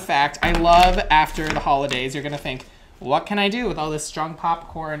 fun fact, I love after the holidays, you're going to think, what can I do with all this strong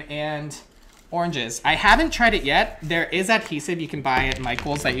popcorn and oranges? I haven't tried it yet. There is adhesive you can buy at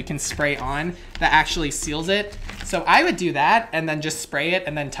Michael's that you can spray on that actually seals it. So I would do that and then just spray it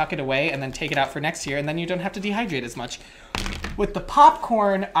and then tuck it away and then take it out for next year, and then you don't have to dehydrate as much. With the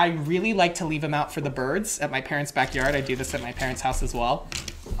popcorn, I really like to leave them out for the birds at my parents' backyard. I do this at my parents' house as well.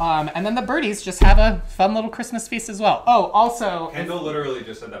 And then the birdies just have a fun little Christmas feast as well. Oh, also... Kendall literally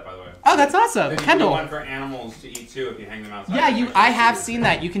just said that, by the way. Oh, that's awesome. Then you Kendall. do one for animals to eat too if you hang them outside. Yeah, I have seen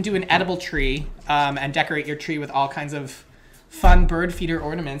that. You can do an edible tree and decorate your tree with all kinds of fun bird feeder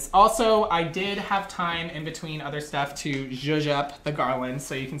ornaments. Also, I did have time in between other stuff to zhuzh up the garland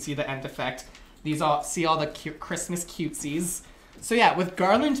so you can see the end effect. These all see all the cute Christmas cutesies. So yeah, with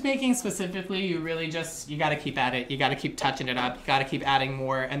garland making specifically, you really just, you gotta keep at it. You gotta keep touching it up. You gotta keep adding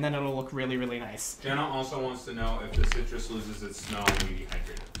more, and then it'll look really, really nice. Jenna also wants to know if the citrus loses its smell when you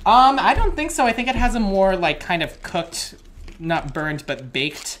dehydrate it. I don't think so. I think it has a more like kind of cooked, not burned, but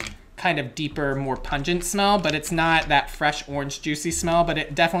baked, kind of deeper, more pungent smell, but it's not that fresh orange juicy smell, but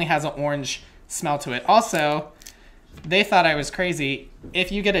it definitely has an orange smell to it. Also, they thought I was crazy.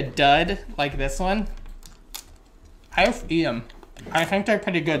 If you get a dud like this one, I eat them. I think they're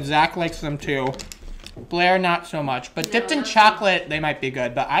pretty good. Zack likes them too. Blaire, not so much. But dipped in chocolate, they might be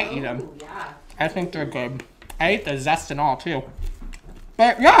good, but I eat them. Yeah. I think they're good. I ate the zest and all too.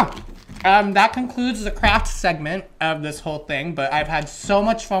 But yeah, that concludes the craft segment of this whole thing, but I've had so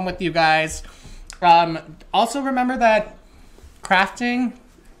much fun with you guys. Also remember that crafting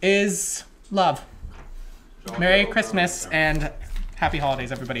is love. Merry Christmas and Happy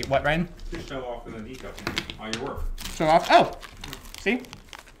holidays, everybody. What, Ryan? Just show off in the deco on your work. Show off. Oh, see?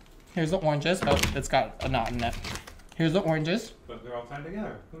 Here's the oranges. Oh, it's got a knot in it. Here's the oranges. But they're all tied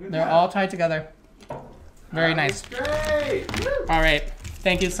together. Look at They're that. all tied together. Very nice. Great. All right.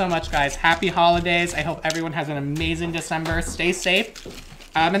 Thank you so much, guys. Happy holidays. I hope everyone has an amazing December. Stay safe.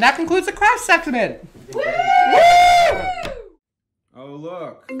 And that concludes the craft segment. Woo! Oh,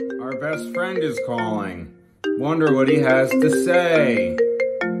 look. Our best friend is calling. Wonder what he has to say.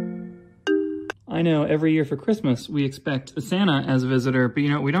 I know every year for Christmas we expect Santa as a visitor, but you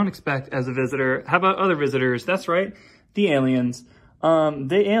know what we don't expect as a visitor? How about other visitors? That's right, the aliens.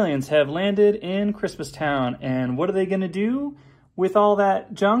 The aliens have landed in Christmastown, and what are they gonna do with all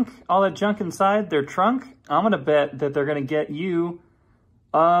that junk inside their trunk? I'm gonna bet that they're gonna get you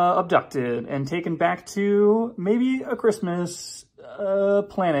abducted and taken back to maybe a Christmas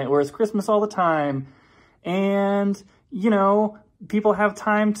planet where it's Christmas all the time, and you know, people have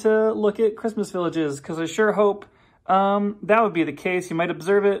time to look at Christmas villages, because I sure hope that would be the case. You might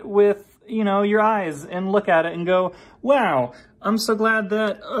observe it with, you know, your eyes and look at it and go, wow, I'm so glad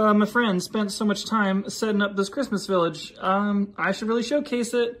that my friend spent so much time setting up this Christmas village. I should really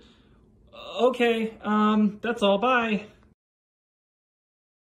showcase it. Okay, that's all, bye.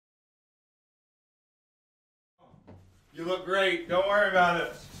 You look great. Don't worry about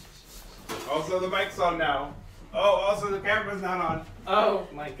it. Also, the mic's on now. Oh, also the camera's not on. Oh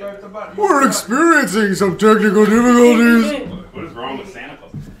my God. We're experiencing some technical difficulties. What is wrong with Santa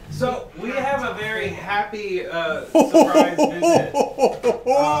Claus? So, we have a very happy surprise visit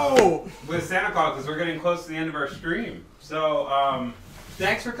with Santa Claus because we're getting close to the end of our stream. So,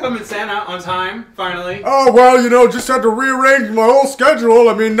 thanks for coming, Santa, on time, finally. Oh, well, you know, just had to rearrange my whole schedule.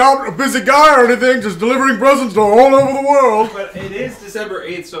 I mean, not a busy guy or anything, just delivering presents to all over the world. But it is December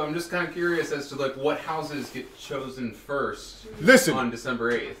 8th, so I'm just kind of curious as to, like, what houses get chosen first on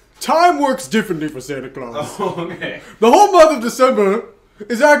December 8th. Time works differently for Santa Claus. Oh, okay. The whole month of December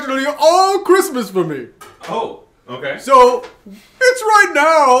is actually all Christmas for me. Oh, okay. So, it's right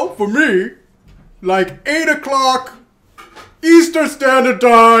now, for me, like 8 o'clock Eastern Standard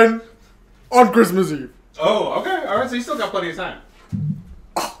Time on Christmas Eve. Oh, okay. All right, so you still got plenty of time.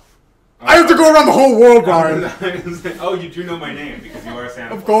 I have to go around the whole world, Brian. Oh, you do know my name because you are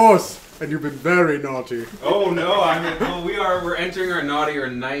Santa. Of course. And you've been very naughty. Oh, no. I mean, well, we're entering our naughty or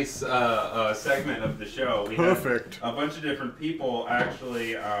nice segment of the show. We Perfect. Have a bunch of different people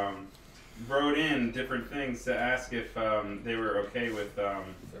actually wrote in different things to ask if they were okay with...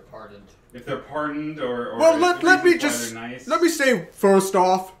 If they're pardoned. If they're pardoned or well, let me say first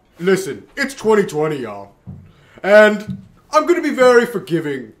off, listen, it's 2020, y'all. And I'm going to be very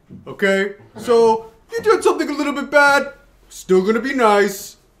forgiving, okay? So, you did something a little bit bad, still going to be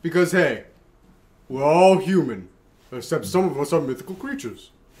nice, because hey, we're all human, except some of us are mythical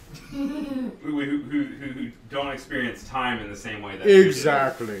creatures. who don't experience time in the same way that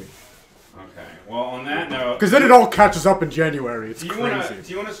Exactly. we do. Okay. Well, on that note, because then it all catches up in January. It's crazy. Do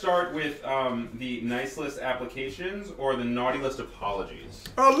you want to start with the nice list applications or the naughty list apologies?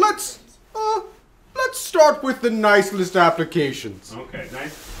 Let's start with the nice list applications. Okay.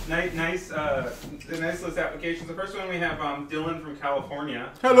 Nice. The nice list applications. The first one we have Dylan from California.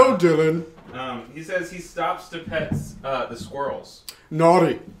 Hello, Dylan. He says he stops to pet the squirrels.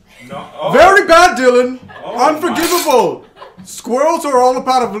 Naughty. No. Oh. Very bad, Dylan. Oh, Unforgivable. Squirrels are all a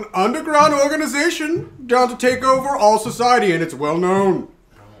part of an underground organization down to take over all society, and it's well known.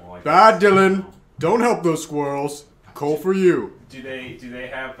 Oh, bad, Dylan. Don't help those squirrels. Call for you. Do they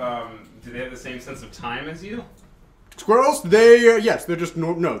have the same sense of time as you? Squirrels? They yes, they're just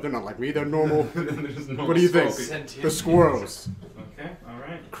no, they're not like me. They're normal. They're just normal. What do you think? Sentient. The squirrels. Okay. All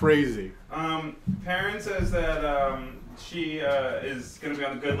right. Crazy. Perrin says that she is going to be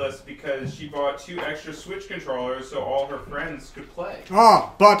on the good list because she bought 2 extra Switch controllers so all her friends could play.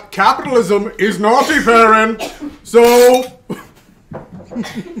 Ah, but capitalism is naughty, Perrin. So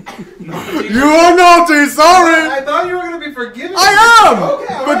you are naughty. Sorry. I thought you were going to be forgiving. I am.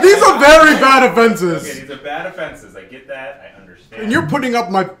 Okay, but these are very bad offenses. Okay, these are bad offenses. I get that. I understand. And you're putting up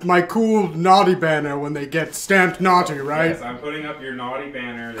my cool naughty banner when they get stamped naughty, right? Yes, I'm putting up your naughty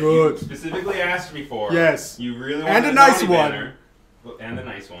banner that Good. you specifically asked me for. Yes. You really want and a the nice naughty one. Banner. And a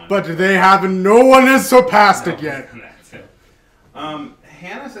nice one. But they haven't. No one has surpassed it yet. That's it.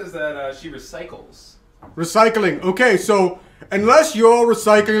 Hannah says that she recycles. Recycling. Okay, so unless you're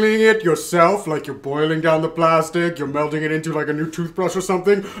recycling it yourself, like you're boiling down the plastic, you're melting it into like a new toothbrush or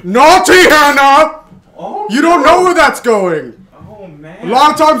something, naughty, Hannah! Oh, you don't know where that's going. Oh, man. A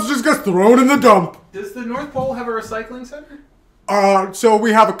lot of times it just gets thrown in the dump. Does the North Pole have a recycling center? So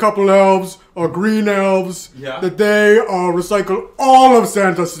we have a couple elves, green elves, Yeah. that they recycle all of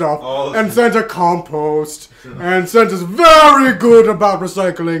Santa's stuff. And Santa compost. And Santa's very good about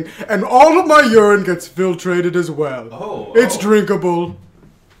recycling. And all of my urine gets filtrated as well. Oh, It's drinkable.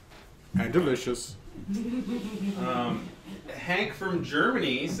 And delicious. Hank from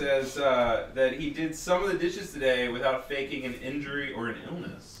Germany says that he did some of the dishes today without faking an injury or an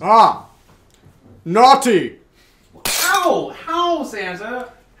illness. Naughty. How? How,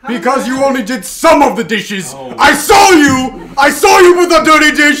 Santa? Because you only did some of the dishes. Oh. I saw you! I saw you put the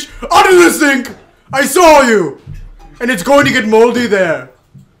dirty dish under the sink! I saw you! And it's going to get moldy there.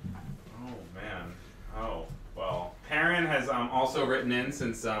 Oh, man. Oh, well. Perrin has also written in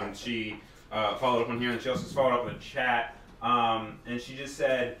since she followed up on here, and she also followed up in the chat. And she just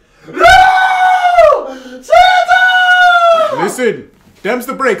said, No! Santa! Listen, them's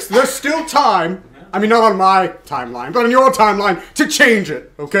the breaks. There's still time. I mean, not on my timeline, but on your timeline to change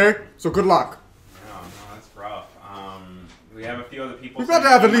it, okay? So good luck. No, that's rough. We have a few other people. We've got to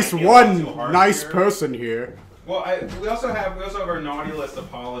have at least one nice person here. Well, we also have our naughty list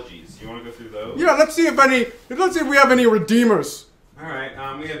apologies. You want to go through those? Yeah, let's see if we have any redeemers. All right.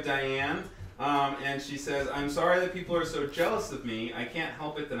 We have Diane, and she says, "I'm sorry that people are so jealous of me. I can't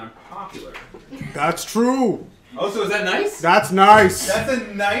help it that I'm popular." That's true. Oh, so is that nice? That's nice. That's a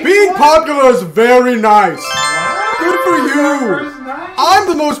nice Being one? popular is very nice. Good for you. I'm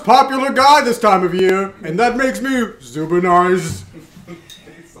the most popular guy this time of year, and that makes me super nice.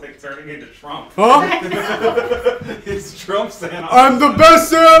 It's like turning into Trump. Huh? It's Trump Santa. I'm the best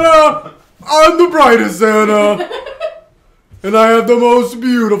Santa. I'm the brightest Santa. And I have the most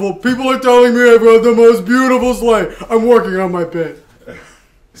beautiful. People are telling me I've got the most beautiful sleigh. I'm working on my bit.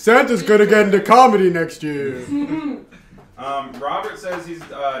 Santa's gonna get into comedy next year. Robert says he's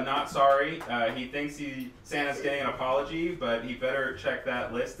not sorry. He thinks Santa's getting an apology, but he better check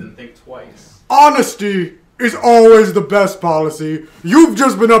that list and think twice. Honesty is always the best policy. You've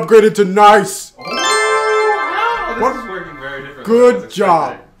just been upgraded to nice. Oh, wow. This is working very differently. Good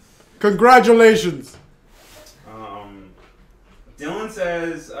job. Congratulations. Dylan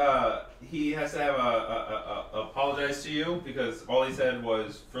says he has to have apologize to you because all he said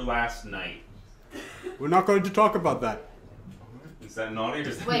was for last night. We're not going to talk about that. Is that naughty or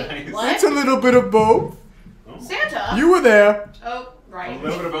is that Wait, nice? what? It's a little bit of both. Santa? You were there. Oh, right. A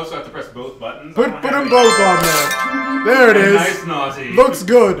little bit of both, so I have to press both buttons. Put them both on there. There it is. Nice naughty. Looks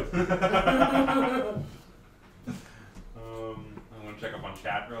good. I'm going to check up on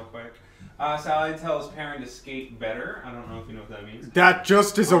chat real quick. Sally tells Perrin to skate better. I don't know if you know what that means. That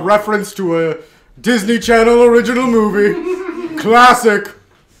just is a reference to a Disney Channel original movie. Classic.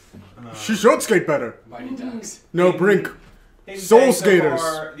 She should skate better. Mighty Ducks. No, Brink. Hayden Soul saying skaters. So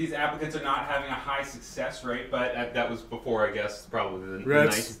far, these applicants are not having a high success rate, but that was before, I guess, probably the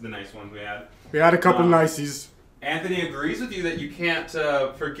nice ones we had. We had a couple niceys. Anthony agrees with you that you can't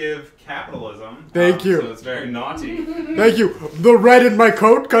forgive capitalism. Thank you. So it's very naughty. Thank you. The red in my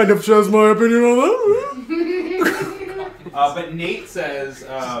coat kind of shows my opinion on that. But Nate says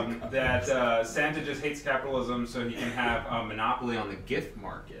that Santa just hates capitalism so he can have a monopoly on the gift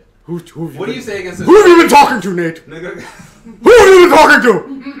market. What do you say against this? Who have you been talking to, Nate? Who have you been talking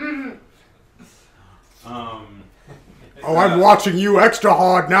to? Oh, I'm watching you extra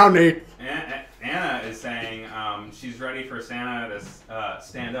hard now, Nate. Anna is saying she's ready for Santa to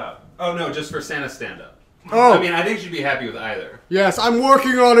stand up. Oh, no, just for Santa stand up. Oh. I mean, I think she'd be happy with either. Yes, I'm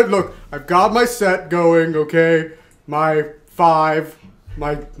working on it. Look, I've got my set going, okay? My 5,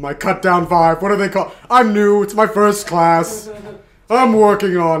 my cut down 5. What do they call? I'm new. It's my first class. I'm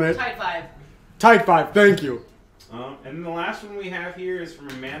working on it. Tight 5. Tight 5. Thank you. And then the last one we have here is from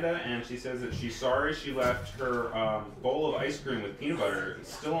Amanda, and she says that she's sorry she left her bowl of ice cream with peanut butter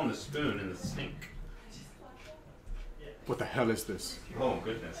still on the spoon in the sink. What the hell is this? Oh,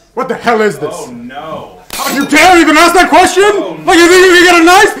 goodness. What the hell is this? Oh, no. How you dare even ask that question? Oh, no. Like you think you can get a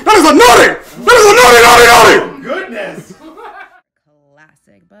nice? That is a naughty! That is a naughty! Oh, goodness!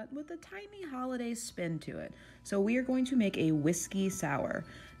 Classic, but with a tiny holiday spin to it. So we are going to make a whiskey sour.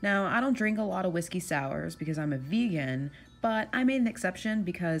 Now, I don't drink a lot of whiskey sours because I'm a vegan, but I made an exception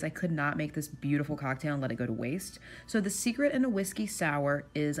because I could not make this beautiful cocktail and let it go to waste. So the secret in a whiskey sour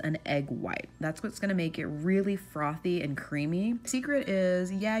is an egg white. That's what's gonna make it really frothy and creamy. Secret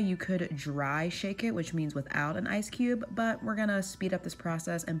is, yeah, you could dry shake it, which means without an ice cube, but we're gonna speed up this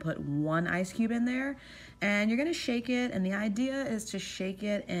process and put 1 ice cube in there. And you're gonna shake it, and the idea is to shake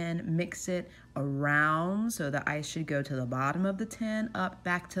it and mix it around. So the ice should go to the bottom of the tin, up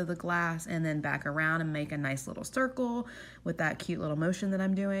back to the glass, and then back around and make a nice little circle with that cute little motion that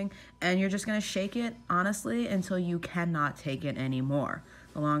I'm doing. And you're just gonna shake it, honestly, until you cannot take it anymore.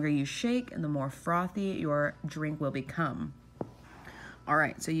 The longer you shake, and the more frothy your drink will become. All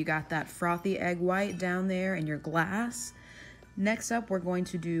right, so you got that frothy egg white down there in your glass. Next up, we're going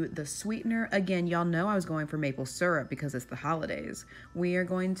to do the sweetener. Again, y'all know I was going for maple syrup because it's the holidays. We are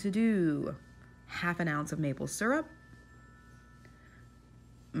going to do 1/2 ounce of maple syrup.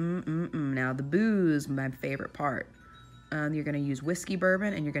 Now the booze, my favorite part. You're gonna use whiskey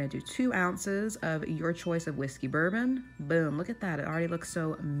bourbon, and you're gonna do 2 ounces of your choice of whiskey bourbon. Boom, look at that. It already looks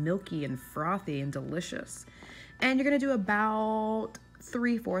so milky and frothy and delicious. And you're gonna do about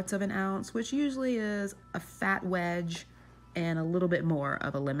 3/4 of an ounce, which usually is a fat wedge and a little bit more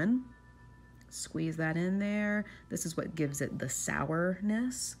of a lemon. Squeeze that in there. This is what gives it the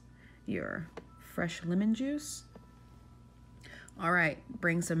sourness. Your fresh lemon juice. All right,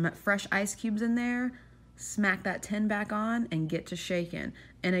 bring some fresh ice cubes in there. Smack that tin back on and get to shaking.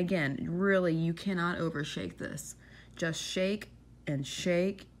 And again, really, you cannot overshake this. Just shake and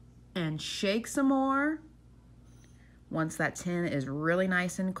shake and shake some more. Once that tin is really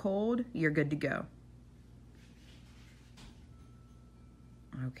nice and cold, you're good to go.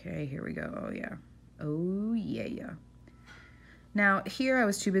 Okay, here we go. Oh yeah. Oh yeah. Now here I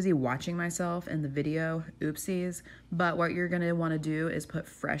was too busy watching myself in the video, oopsies, but what you're gonna wanna do is put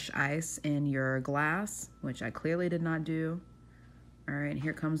fresh ice in your glass, which I clearly did not do. All right,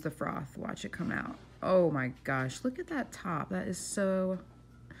 here comes the froth. Watch it come out. Oh my gosh, look at that top. That is so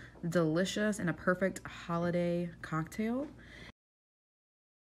delicious and a perfect holiday cocktail.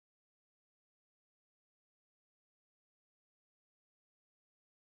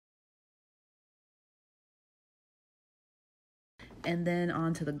 And then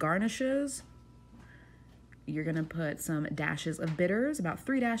onto the garnishes. You're gonna put some dashes of bitters, about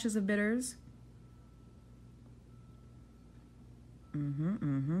 3 dashes of bitters.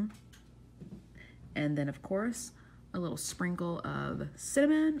 And then of course, a little sprinkle of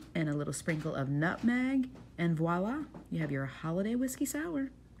cinnamon and a little sprinkle of nutmeg. And voila, you have your holiday whiskey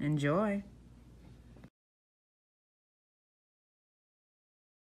sour. Enjoy.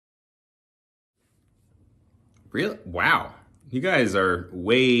 Really? Wow. You guys are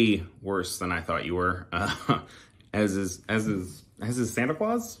way worse than I thought you were. As is Santa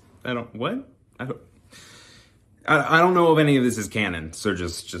Claus? I don't know if any of this is canon, so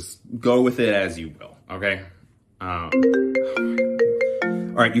just go with it as you will, okay? All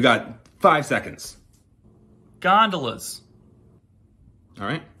right, you got 5 seconds. Gondolas. All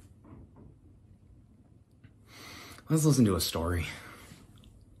right. Let's listen to a story.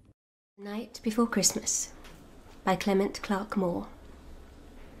 Night Before Christmas by Clement Clark Moore.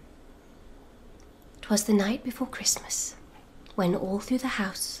 'Twas the night before Christmas, when all through the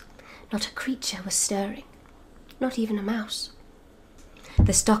house not a creature was stirring, not even a mouse.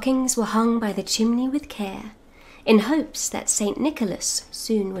 The stockings were hung by the chimney with care, in hopes that St. Nicholas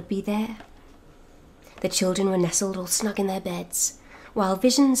soon would be there. The children were nestled all snug in their beds, while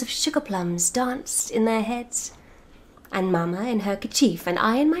visions of sugar plums danced in their heads. And Mamma in her kerchief and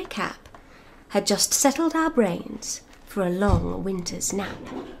I in my cap had just settled our brains for a long winter's nap.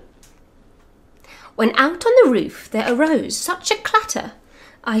 When out on the roof there arose such a clatter,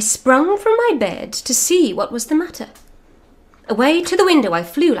 I sprung from my bed to see what was the matter. Away to the window I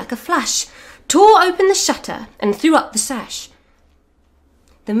flew like a flash, tore open the shutter and threw up the sash.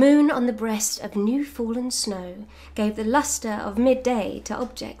 The moon on the breast of new fallen snow gave the lustre of midday to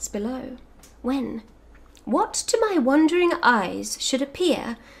objects below, when, what to my wondering eyes should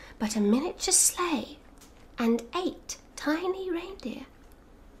appear but a miniature sleigh and 8 tiny reindeer.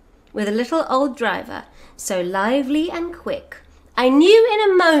 With a little old driver, so lively and quick, I knew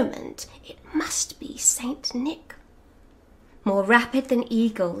in a moment it must be Saint Nick. More rapid than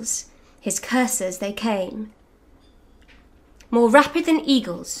eagles, his coursers they came. More rapid than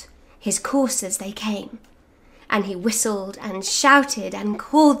eagles, his coursers they came, and he whistled and shouted and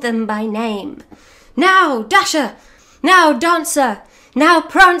called them by name. Now, Dasher! Now, Dancer! Now,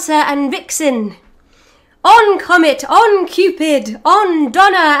 Prancer and Vixen! On, Comet! On, Cupid! On,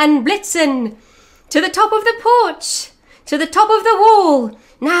 Donner and Blitzen! To the top of the porch! To the top of the wall!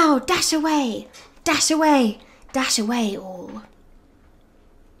 Now, dash away! Dash away! Dash away all!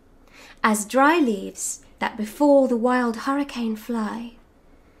 As dry leaves that before the wild hurricane fly,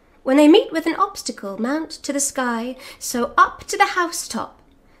 when they meet with an obstacle mount to the sky, so up to the housetop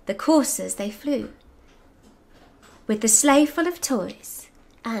the coursers they flew, with the sleigh full of toys,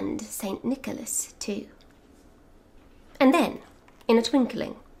 and St. Nicholas too. And then, in a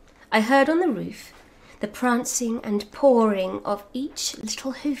twinkling, I heard on the roof the prancing and pawing of each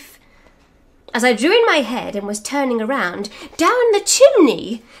little hoof. As I drew in my head and was turning around, down the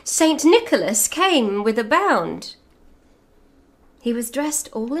chimney St. Nicholas came with a bound. He was dressed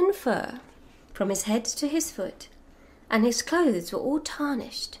all in fur, from his head to his foot, and his clothes were all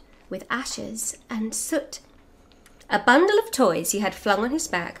tarnished with ashes and soot. A bundle of toys he had flung on his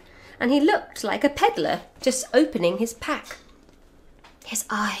back, and he looked like a peddler just opening his pack. His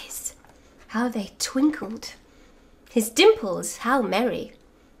eyes, how they twinkled! His dimples, how merry!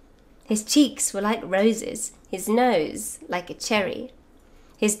 His cheeks were like roses, his nose like a cherry.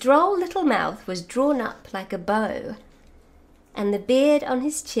 His droll little mouth was drawn up like a bow, and the beard on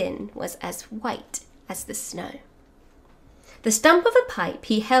his chin was as white as the snow. The stump of a pipe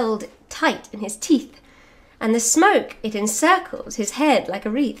he held tight in his teeth, and the smoke it encircled his head like a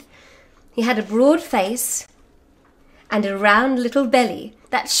wreath. He had a broad face and a round little belly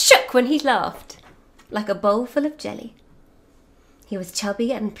that shook when he laughed like a bowl full of jelly. He was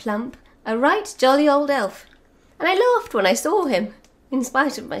chubby and plump, a right jolly old elf, and I laughed when I saw him, in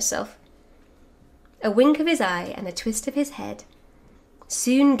spite of myself. A wink of his eye and a twist of his head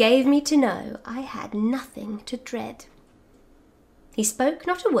soon gave me to know I had nothing to dread. He spoke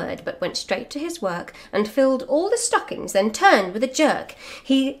not a word, but went straight to his work, and filled all the stockings, then turned with a jerk,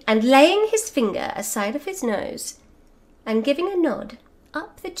 and laying his finger aside of his nose, and giving a nod,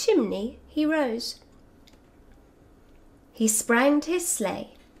 up the chimney he rose. He sprang to his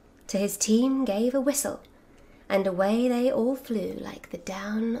sleigh, to his team gave a whistle, and away they all flew like the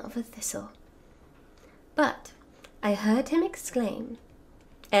down of a thistle. But I heard him exclaim,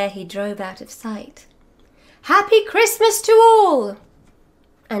 ere he drove out of sight, "Happy Christmas to all,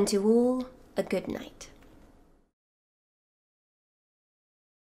 and to all a good night."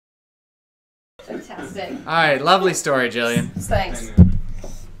 Fantastic. All right, lovely story, Gillian. Thanks.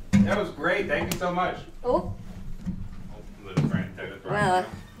 That was great. Thank you so much. Oh. Well.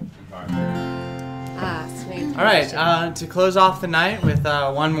 Sweet. All right, to close off the night with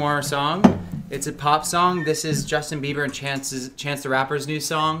one more song. It's a pop song. This is Justin Bieber and Chance the Rapper's new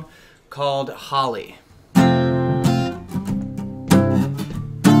song called Holly.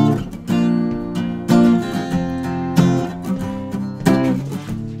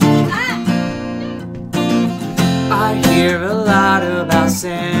 I hear a lot about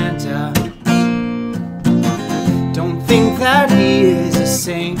Santa. Don't think that he is a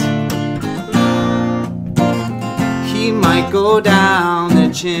saint. He might go down the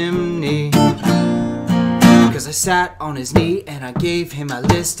chimney. 'Cause I sat on his knee and I gave him my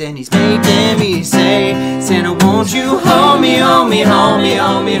list, and he's making me say, Santa, won't you hold me, hold me, hold me,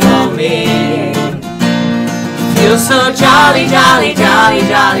 hold me, hold me. Feel so jolly, jolly, jolly,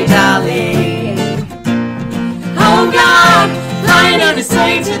 jolly, jolly. Oh God, flying on a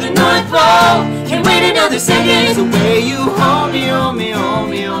sleigh to the North Pole. Can't wait another second. The way you hold me, hold me, hold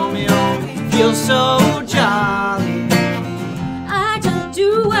me, hold me, hold me. Feel so jolly. I don't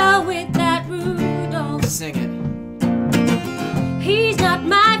do well with that Rudolph. Sing it. He's not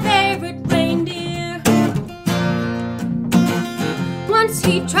my favorite reindeer. Once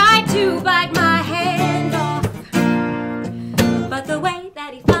he tried to bite my hand off, but the way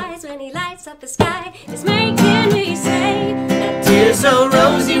that he flies when he lights up the sky is making me say that tears so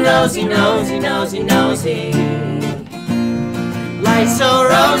rosy, rosy, rosy, rosy, rosy. Lights so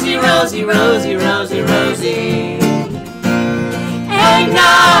rosy, rosy, rosy, rosy, rosy.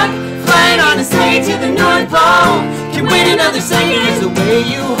 Eggnog, flying on a sleigh to the North Pole. Can't wait another second. It's the way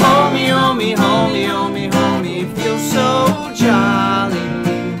you hold me, hold me, hold me, hold me, hold me. Feel so jolly.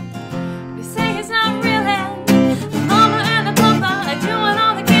 you say it's not real, and the mama and the papa are doing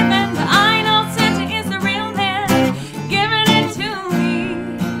all the giving, but I know Santa is the real man, giving it to me.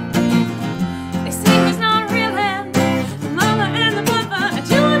 They say it's not real, and the mama and the papa are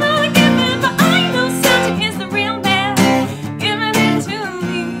doing all the giving, but I know Santa is the real man, giving it to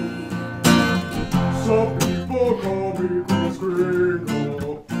me. Some people call me Chris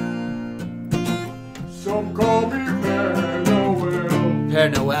Gringo. Some call me Père Noël. Père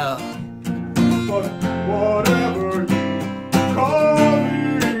Noël. But whatever you call me,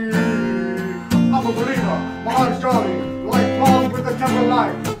 I'm a believer. My heart is jolly, like palm with a temper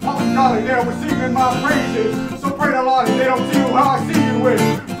light. I'm jolly, they're receiving my praises. So pray to Lottie, they don't see you how I see you with.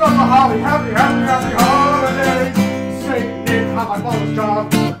 From the holly, happy, happy, happy holidays. Saint Nick, I'm my mother's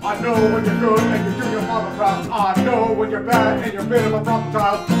child. I know when you're good and you do your mother proud. I know when you're bad and you're a bit of a problem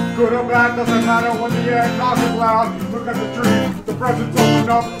child. Good or bad doesn't matter when the eggnog is loud. Look at the tree, the presents open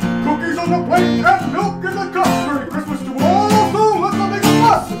up. Cookies on the plate and milk in the cup. Merry Christmas to all, so let's not make a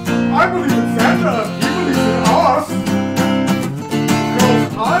fuss. I believe in Santa, he believes in us. 'Cause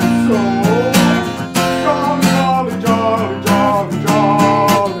I'm so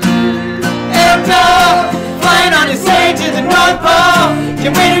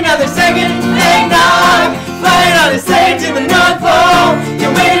Can wait another second, eggnog, flying on a sleigh to the